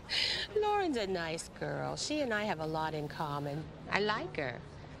 Lauren's a nice girl. She and I have a lot in common. I like her.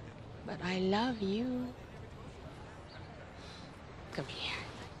 But I love you. Come here.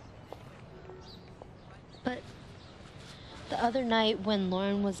 But the other night when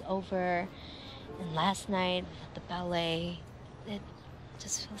Lauren was over, and last night at the ballet, it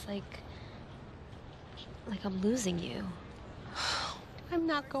just feels like I'm losing you. I'm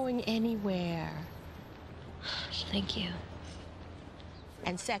not going anywhere. Thank you.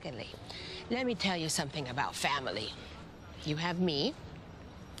 And secondly, let me tell you something about family. You have me,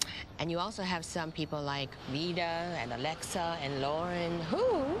 and you also have some people like Vida and Alexa and Lauren,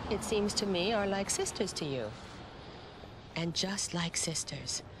 who, it seems to me, are like sisters to you. And just like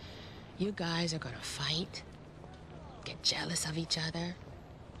sisters, you guys are gonna fight, get jealous of each other,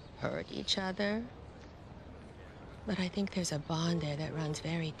 hurt each other. But I think there's a bond there that runs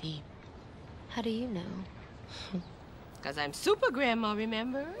very deep. How do you know? Because I'm super grandma,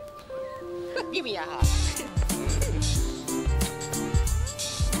 remember? Give me a hug.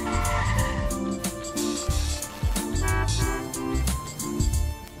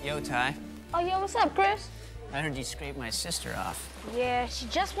 Yo, Ty. Oh, yo, what's up, Chris? I heard you scraped my sister off. Yeah, she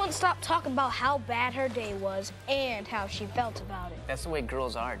just won't stop talking about how bad her day was and how she felt about it. That's the way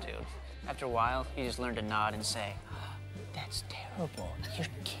girls are, dude. After a while, you just learn to nod and say, that's terrible. You're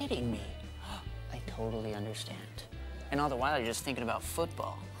kidding me. I totally understand. And all the while, you're just thinking about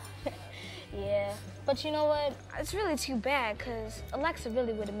football. Yeah, but you know what? It's really too bad, because Alexa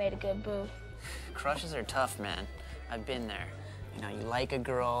really would have made a good boo. Crushes are tough, man. I've been there. You know, you like a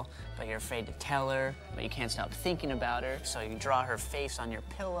girl, but you're afraid to tell her, but you can't stop thinking about her, so you draw her face on your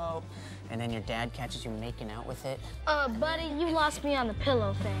pillow, and then your dad catches you making out with it. Buddy, you lost me on the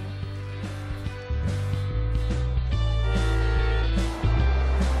pillow thing.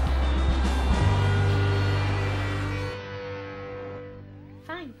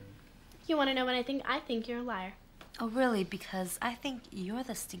 Fine. You want to know what I think? I think you're a liar. Oh, really? Because I think you're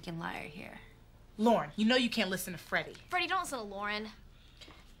the stinking liar here. Lauren, you know you can't listen to Freddie. Freddie, don't listen to Lauren.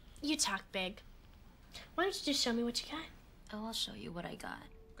 You talk big. Why don't you just show me what you got? Oh, I'll show you what I got.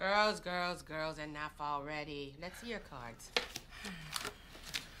 Girls, girls, girls, enough already. Let's see your cards. 3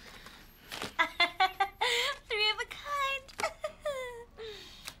 of a kind.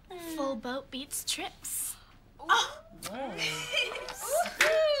 Full boat beats trips. Oh.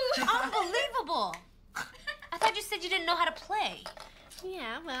 Unbelievable. I thought you said you didn't know how to play.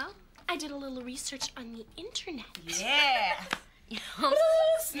 Yeah, well, I did a little research on the internet. Yeah.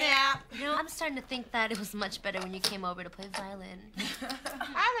 Snap. You know, I'm starting to think that it was much better when you came over to play violin. I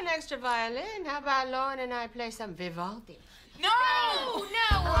have an extra violin. How about Lauren and I play some Vivaldi? No!